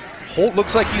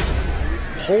 Looks like he's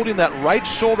holding that right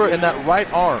shoulder and that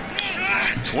right arm.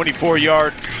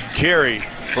 24-yard carry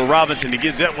for Robinson. He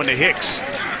gives that one to Hicks.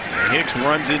 And Hicks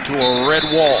runs into a red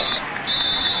wall.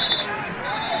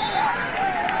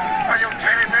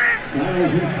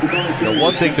 The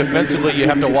one thing defensively you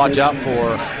have to watch out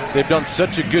for, they've done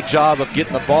such a good job of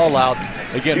getting the ball out.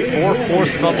 Again, 4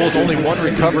 forced fumbles, only 1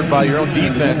 recovered by your own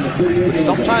defense. But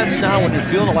sometimes now when you're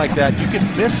feeling it like that, you can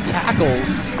miss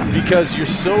tackles because you're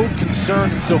so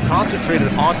concerned and so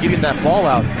concentrated on getting that ball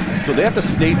out. So they have to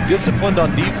stay disciplined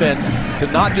on defense to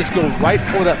not just go right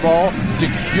for that ball,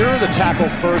 secure the tackle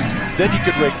first, then you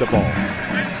could rake the ball.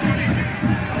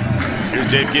 Here's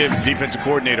Dave Gibbs, defensive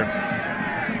coordinator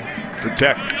for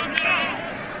Tech.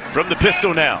 From the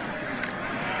pistol now.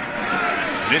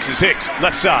 This is Hicks,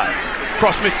 left side,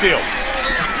 across midfield.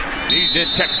 He's in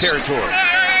Tech territory.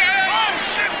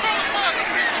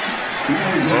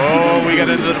 Oh, we got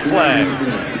into the flag.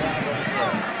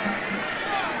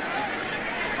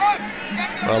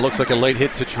 Well, it looks like a late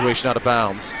hit situation out of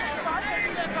bounds.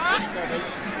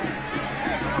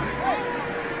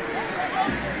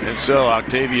 And so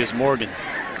Octavius Morgan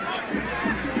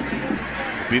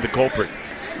will be the culprit.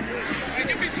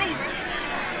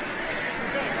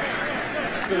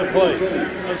 To the play,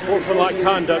 unsportsmanlike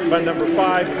conduct by number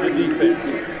 5 of the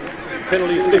defense.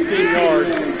 Penalty is 15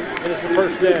 yards, and it's a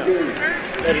first down.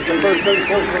 That is the first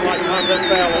unsportsmanlike conduct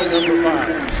foul on number 5.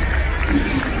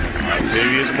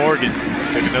 Octavius Morgan, let's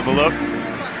take another look.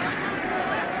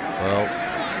 Well,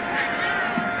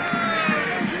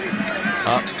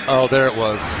 oh, there it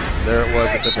was. There it was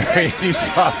at the very end. You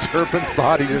saw Turpin's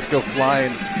body just go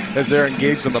flying as they're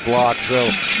engaged on the block. So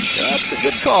that's a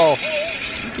good call.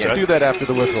 You can't do that after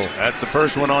the whistle. That's the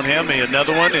first one on him.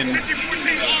 Another one, and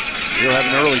he'll have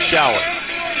an early shower.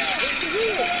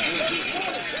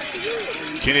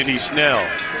 Kennedy Snell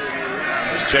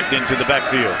is checked into the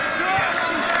backfield.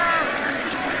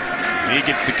 He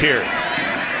gets the carry.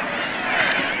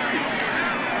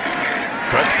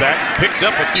 Cuts back, picks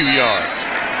up a few yards.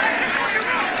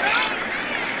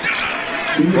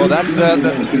 Well, that's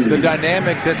the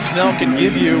dynamic that Snell can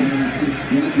give you.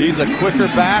 He's a quicker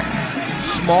back,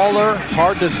 smaller,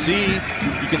 hard to see.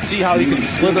 You can see how he can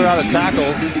slither out of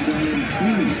tackles.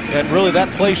 And really, that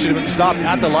play should have been stopped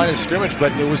at the line of scrimmage,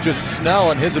 but it was just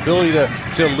Snell and his ability to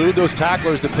elude those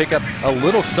tacklers to pick up a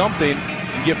little something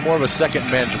and get more of a second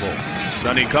manageable.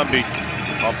 Sonny Cumbie,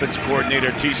 offensive coordinator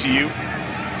at TCU.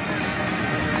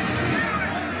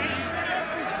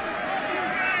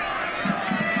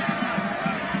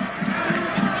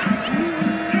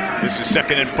 This is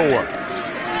 2nd and 4.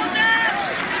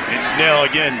 And Snell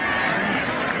again.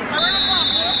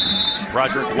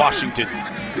 Roderick Washington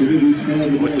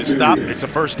with the stop. It's a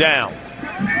first down.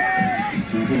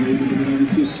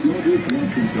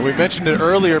 And we mentioned it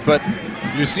earlier, but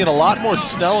you're seeing a lot more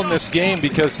Snell in this game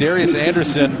because Darius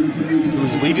Anderson,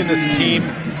 who's leading this team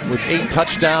with 8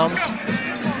 touchdowns,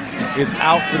 is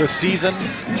out for the season.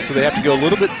 So they have to go a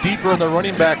little bit deeper in the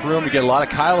running back room. You get a lot of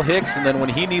Kyle Hicks, and then when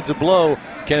he needs a blow,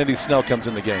 Kennedy Snell comes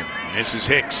in the game. This is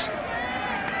Hicks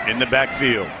in the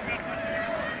backfield.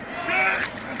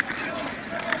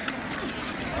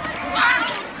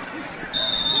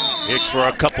 Hicks for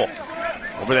a couple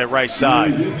over that right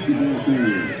side.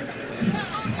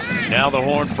 Now the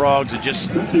Horned Frogs are just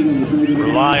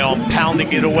rely on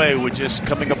pounding it away with just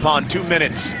coming upon 2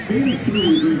 minutes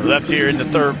left here in the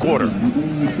third quarter.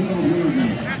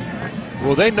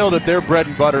 Well, they know that their bread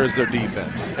and butter is their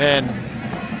defense. And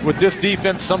with this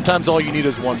defense, sometimes all you need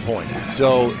is 1 point.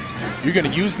 So you're going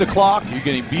to use the clock. You're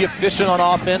going to be efficient on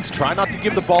offense. Try not to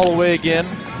give the ball away again.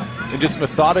 And just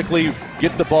methodically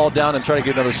get the ball down and try to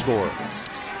get another score.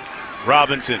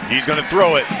 Robinson, he's going to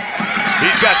throw it.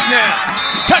 He's got snap.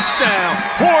 Touchdown.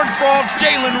 Horned Frogs,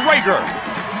 Jalen Rager.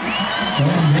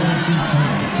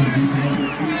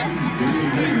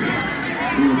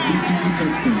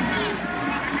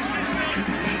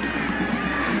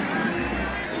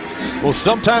 Well,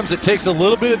 sometimes it takes a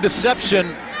little bit of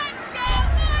deception.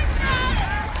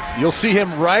 You'll see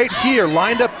him right here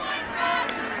lined up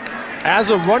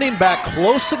as a running back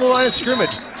close to the line of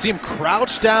scrimmage. See him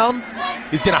crouch down.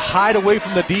 He's going to hide away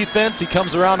from the defense. He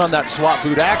comes around on that swap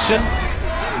boot action.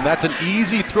 And that's an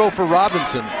easy throw for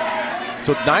Robinson.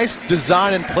 So nice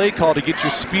design and play call to get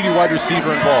your speedy wide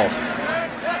receiver involved.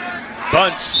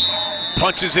 Bunce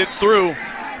punches it through.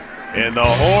 And the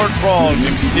Horned Frogs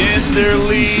extend their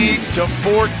lead to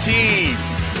 14.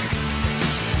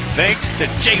 Thanks to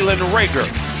Jalen Rager.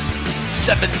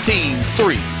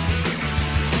 17-3.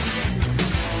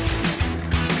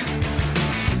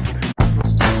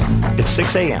 It's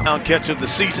 6 a.m. Catch of the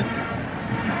season.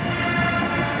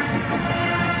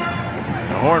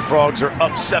 The Horned Frogs are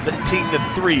up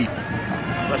 17-3.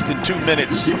 Less than 2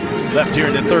 minutes left here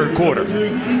in the third quarter.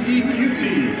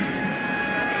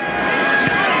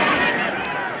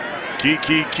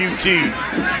 Kiki QT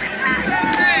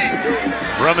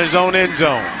from his own end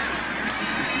zone.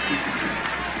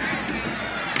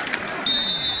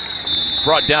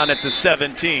 Brought down at the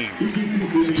 17.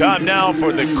 It's time now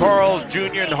for the Carl's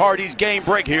Jr. and Hardy's game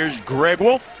break. Here's Greg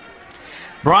Wolf.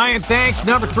 Brian, thanks.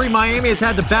 Number 3, Miami has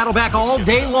had to battle back all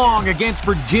day long against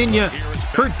Virginia.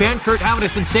 Kurt Benkert having a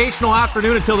sensational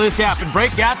afternoon until this happened.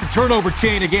 Break out the turnover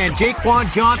chain again.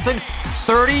 Jaquan Johnson,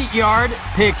 30-yard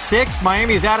pick 6.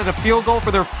 Miami has added a field goal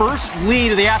for their first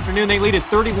lead of the afternoon. They lead at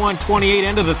 31-28,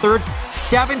 end of the third.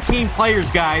 17 players,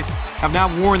 guys, have now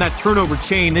worn that turnover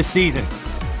chain this season.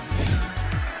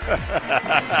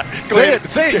 Say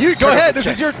it. You go ahead. This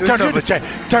is your turnover chain.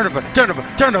 Turnover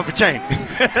chain.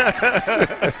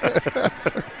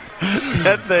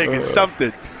 That thing is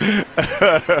something.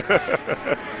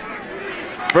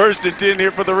 First and 10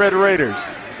 here for the Red Raiders.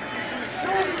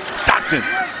 Stockton.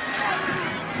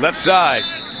 Left side.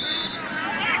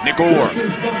 Nick Orr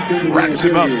wraps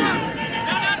him up.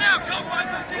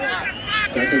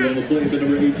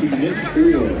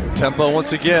 Tempo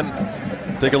once again.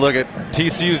 Take a look at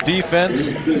TCU's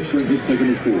defense.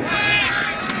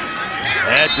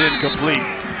 That's incomplete.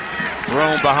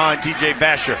 Thrown behind TJ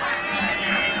Vasher.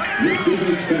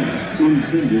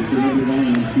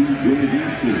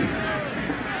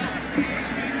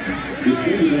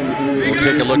 We'll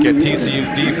take a look at TCU's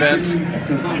defense.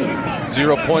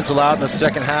 0 points allowed in the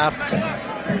second half.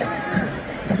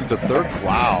 Since the third,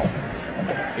 wow.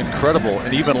 incredible.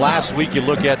 And even last week, you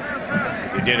look at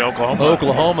they did Oklahoma.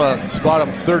 Oklahoma spot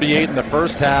them 38 in the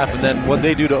first half, and then what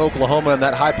they do to Oklahoma in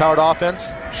that high-powered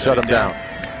offense, shut them down.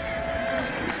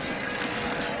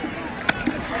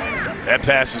 That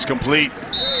pass is complete.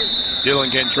 Dylan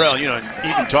Cantrell, you know,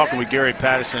 even talking with Gary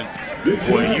Patterson,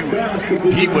 boy,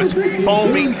 he was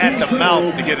foaming at the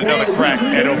mouth to get another crack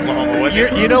at Oklahoma.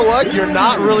 You know what? You're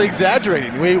not really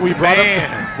exaggerating. We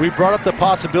brought up the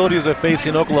possibilities of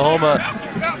facing Oklahoma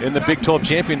in the Big 12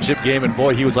 championship game, and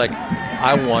boy, he was like,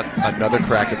 I want another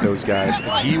crack at those guys.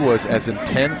 And he was as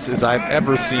intense as I've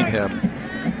ever seen him.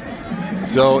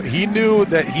 So he knew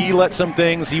that he let some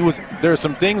things. There are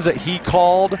some things that he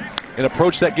called and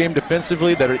approached that game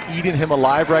defensively that are eating him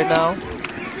alive right now.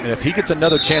 And if he gets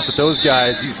another chance at those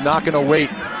guys, he's not going to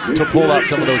wait to pull out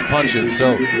some of those punches.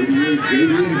 So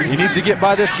he needs to get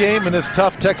by this game in this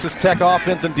tough Texas Tech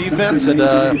offense and defense, and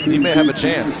he may have a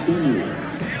chance.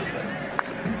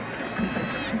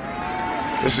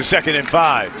 This is 2nd and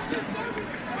 5.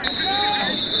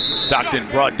 Stockton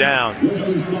brought down.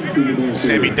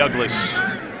 Sammy Douglas.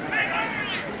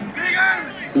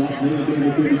 They'll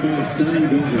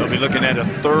be looking at a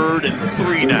 3rd and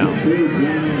 3 now.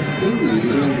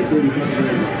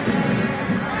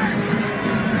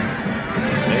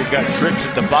 They've got trips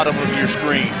at the bottom of your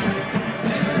screen.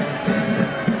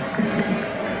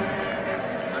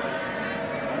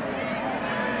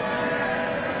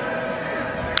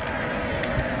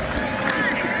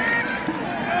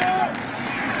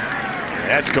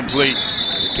 That's complete.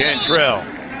 Cantrell.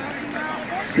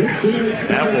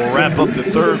 That will wrap up the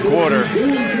 3rd quarter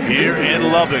here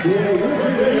in Lubbock.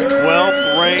 It's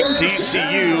 12th ranked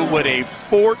TCU with a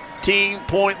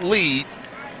 14-point lead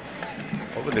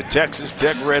over the Texas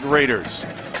Tech Red Raiders.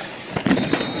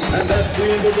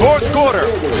 4th quarter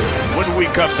when we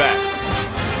come back.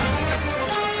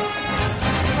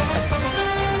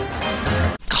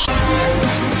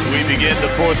 We begin the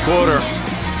 4th quarter.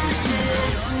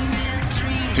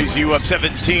 TCU up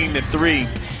 17-3.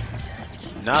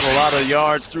 Not a lot of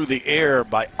yards through the air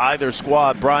by either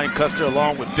squad. Brian Custer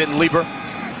along with Ben Lieber.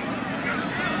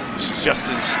 This is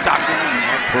Justin Stockton.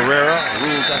 Mark Pereira,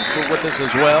 rules expert with us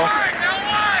as well.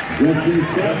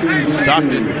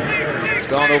 Stockton has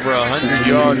gone over 100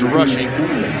 yards rushing.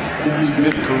 His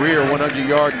 5th career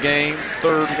 100-yard game,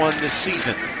 3rd one this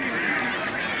season.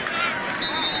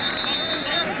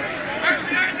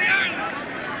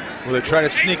 Will they try to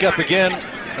sneak up again?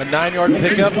 A 9-yard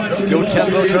pickup, go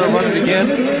tempo, try to run it again.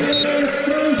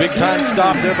 Big time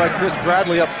stop there by Chris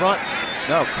Bradley up front.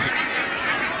 No.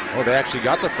 Oh, they actually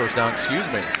got the first down, excuse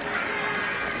me.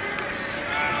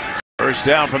 First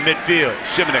down from midfield.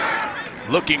 Shimonek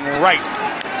looking right.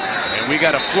 And we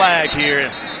got a flag here.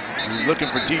 He's looking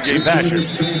for TJ Vasher.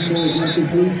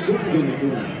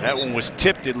 That one was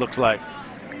tipped, it looks like.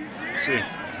 Let's see.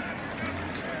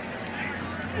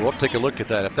 We'll take a look at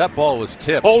that. If that ball was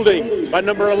tipped. Holding by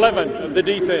number 11 of the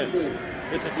defense.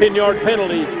 It's a 10-yard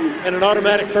penalty and an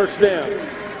automatic first down.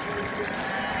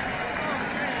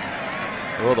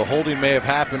 Well, the holding may have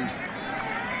happened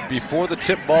before the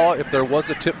tip ball, if there was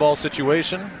a tip ball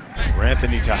situation. For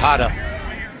Anthony Tejada.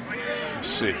 Let's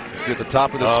see. See at the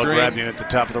top of the screen. Grabbed him at the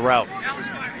top of the route.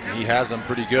 He has him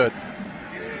pretty good.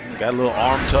 Got a little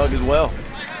arm tug as well.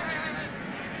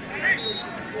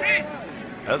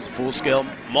 That's a full-scale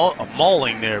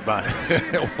mauling there by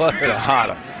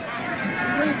Tejada.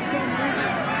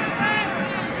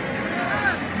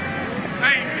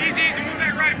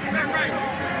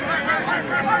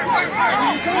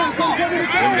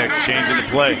 Shimonek changing the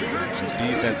play.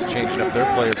 Defense changing up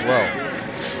their play as well.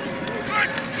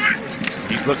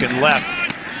 He's looking left.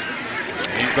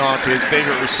 He's gone to his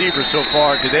favorite receiver so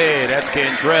far today. That's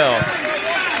Cantrell.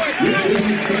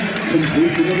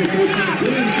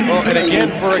 Well, and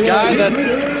again, for a guy that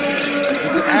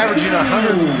is averaging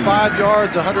 105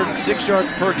 yards, 106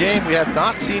 yards per game, we have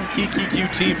not seen Kiki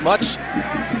QT much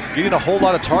getting a whole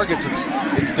lot of targets.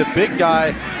 It's the big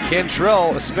guy,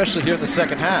 Cantrell, especially here in the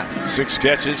second half. 6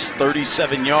 catches,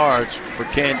 37 yards for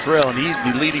Cantrell, and he's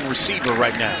the leading receiver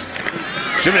right now.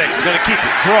 Shimonek is going to keep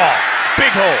it. Draw.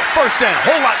 Big hole. First down.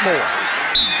 Whole lot more.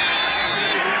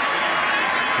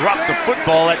 Dropped the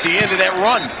football at the end of that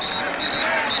run.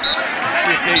 Let's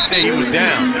see if they say he was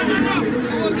down.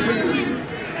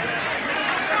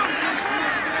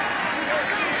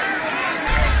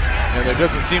 And there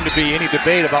doesn't seem to be any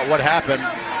debate about what happened.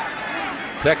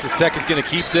 Texas Tech is going to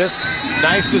keep this.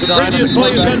 Nice design. The previous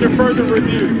play is under further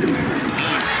review.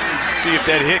 See if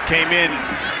that hit came in.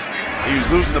 He was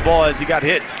losing the ball as he got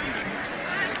hit.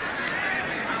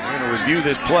 We're going to review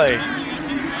this play.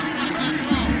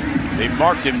 They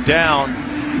marked him down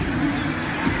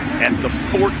at the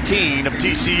 14 of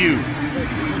TCU.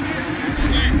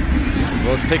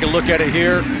 Well, let's take a look at it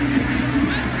here.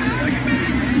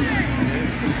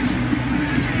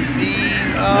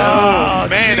 Oh,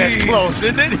 man, that's close,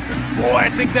 isn't it? Boy, I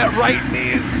think that right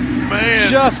knee is, man.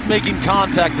 Just making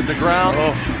contact with the ground.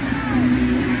 Oh.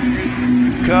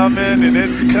 It's coming, and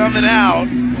it's coming out.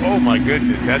 Oh, my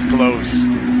goodness, that's close.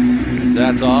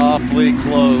 That's awfully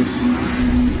close.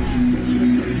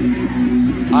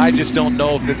 I just don't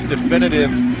know if it's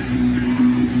definitive.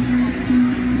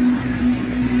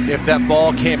 If that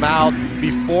ball came out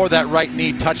before that right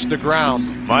knee touched the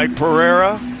ground. Mike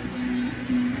Pereira,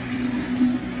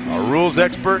 our rules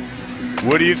expert.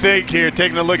 What do you think here?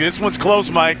 Taking a look. This one's close,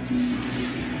 Mike.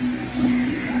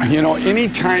 You know,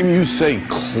 anytime you say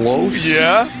close,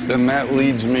 then that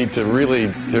leads me to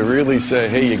really say,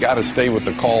 hey, you got to stay with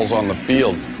the calls on the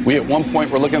field. We at one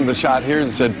point were looking at the shot here and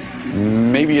said,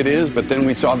 maybe it is, but then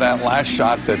we saw that last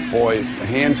shot that, boy, the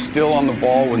hand's still on the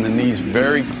ball when the knee's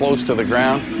very close to the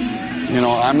ground. You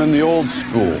know, I'm in the old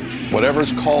school.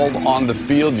 Whatever's called on the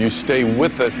field, you stay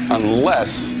with it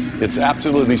unless it's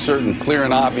absolutely certain, clear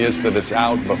and obvious that it's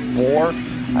out before.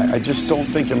 I just don't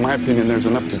think, in my opinion, there's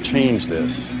enough to change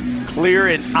this. Clear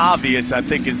and obvious, I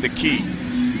think, is the key.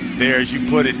 There, as you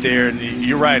put it there, and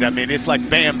you're right. I mean, it's like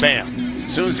bam, bam.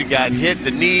 As soon as he got hit,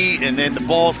 the knee, and then the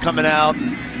ball's coming out.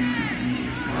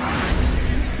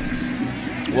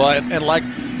 Well, and like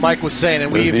Mike was saying,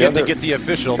 and we have to get the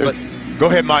official, but go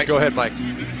ahead, Mike. Go ahead, Mike.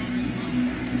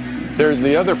 There's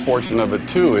the other portion of it,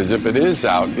 too, is if it is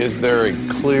out, is there a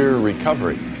clear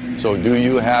recovery? So do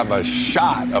you have a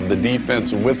shot of the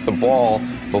defense with the ball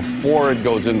before it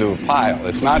goes into a pile?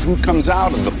 It's not who comes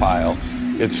out of the pile,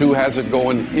 it's who has it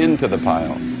going into the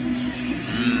pile.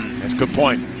 That's a good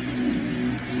point.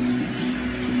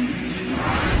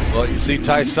 Well, you see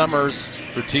Ty Summers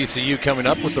for TCU coming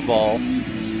up with the ball.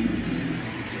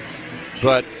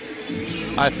 But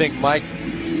I think Mike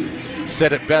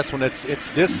said it best when it's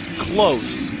this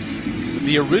close.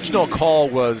 The original call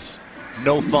was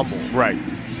no fumble. Right.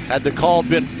 Had the call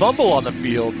been fumble on the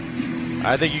field,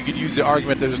 I think you could use the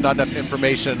argument that there's not enough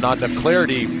information, not enough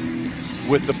clarity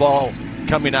with the ball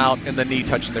coming out and the knee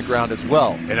touching the ground as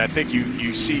well. And I think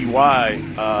you see why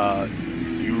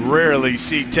you rarely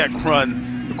see Tech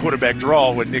run the quarterback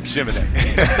draw with Nick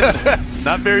Shimonek.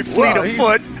 Not very fleet of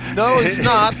foot. No, it's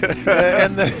not.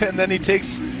 And then he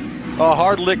takes a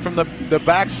hard lick from the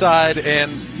backside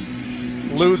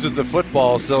and loses the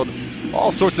football. So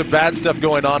all sorts of bad stuff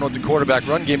going on with the quarterback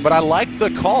run game. But I like the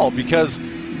call because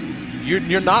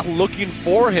you're not looking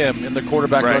for him in the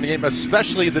quarterback run game,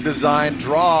 especially the design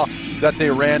draw that they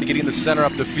ran, getting the center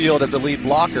up the field as a lead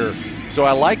blocker. So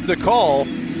I like the call.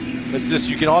 It's just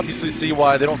you can obviously see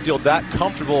why they don't feel that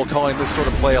comfortable calling this sort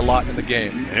of play a lot in the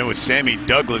game. And it was Sammy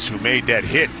Douglas who made that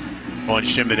hit on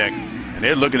Shimonek. And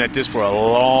they're looking at this for a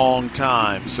long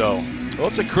time. So, well,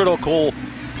 it's a critical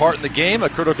part in the game, a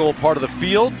critical part of the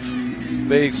field.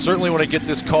 They certainly want to get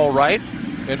this call right,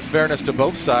 in fairness to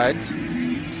both sides.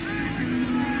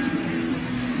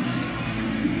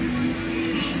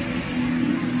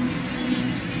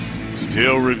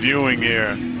 Still reviewing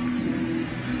here.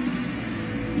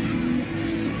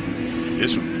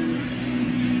 This one.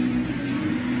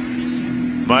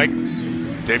 Mike,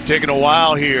 they've taken a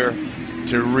while here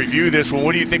to review this one.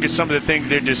 What do you think of some of the things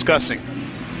they're discussing?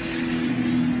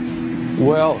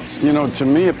 Well, you know, to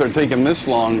me, if they're taking this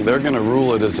long, they're going to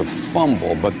rule it as a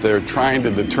fumble, but they're trying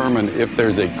to determine if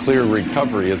there's a clear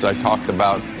recovery, as I talked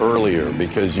about earlier,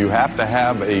 because you have to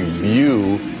have a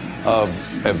view of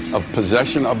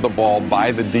possession of the ball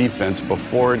by the defense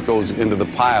before it goes into the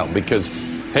pile, because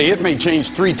hey, it may change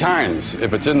 3 times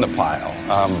if it's in the pile,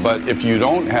 but if you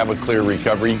don't have a clear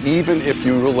recovery, even if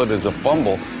you rule it as a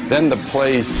fumble, then the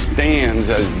play stands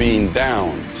as being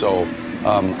down. So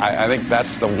I think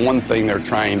that's the one thing they're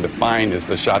trying to find, is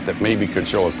the shot that maybe could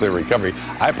show a clear recovery.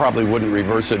 I probably wouldn't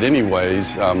reverse it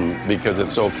anyways because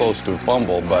it's so close to a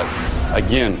fumble, but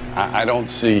again, I don't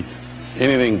see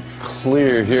anything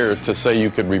clear here to say you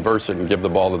could reverse it and give the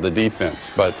ball to the defense.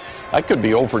 But I could be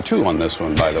 0 for 2 on this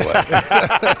one, by the way.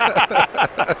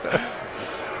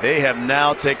 They have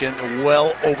now taken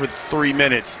well over 3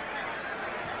 minutes.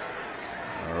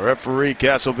 Referee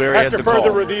Castleberry has the call. After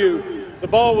further review, the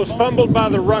ball was fumbled by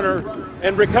the runner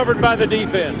and recovered by the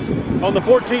defense on the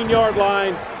 14-yard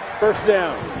line, first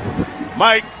down.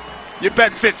 Mike, you're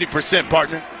betting 50%,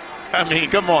 partner. I mean,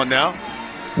 come on now.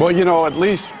 Well, you know, at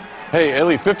least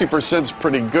 50% is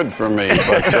pretty good for me.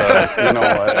 But, you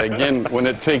know, again, when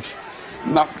it takes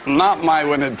Not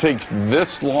when it takes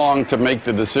this long to make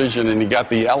the decision and you got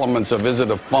the elements of is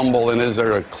it a fumble and is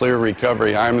there a clear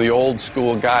recovery. I'm the old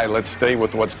school guy. Let's stay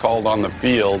with what's called on the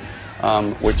field,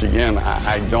 which again,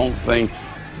 I don't think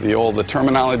the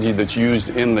terminology that's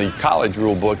used in the college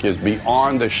rule book is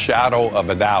beyond a shadow of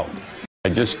a doubt. I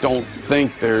just don't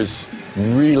think there's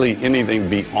really anything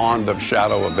beyond a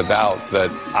shadow of a doubt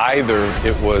that either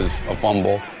it was a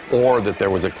fumble or that there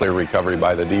was a clear recovery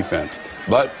by the defense.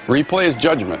 But replay is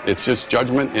judgment. It's just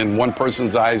judgment in one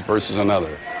person's eyes versus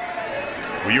another.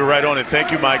 Well, you're right on it.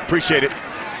 Thank you, Mike. Appreciate it.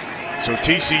 So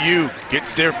TCU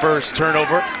gets their first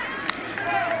turnover.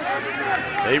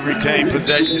 They retain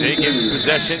possession. They get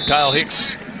possession. Kyle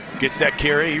Hicks gets that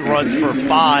carry. He runs for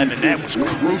 5, and that was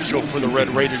crucial for the Red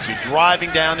Raiders. You're driving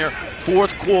down there,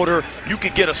 fourth quarter. You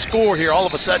could get a score here. All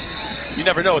of a sudden, you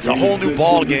never know. It's a whole new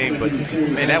ball game, but,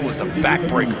 man, that was a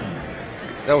backbreaker.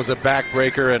 That was a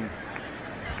backbreaker, and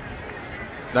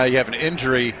now you have an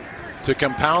injury to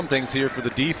compound things here for the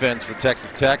defense for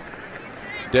Texas Tech.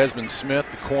 Desmond Smith,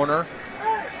 the corner,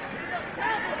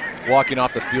 walking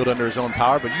off the field under his own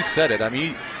power. But you said it. I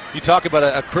mean, you talk about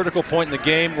a critical point in the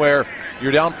game where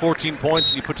you're down 14 points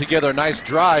and you put together a nice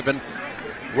drive, and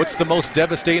what's the most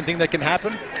devastating thing that can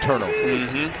happen? Turnover.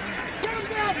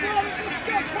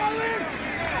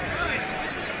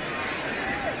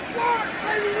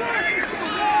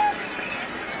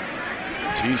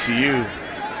 TCU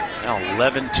now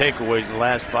 11 takeaways in the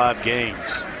last 5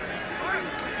 games.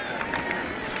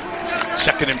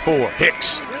 2nd and 4.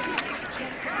 Hicks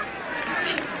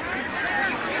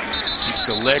keeps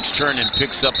the legs turning,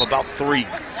 picks up about 3.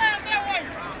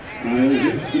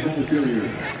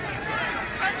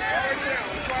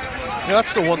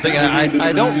 That's the one thing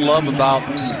I don't love about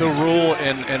the rule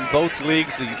in both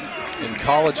leagues, in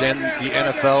college and the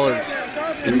NFL, is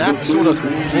in that sort of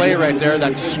play right there,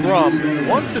 that scrum,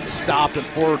 once it's stopped and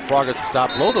forward progress is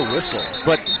stopped, blow the whistle.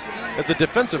 But as a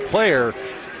defensive player,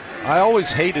 I always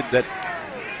hated that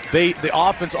the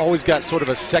offense always got sort of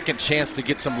a second chance to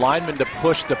get some linemen to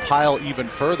push the pile even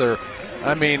further.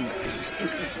 I mean,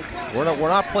 we're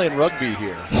not playing rugby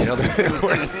here.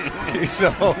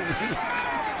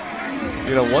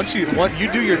 Once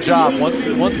you do your job, once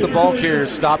the ball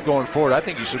carriers stop going forward, I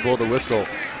think you should blow the whistle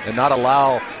and not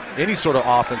allow any sort of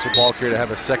offensive ball carrier to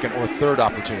have a second or third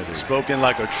opportunity. Spoken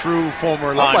like a true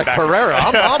former linebacker. I'm like Pereira.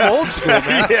 I'm old school,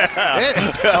 man.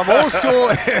 Yeah. I'm old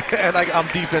school, and I'm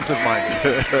defensive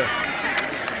minded.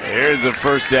 Here's a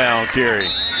first down carry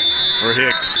for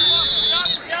Hicks.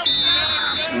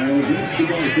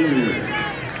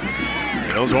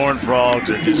 And those Horned Frogs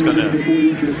are just going to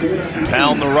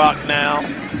pound the rock now.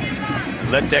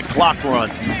 Let that clock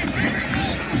run.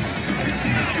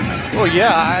 Well,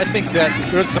 yeah, I think that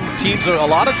there's some teams, a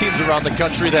lot of teams around the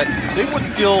country, that they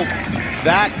wouldn't feel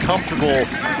that comfortable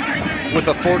with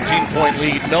a 14-point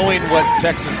lead, knowing what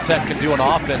Texas Tech can do on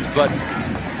offense. But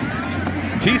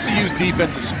TCU's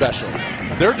defense is special.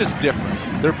 They're just different.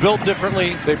 They're built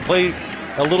differently. They play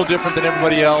a little different than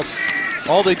everybody else.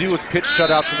 All they do is pitch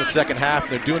shutouts in the second half.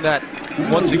 They're doing that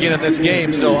once again in this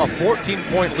game. So a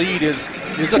 14-point lead is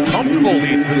a comfortable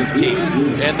lead for this team,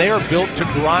 and they are built to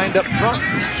grind up front,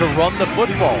 to run the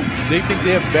football. They think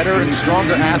they have better and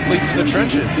stronger athletes in the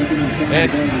trenches.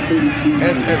 And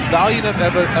as valiant of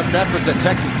an effort that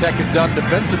Texas Tech has done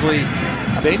defensively,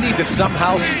 they need to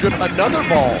somehow strip another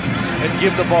ball and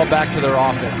give the ball back to their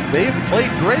offense. They've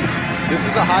played great. This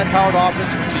is a high-powered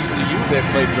offense from TCU.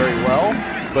 They've played very well,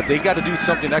 but they got to do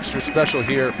something extra special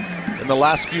here in the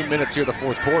last few minutes here of the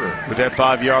fourth quarter. With that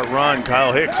 5-yard run,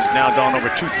 Kyle Hicks has now gone over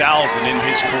 2,000 in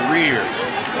his career.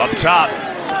 Up top,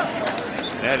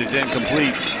 that is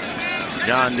incomplete.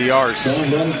 John Diarse.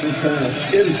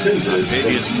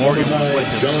 Octavius Morgan with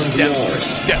him step for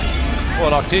step.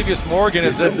 Well, Octavius Morgan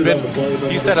he's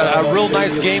had a real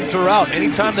nice game throughout.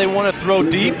 Anytime they want to throw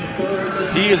deep,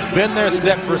 he has been there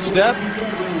step for step.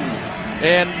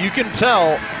 And you can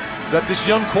tell that this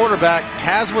young quarterback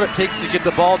has what it takes to get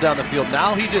the ball down the field.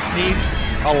 Now he just needs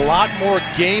a lot more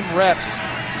game reps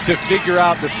to figure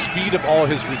out the speed of all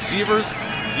his receivers.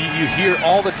 You hear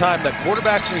all the time that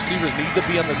quarterbacks and receivers need to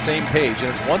be on the same page. And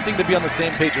it's one thing to be on the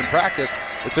same page in practice.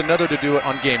 It's another to do it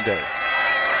on game day.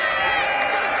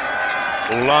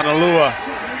 Olanalua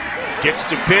gets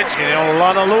the pitch, and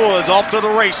Olanalua is off to the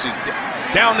races.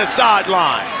 Down the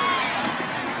sideline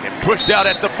and pushed out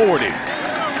at the 40.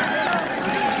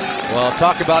 Well,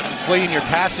 talk about inflating your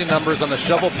passing numbers on the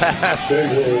shovel pass.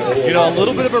 A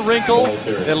little bit of a wrinkle.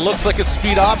 It looks like a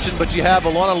speed option, but you have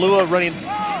Olanalua running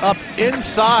up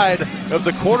inside of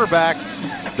the quarterback.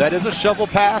 That is a shovel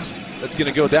pass. That's going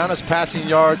to go down as passing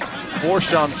yards for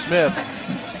Sean Smith.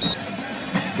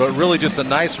 but really just a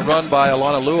nice run by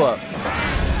Alana Lua.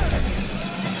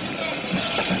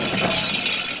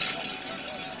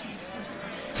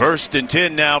 First and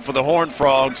 10 now for the Horned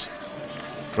Frogs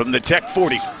from the Tech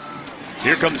 40.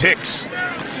 Here comes Hicks.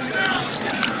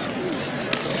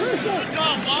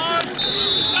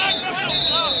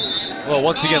 Well,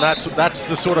 once again, that's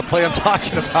the sort of play I'm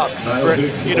talking about. Where,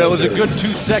 you know, it was a good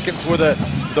 2 seconds where the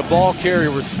ball carrier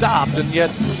was stopped, and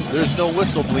yet there's no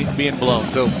whistle being blown.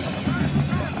 So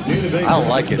I don't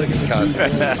like it because you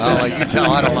can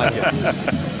tell I don't like it.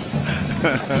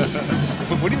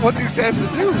 What do you want these guys to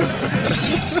do?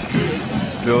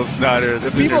 Bill Snyder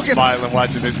is smiling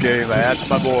watching this game. Like, that's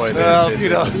my boy. Well, you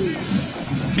know,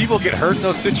 people get hurt in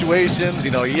those situations.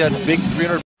 You know, he had big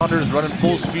 300-pounders running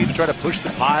full speed to try to push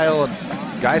the pile,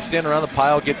 and guys standing around the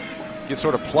pile get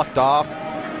sort of plucked off.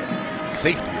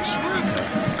 Safety issue.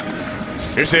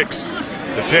 Here's Hicks.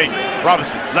 The fake.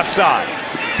 Robinson, left side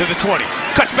to the 20.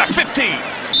 Cuts back 15.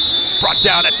 Brought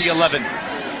down at the 11.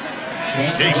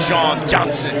 Jay Sean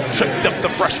Johnson tripped up the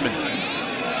freshman.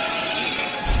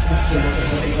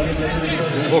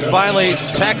 Well, finally,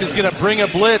 Tech is going to bring a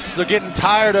blitz. They're getting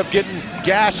tired of getting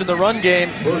gashed in the run game.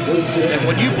 And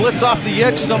when you blitz off the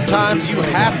edge, sometimes you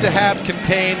have to have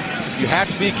contain. You have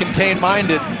to be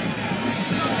contain-minded.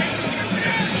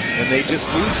 And they just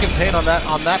lose contain on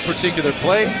that particular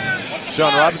play.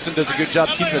 Sean Robinson does a good job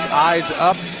keeping his eyes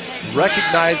up,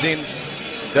 recognizing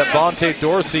that Vontae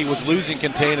Dorsey was losing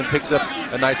contain and picks up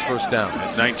a nice first down.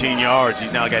 That's 19 yards.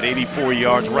 He's now got 84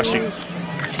 yards rushing.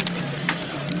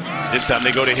 This time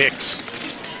they go to Hicks.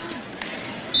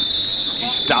 He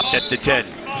stopped at the 10.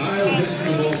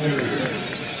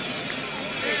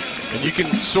 And you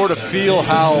can sort of feel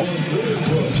how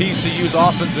TCU's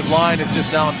offensive line is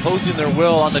just now imposing their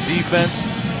will on the defense.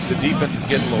 The defense is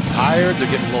getting a little tired. They're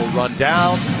getting a little run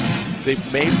down. They've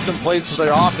made some plays for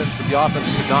their offense, but the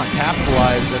offense could not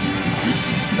capitalize. And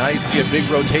now you see a big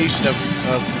rotation of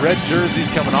red jerseys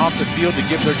coming off the field to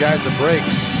give their guys a break.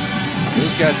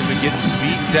 Those guys have been getting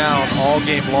beat down all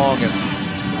game long and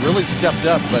really stepped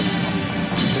up, but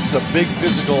this is a big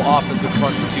physical offensive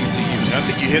front for TCU. And I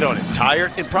think you hit on it.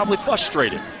 Tired and probably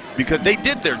frustrated because they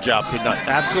did their job tonight.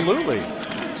 Absolutely.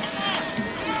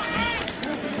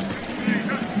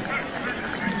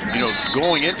 You know,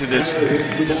 going into this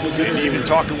and even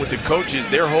talking with the coaches,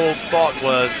 their whole thought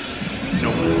was, you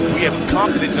know, we have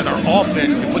confidence in our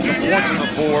offense to put some points on the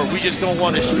board. We just don't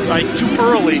want to strike too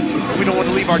early. We don't want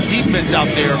to leave our defense out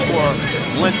there for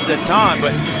lengths of time.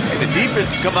 But the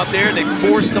defense has come out there. They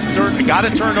forced them they got a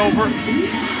turnover.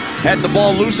 Had the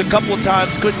ball loose a couple of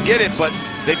times, couldn't get it, but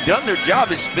they've done their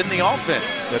job. It's been the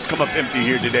offense that's come up empty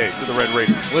here today for the Red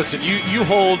Raiders. Listen, you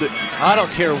hold, I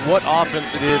don't care what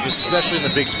offense it is, especially in the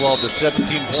Big 12, to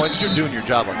 17 points, you're doing your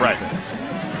job on defense.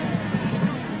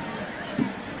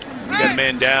 We got a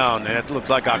man down, and it looks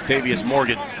like Octavius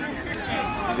Morgan.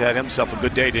 He's had himself a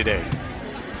good day today.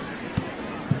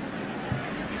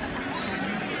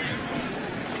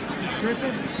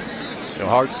 So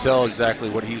hard to tell exactly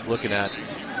what he's looking at.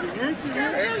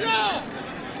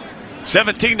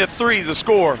 17-3 the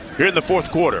score here in the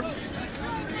fourth quarter.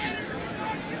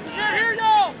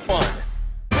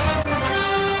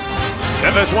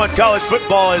 FS1 College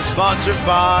Football is sponsored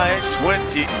by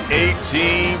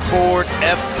 2018 Ford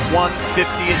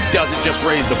F-150. It doesn't just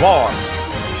raise the bar,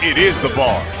 it is the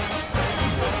bar.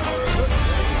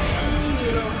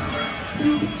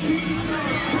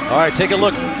 All right, take a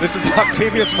look. This is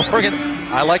Octavius Morgan.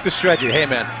 I like the strategy. Hey,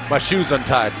 man, my shoe's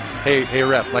untied. Hey,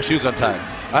 ref, my shoe's untied.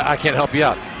 I can't help you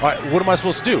out. All right, what am I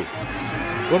supposed to do?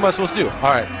 What am I supposed to do?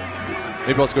 All right,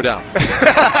 maybe let's go down.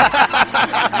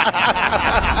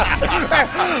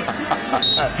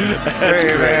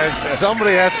 Hey, man,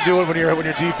 somebody has to do it when your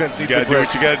defense needs to break. You gotta do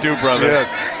what you gotta do, brother.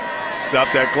 Yes. Stop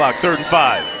that clock. 3rd and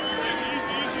 5.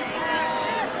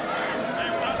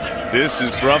 This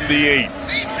is from the 8.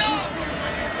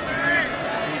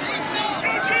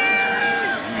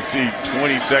 You can see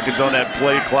 20 seconds on that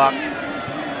play clock.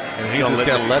 And he's just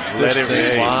got to let this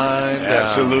thing wind down.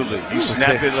 Absolutely. You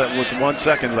snap it with 1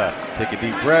 second left. Take a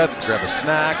deep breath, grab a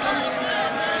snack.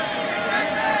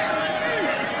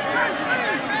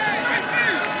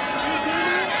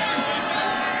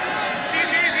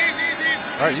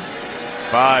 All right.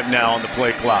 5 now on the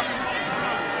play clock.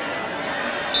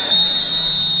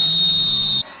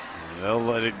 They'll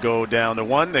let it go down to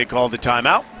 1. They call the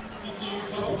timeout.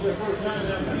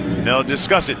 They'll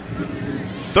discuss it.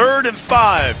 3rd and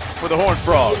 5 for the Horned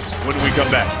Frogs when we come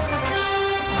back.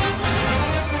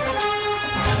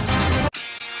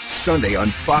 Sunday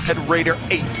on Fox. Head Raider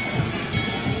 8.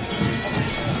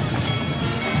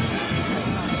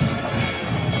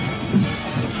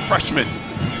 Freshman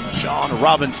Sean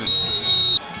Robinson.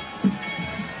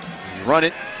 Run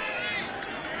it.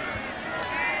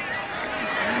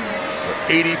 For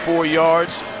 84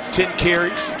 yards, 10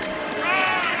 carries.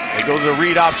 They go to the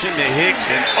read option to Hicks,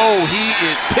 and oh, he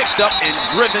is picked up and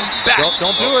driven back.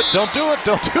 Don't do it. Don't do it.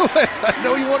 Don't do it. I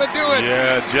know you want to do it.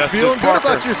 Yeah, Justice Feeling Parker.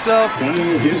 good about yourself.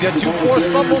 He's got 2 forced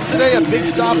fumbles today. A big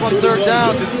stop on 3rd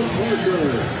down.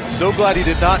 So glad he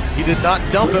did not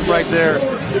dump him right there.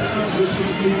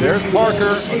 There's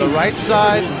Parker on the right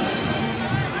side.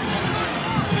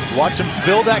 Watch him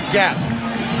fill that gap.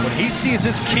 When he sees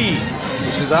his key,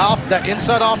 which is off that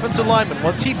inside offensive lineman,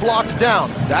 once he blocks down,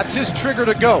 that's his trigger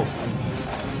to go.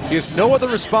 He has no other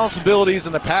responsibilities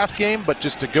in the pass game but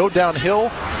just to go downhill.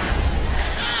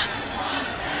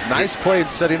 Nice play in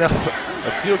setting up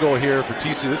a field goal here for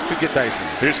TCU. This could get dicey.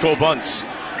 Here's Cole Bunce.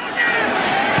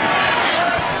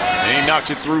 And he knocks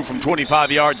it through from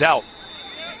 25 yards out.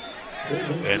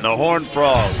 And the Horned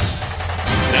Frogs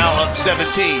now up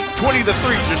 17.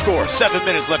 20-3 is your score. 7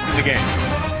 minutes left in the game.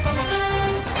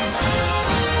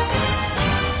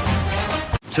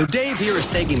 So Dave here is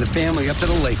taking the family up to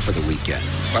the lake for the weekend.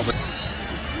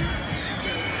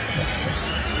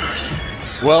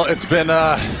 Well, it's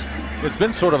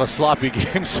been sort of a sloppy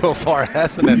game so far,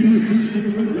 hasn't it?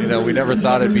 You know, we never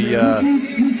thought it'd be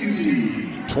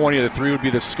 20-3 would be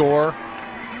the score.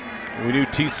 We knew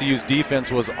TCU's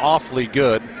defense was awfully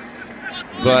good,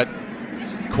 but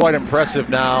quite impressive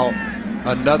now.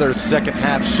 Another second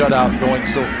half shutout going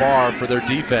so far for their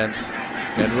defense,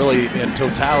 and really in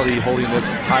totality holding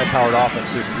this high-powered offense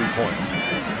to just 3 points.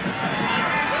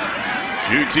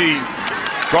 QT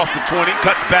across the 20,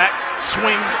 cuts back,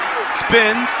 swings,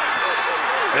 spins,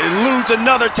 eludes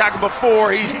another tackle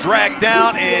before he's dragged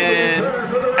down and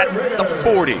at the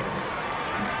 40.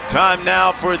 Time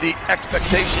now for the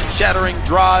expectation-shattering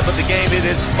drive of the game. It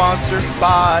is sponsored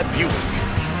by Buick.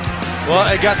 Well,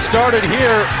 it got started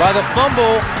here by the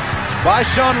fumble by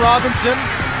Sean Robinson.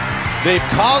 They've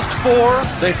caused 4.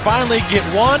 They finally get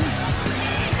 1.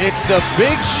 It's the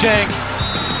big shank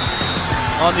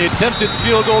on the attempted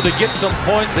field goal to get some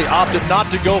points. They opted not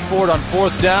to go for it on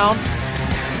 4th down.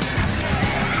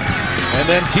 And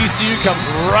then TCU comes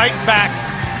right back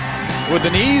with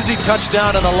an easy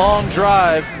touchdown and a long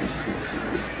drive.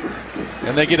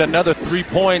 And they get another 3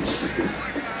 points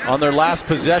on their last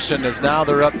possession, as now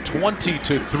they're up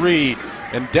 20-3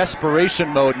 in desperation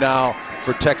mode now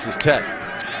for Texas Tech.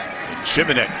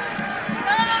 Shimonek,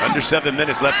 under 7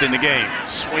 minutes left in the game,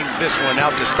 swings this one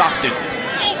out to Stockton.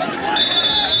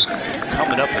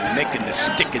 Coming up and making the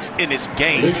stick is in his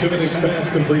game. You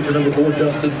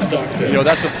know,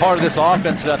 that's a part of this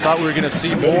offense that I thought we were going to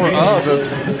see more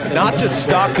of not just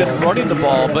Stockton running the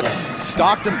ball, but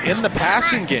Stockton in the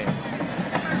passing game.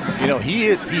 You know, he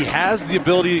has the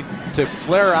ability to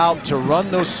flare out, to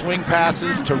run those swing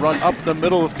passes, to run up the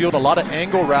middle of the field, a lot of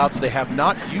angle routes. They have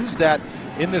not used that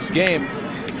in this game.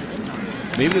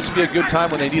 Maybe this would be a good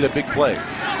time when they need a big play.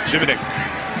 Shimonek.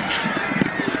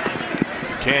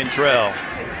 Cantrell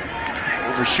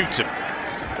overshoots him.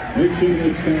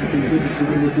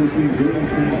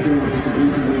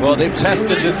 Well, they've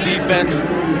tested this defense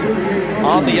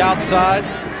on the outside.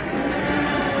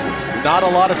 Not a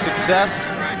lot of success.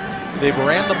 They've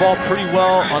ran the ball pretty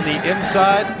well on the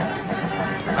inside.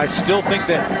 I still think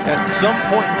that at some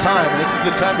point in time, this is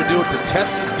the time to do it, to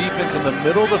test this defense in the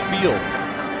middle of the field.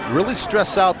 Really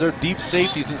stress out their deep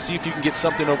safeties and see if you can get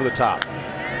something over the top.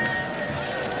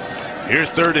 Here's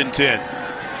 3rd and 10.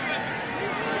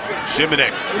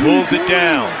 Shimonek pulls it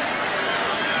down.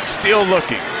 Still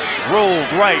looking.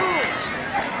 Rolls right.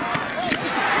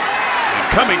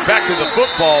 And coming back to the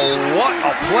football. What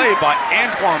a play by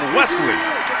Antoine Wesley.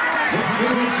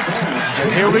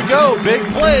 And here we go. Big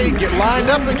play. Get lined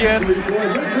up again.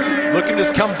 Looking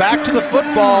to come back to the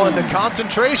football and the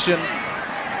concentration.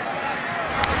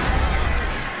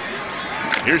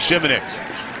 Here's Shimonek.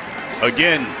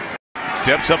 Again.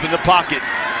 Steps up in the pocket.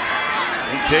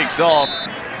 He takes off.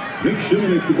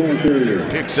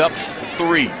 Picks up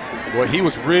 3. Boy, he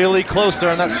was really close there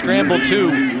on that scramble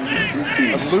too,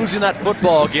 of losing that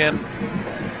football again.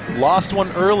 Lost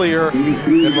one earlier,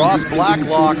 and Ross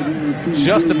Blacklock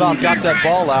just about got that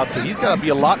ball out, so he's got to be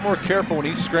a lot more careful when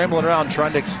he's scrambling around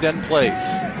trying to extend plays.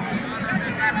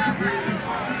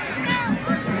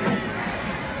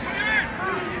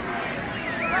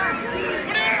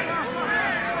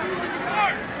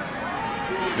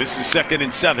 This is 2nd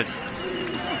and 7.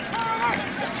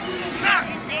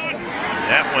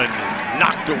 That one is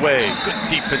knocked away. Good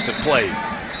defensive play.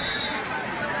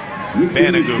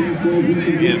 Banagoo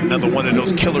hit another one of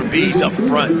those killer bees up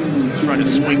front. He's trying to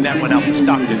swing that one out to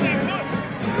Stockton.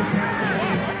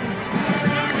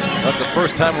 That's the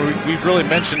first time we've really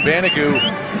mentioned Banigou.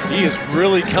 He has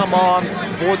really come on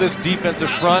for this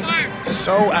defensive front.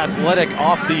 So athletic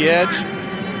off the edge.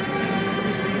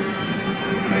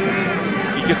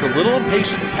 He gets a little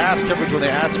impatient in pass coverage when they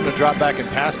ask him to drop back in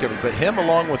pass coverage, but him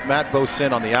along with Matt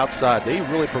Bosin on the outside, they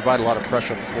really provide a lot of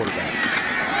pressure on the quarterback.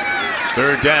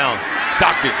 Third down,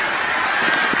 Stockton.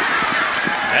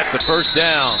 That's a first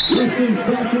down.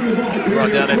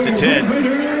 Brought down at the 10. All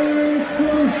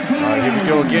right, here we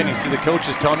go again. You see the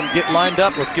coaches telling him, get lined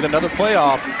up. Let's get another play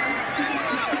off.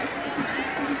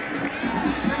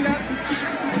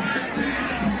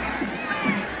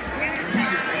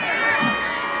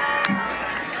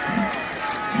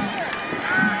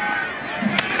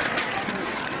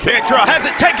 Cantrell has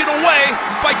it taken away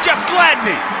by Jeff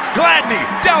Gladney. Gladney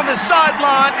down the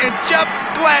sideline, and Jeff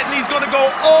Gladney's going to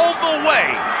go all the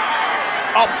way.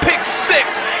 A pick 6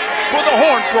 for the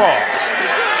Horned Frogs.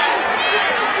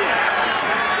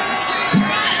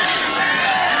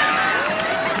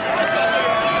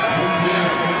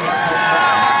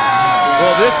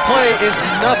 Well, this play is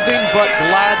nothing but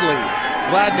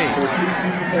Gladney.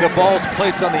 The ball's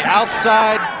placed on the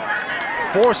outside,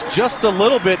 forced just a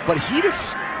little bit, but he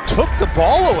just took the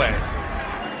ball away.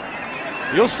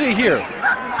 You'll see here,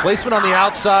 placement on the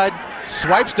outside,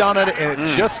 swipes down at it, and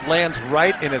it just lands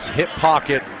right in his hip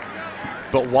pocket.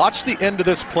 But watch the end of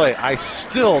this play. I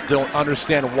still don't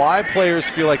understand why players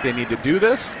feel like they need to do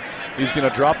this. He's going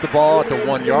to drop the ball at the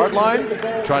 1 yard line,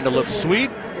 trying to look sweet.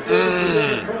 He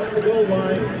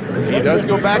does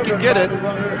go back and get it.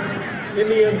 In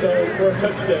the end zone for a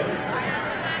touchdown.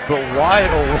 But why,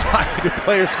 oh why do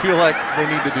players feel like they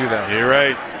need to do that? You're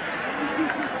right.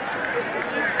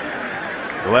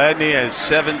 Gladney has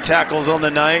 7 tackles on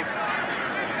the night.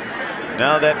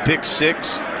 Now that pick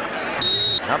 6.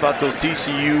 How about those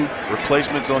TCU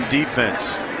replacements on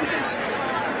defense?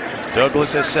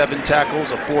 Douglas has 7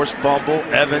 tackles, a forced fumble.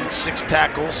 Evans 6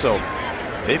 tackles, so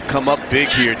they've come up big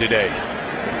here today.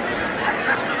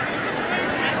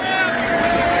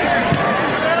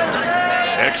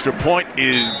 Extra point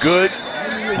is good.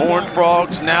 Horned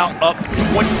Frogs now up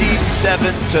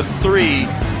 27-3.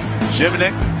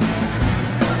 Shivnik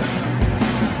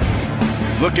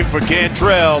looking for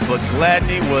Cantrell, but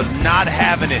Gladney was not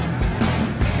having it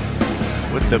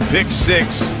with the pick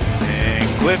 6, and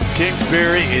Cliff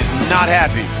Kingsbury is not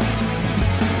happy.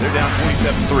 They're down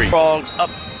 27-3. Frogs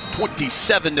up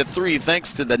 27-3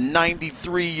 thanks to the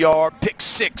 93-yard pick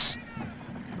 6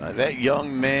 by that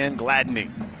young man Gladney.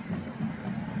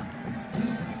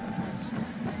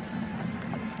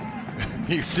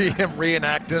 You see him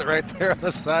reenact it right there on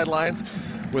the sidelines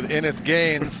with Ennis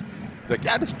Gaines. He's like,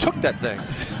 yeah, I just took that thing.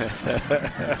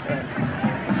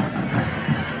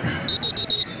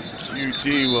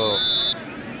 QT will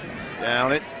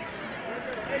down it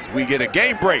as we get a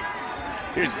game break.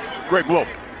 Here's Greg Wolf.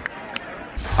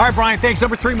 All right, Brian, thanks.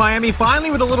 Number 3, Miami,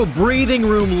 finally with a little breathing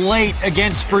room late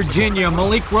against Virginia.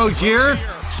 Malik Rozier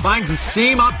finds a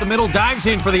seam up the middle, dives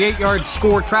in for the 8-yard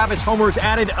score. Travis Homer's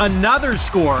added another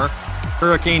score.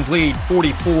 Hurricanes lead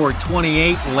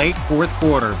 44-28 late fourth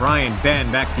quarter. Brian,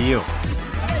 Ben, back to you.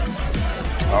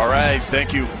 All right,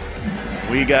 thank you.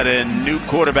 We got a new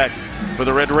quarterback for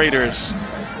the Red Raiders.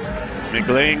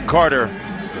 McLean Carter,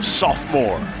 the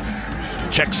sophomore,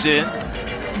 checks in.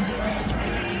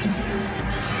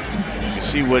 You can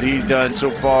see what he's done so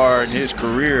far in his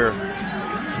career.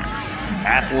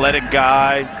 Athletic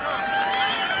guy.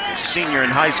 He's a senior in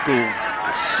high school,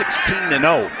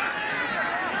 16-0.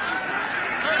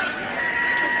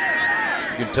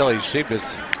 You can tell he's shaped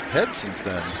his head since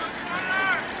then.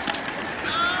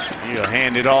 He'll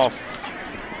hand it off.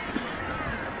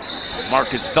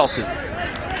 Marcus Felton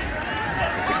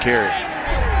with the carry.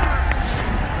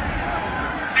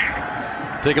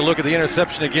 Take a look at the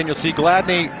interception again. You'll see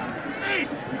Gladney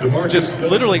just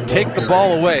literally take the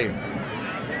ball away.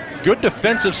 Good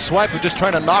defensive swipe of just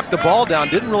trying to knock the ball down.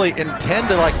 Didn't really intend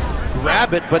to like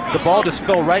grab it, but the ball just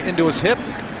fell right into his hip.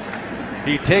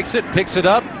 He takes it, picks it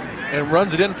up, and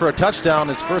runs it in for a touchdown,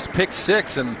 his first pick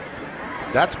 6, and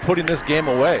that's putting this game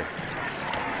away.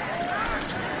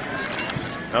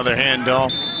 Another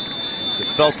handoff to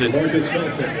Felton.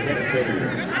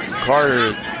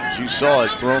 Carter, as you saw,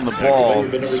 has thrown the ball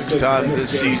 6 times this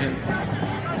season.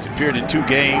 He's appeared in 2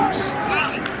 games.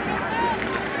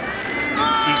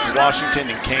 Against East Washington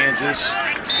and Kansas.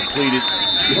 He's completed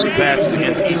 3 passes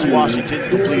against East Washington,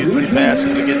 completed 3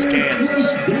 passes against Kansas.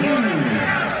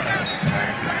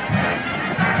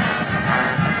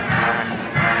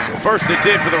 First and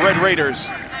 10 for the Red Raiders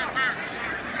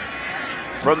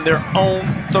from their own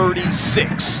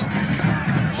 36.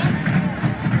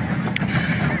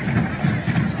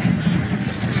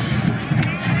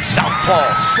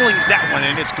 Paul slings that one,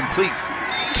 and it's complete.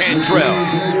 Cantrell.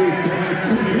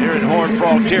 You're in Horned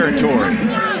Frog territory.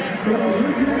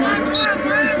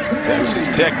 Texas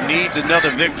Tech needs another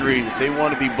victory if they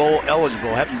want to be bowl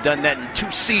eligible. Haven't done that in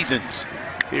 2 seasons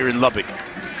here in Lubbock.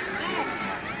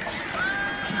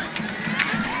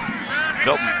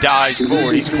 Felton dives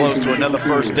forward. He's close to another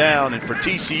first down. And for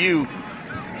TCU,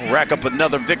 we'll rack up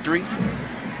another victory.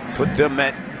 Put them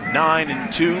at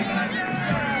 9-2.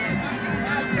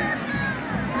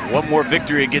 One more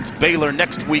victory against Baylor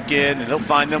next weekend, and they'll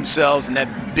find themselves in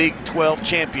that Big 12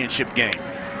 championship game.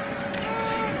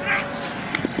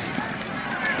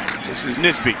 This is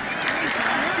Nisby,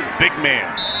 big man,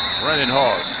 running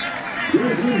hard.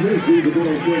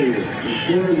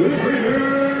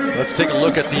 Let's take a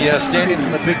look at the standings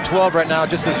in the Big 12 right now.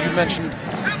 Just as you mentioned,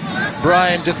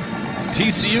 Brian, just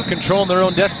TCU controlling their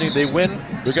own destiny. They win.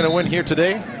 They're going to win here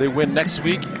today. They win next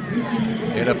week.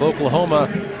 And if Oklahoma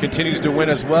continues to win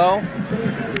as well,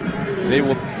 they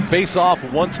will face off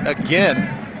once again.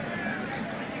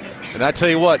 And I tell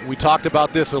you what, we talked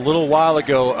about this a little while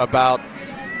ago about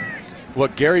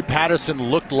what Gary Patterson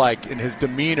looked like in his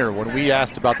demeanor when we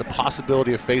asked about the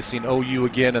possibility of facing OU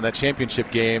again in that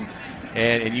championship game.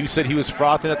 And you said he was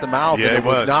frothing at the mouth, yeah, and it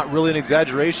was not really an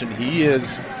exaggeration. He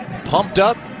is pumped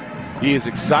up. He is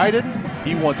excited.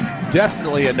 He wants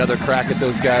definitely another crack at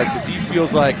those guys because he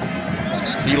feels like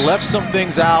he left some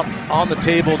things out on the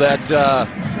table that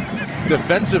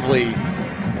defensively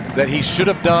that he should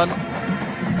have done.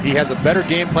 He has a better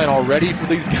game plan already for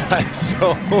these guys.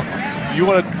 So you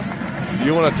want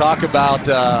to talk about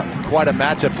quite a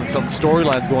matchup and some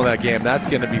storylines going in that game. That's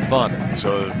going to be fun.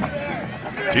 So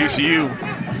TCU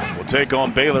will take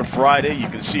on Baylor Friday. You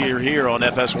can see her here on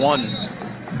FS1.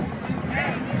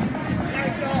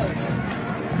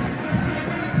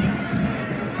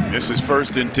 This is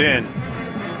 1st and 10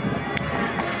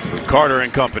 for Carter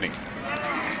and company.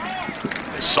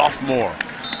 The sophomore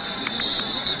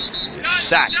is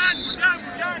sacked.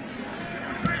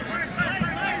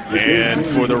 And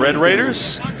for the Red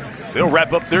Raiders, they'll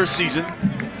wrap up their season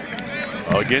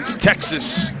against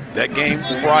Texas. That game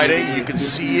Friday, you can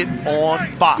see it on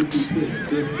Fox.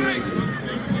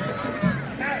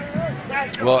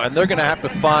 Well, and they're going to have to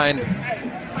find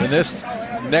in this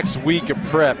next week of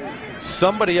prep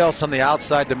somebody else on the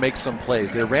outside to make some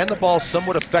plays. They ran the ball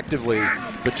somewhat effectively,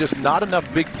 but just not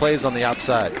enough big plays on the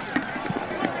outside.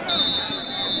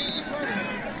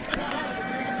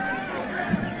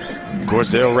 Of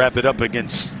course, they'll wrap it up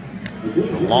against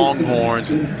the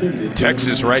Longhorns.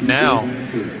 Texas right now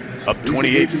up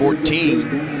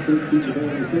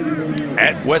 28-14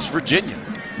 at West Virginia.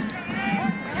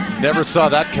 Never saw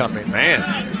that coming. Man.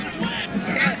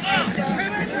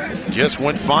 Just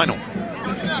went final.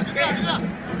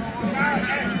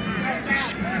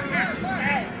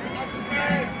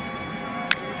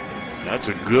 That's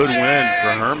a good win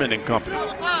for Herman and company.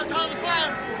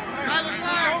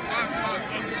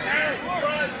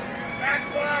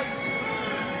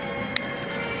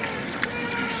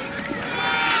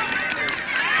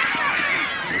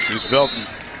 This is Felton.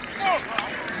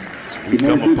 So we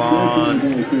come upon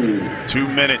 2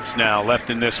 minutes now left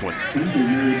in this one.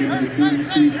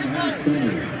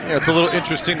 Yeah, it's a little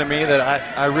interesting to me that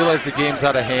I realize the game's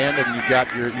out of hand and you've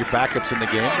got your backups in the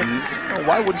game. But,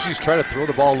 why wouldn't you just try to throw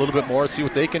the ball a little bit more, see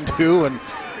what they can do, and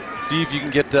see if you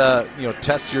can get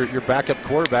test your backup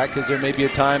quarterback, because there may be a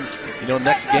time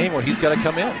next game where he's got to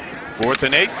come in. 4th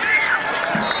and 8.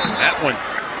 That one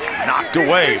knocked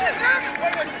away.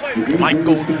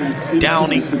 Michael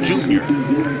Downing Jr.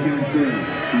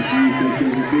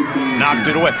 knocked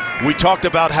it away. We talked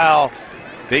about how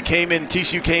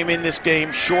TCU came in this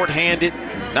game shorthanded,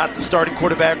 not the starting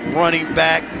quarterback, running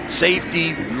back,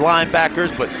 safety,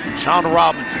 linebackers, but Sean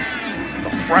Robinson,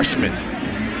 the freshman,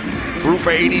 threw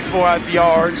for 85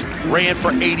 yards, ran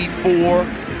for 84.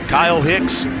 Kyle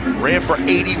Hicks ran for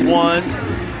 81s,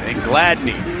 and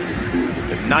Gladney,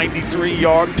 the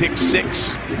 93-yard pick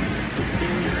six.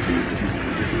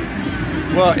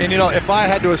 Well, and if I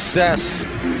had to assess,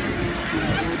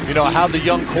 how the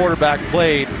young quarterback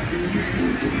played,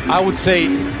 I would say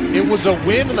it was a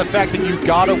win in the fact that you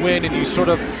got to win and you sort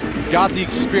of got the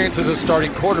experience as a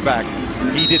starting quarterback.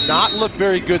 He did not look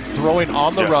very good throwing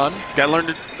on the run. Got to learn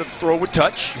to throw with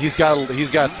touch. He's got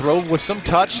to throw with some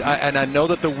touch, and I know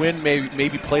that the wind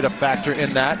maybe played a factor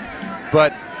in that,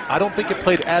 but I don't think it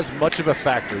played as much of a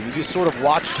factor. You just sort of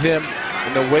watched him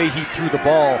and the way he threw the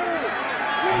ball.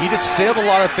 He just sailed a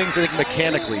lot of things, I think,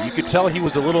 mechanically. You could tell he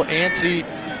was a little antsy.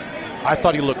 I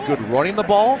thought he looked good running the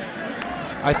ball.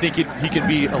 I think he can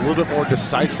be a little bit more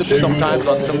decisive sometimes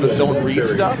on some of the zone read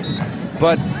stuff.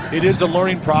 But it is a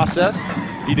learning process.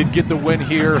 He did get the win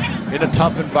here in a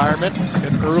tough environment,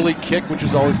 an early kick, which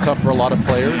is always tough for a lot of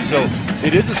players. So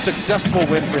it is a successful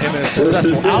win for him and a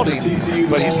successful outing,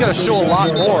 but he's got to show a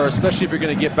lot more, especially if you're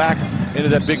going to get back into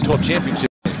that Big 12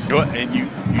 championship. And you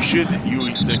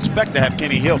expect to have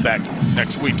Kenny Hill back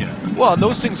next weekend. Well, and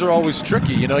those things are always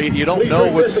tricky. You know, you don't know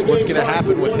what's going to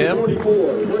happen with him.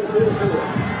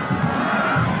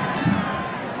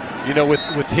 You know,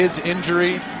 with his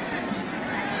injury,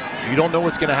 you don't know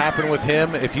what's going to happen with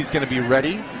him, if he's going to be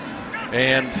ready.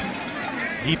 And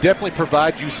he definitely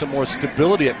provides you some more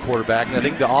stability at quarterback, and I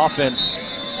think the offense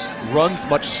runs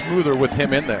much smoother with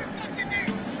him in there.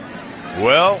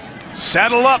 Well,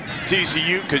 saddle up,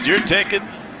 TCU, because you're taking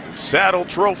the Saddle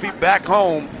Trophy back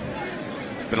home.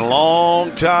 It's been a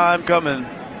long time coming.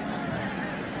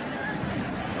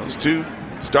 Those two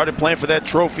started playing for that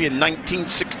trophy in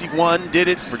 1961, did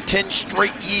it for 10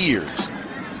 straight years.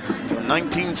 Until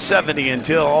 1970,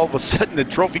 until all of a sudden the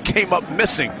trophy came up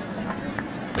missing.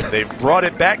 They've brought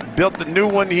it back, built the new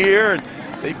one here, and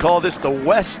they call this the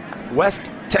West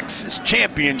Texas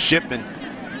Championship, and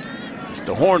it's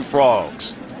the Horned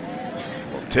Frogs.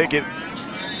 We'll take it,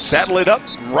 saddle it up,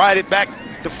 and ride it back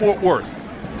to Fort Worth.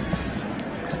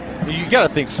 You got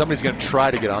to think somebody's going to try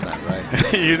to get on that, right?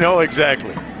 You know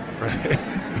exactly. Right.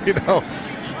 You know,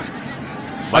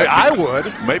 I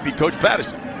would. Maybe Coach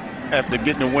Patterson, after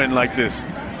getting a win like this.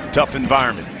 Tough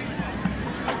environment.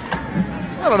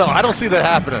 I don't know. I don't see that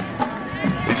happening.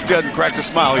 He still hasn't cracked a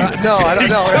smile either. No, I don't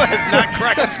know. He still has not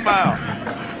cracked a smile.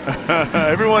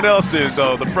 Everyone else is,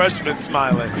 though. The freshman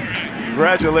smiling.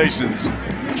 Congratulations.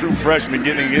 True freshman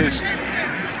getting his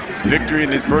victory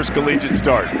in his first collegiate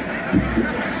start.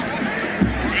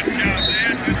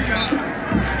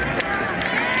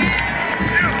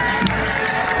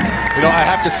 You know, I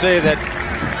have to say that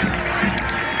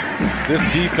this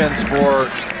defense for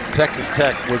Texas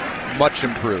Tech was much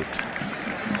improved.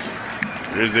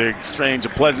 There's an exchange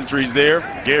of pleasantries there.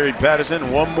 Gary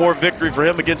Patterson, one more victory for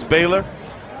him against Baylor.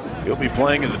 He'll be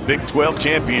playing in the Big 12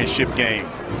 championship game.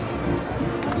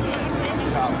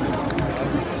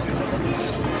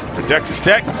 For Texas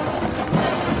Tech,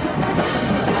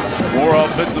 more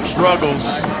offensive struggles.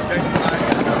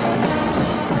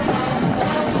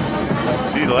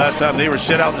 See, the last time they were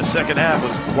shut out in the second half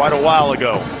was quite a while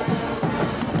ago.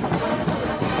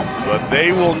 But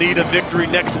they will need a victory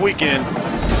next weekend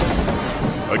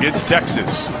against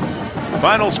Texas.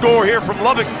 Final score here from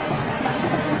Lubbock,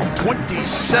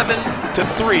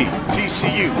 27-3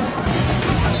 TCU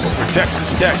for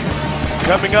Texas Tech.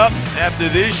 Coming up after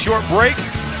this short break,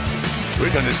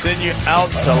 we're going to send you out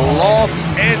to Los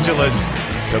Angeles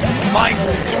to Mike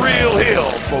Thrill Hill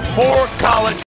for more college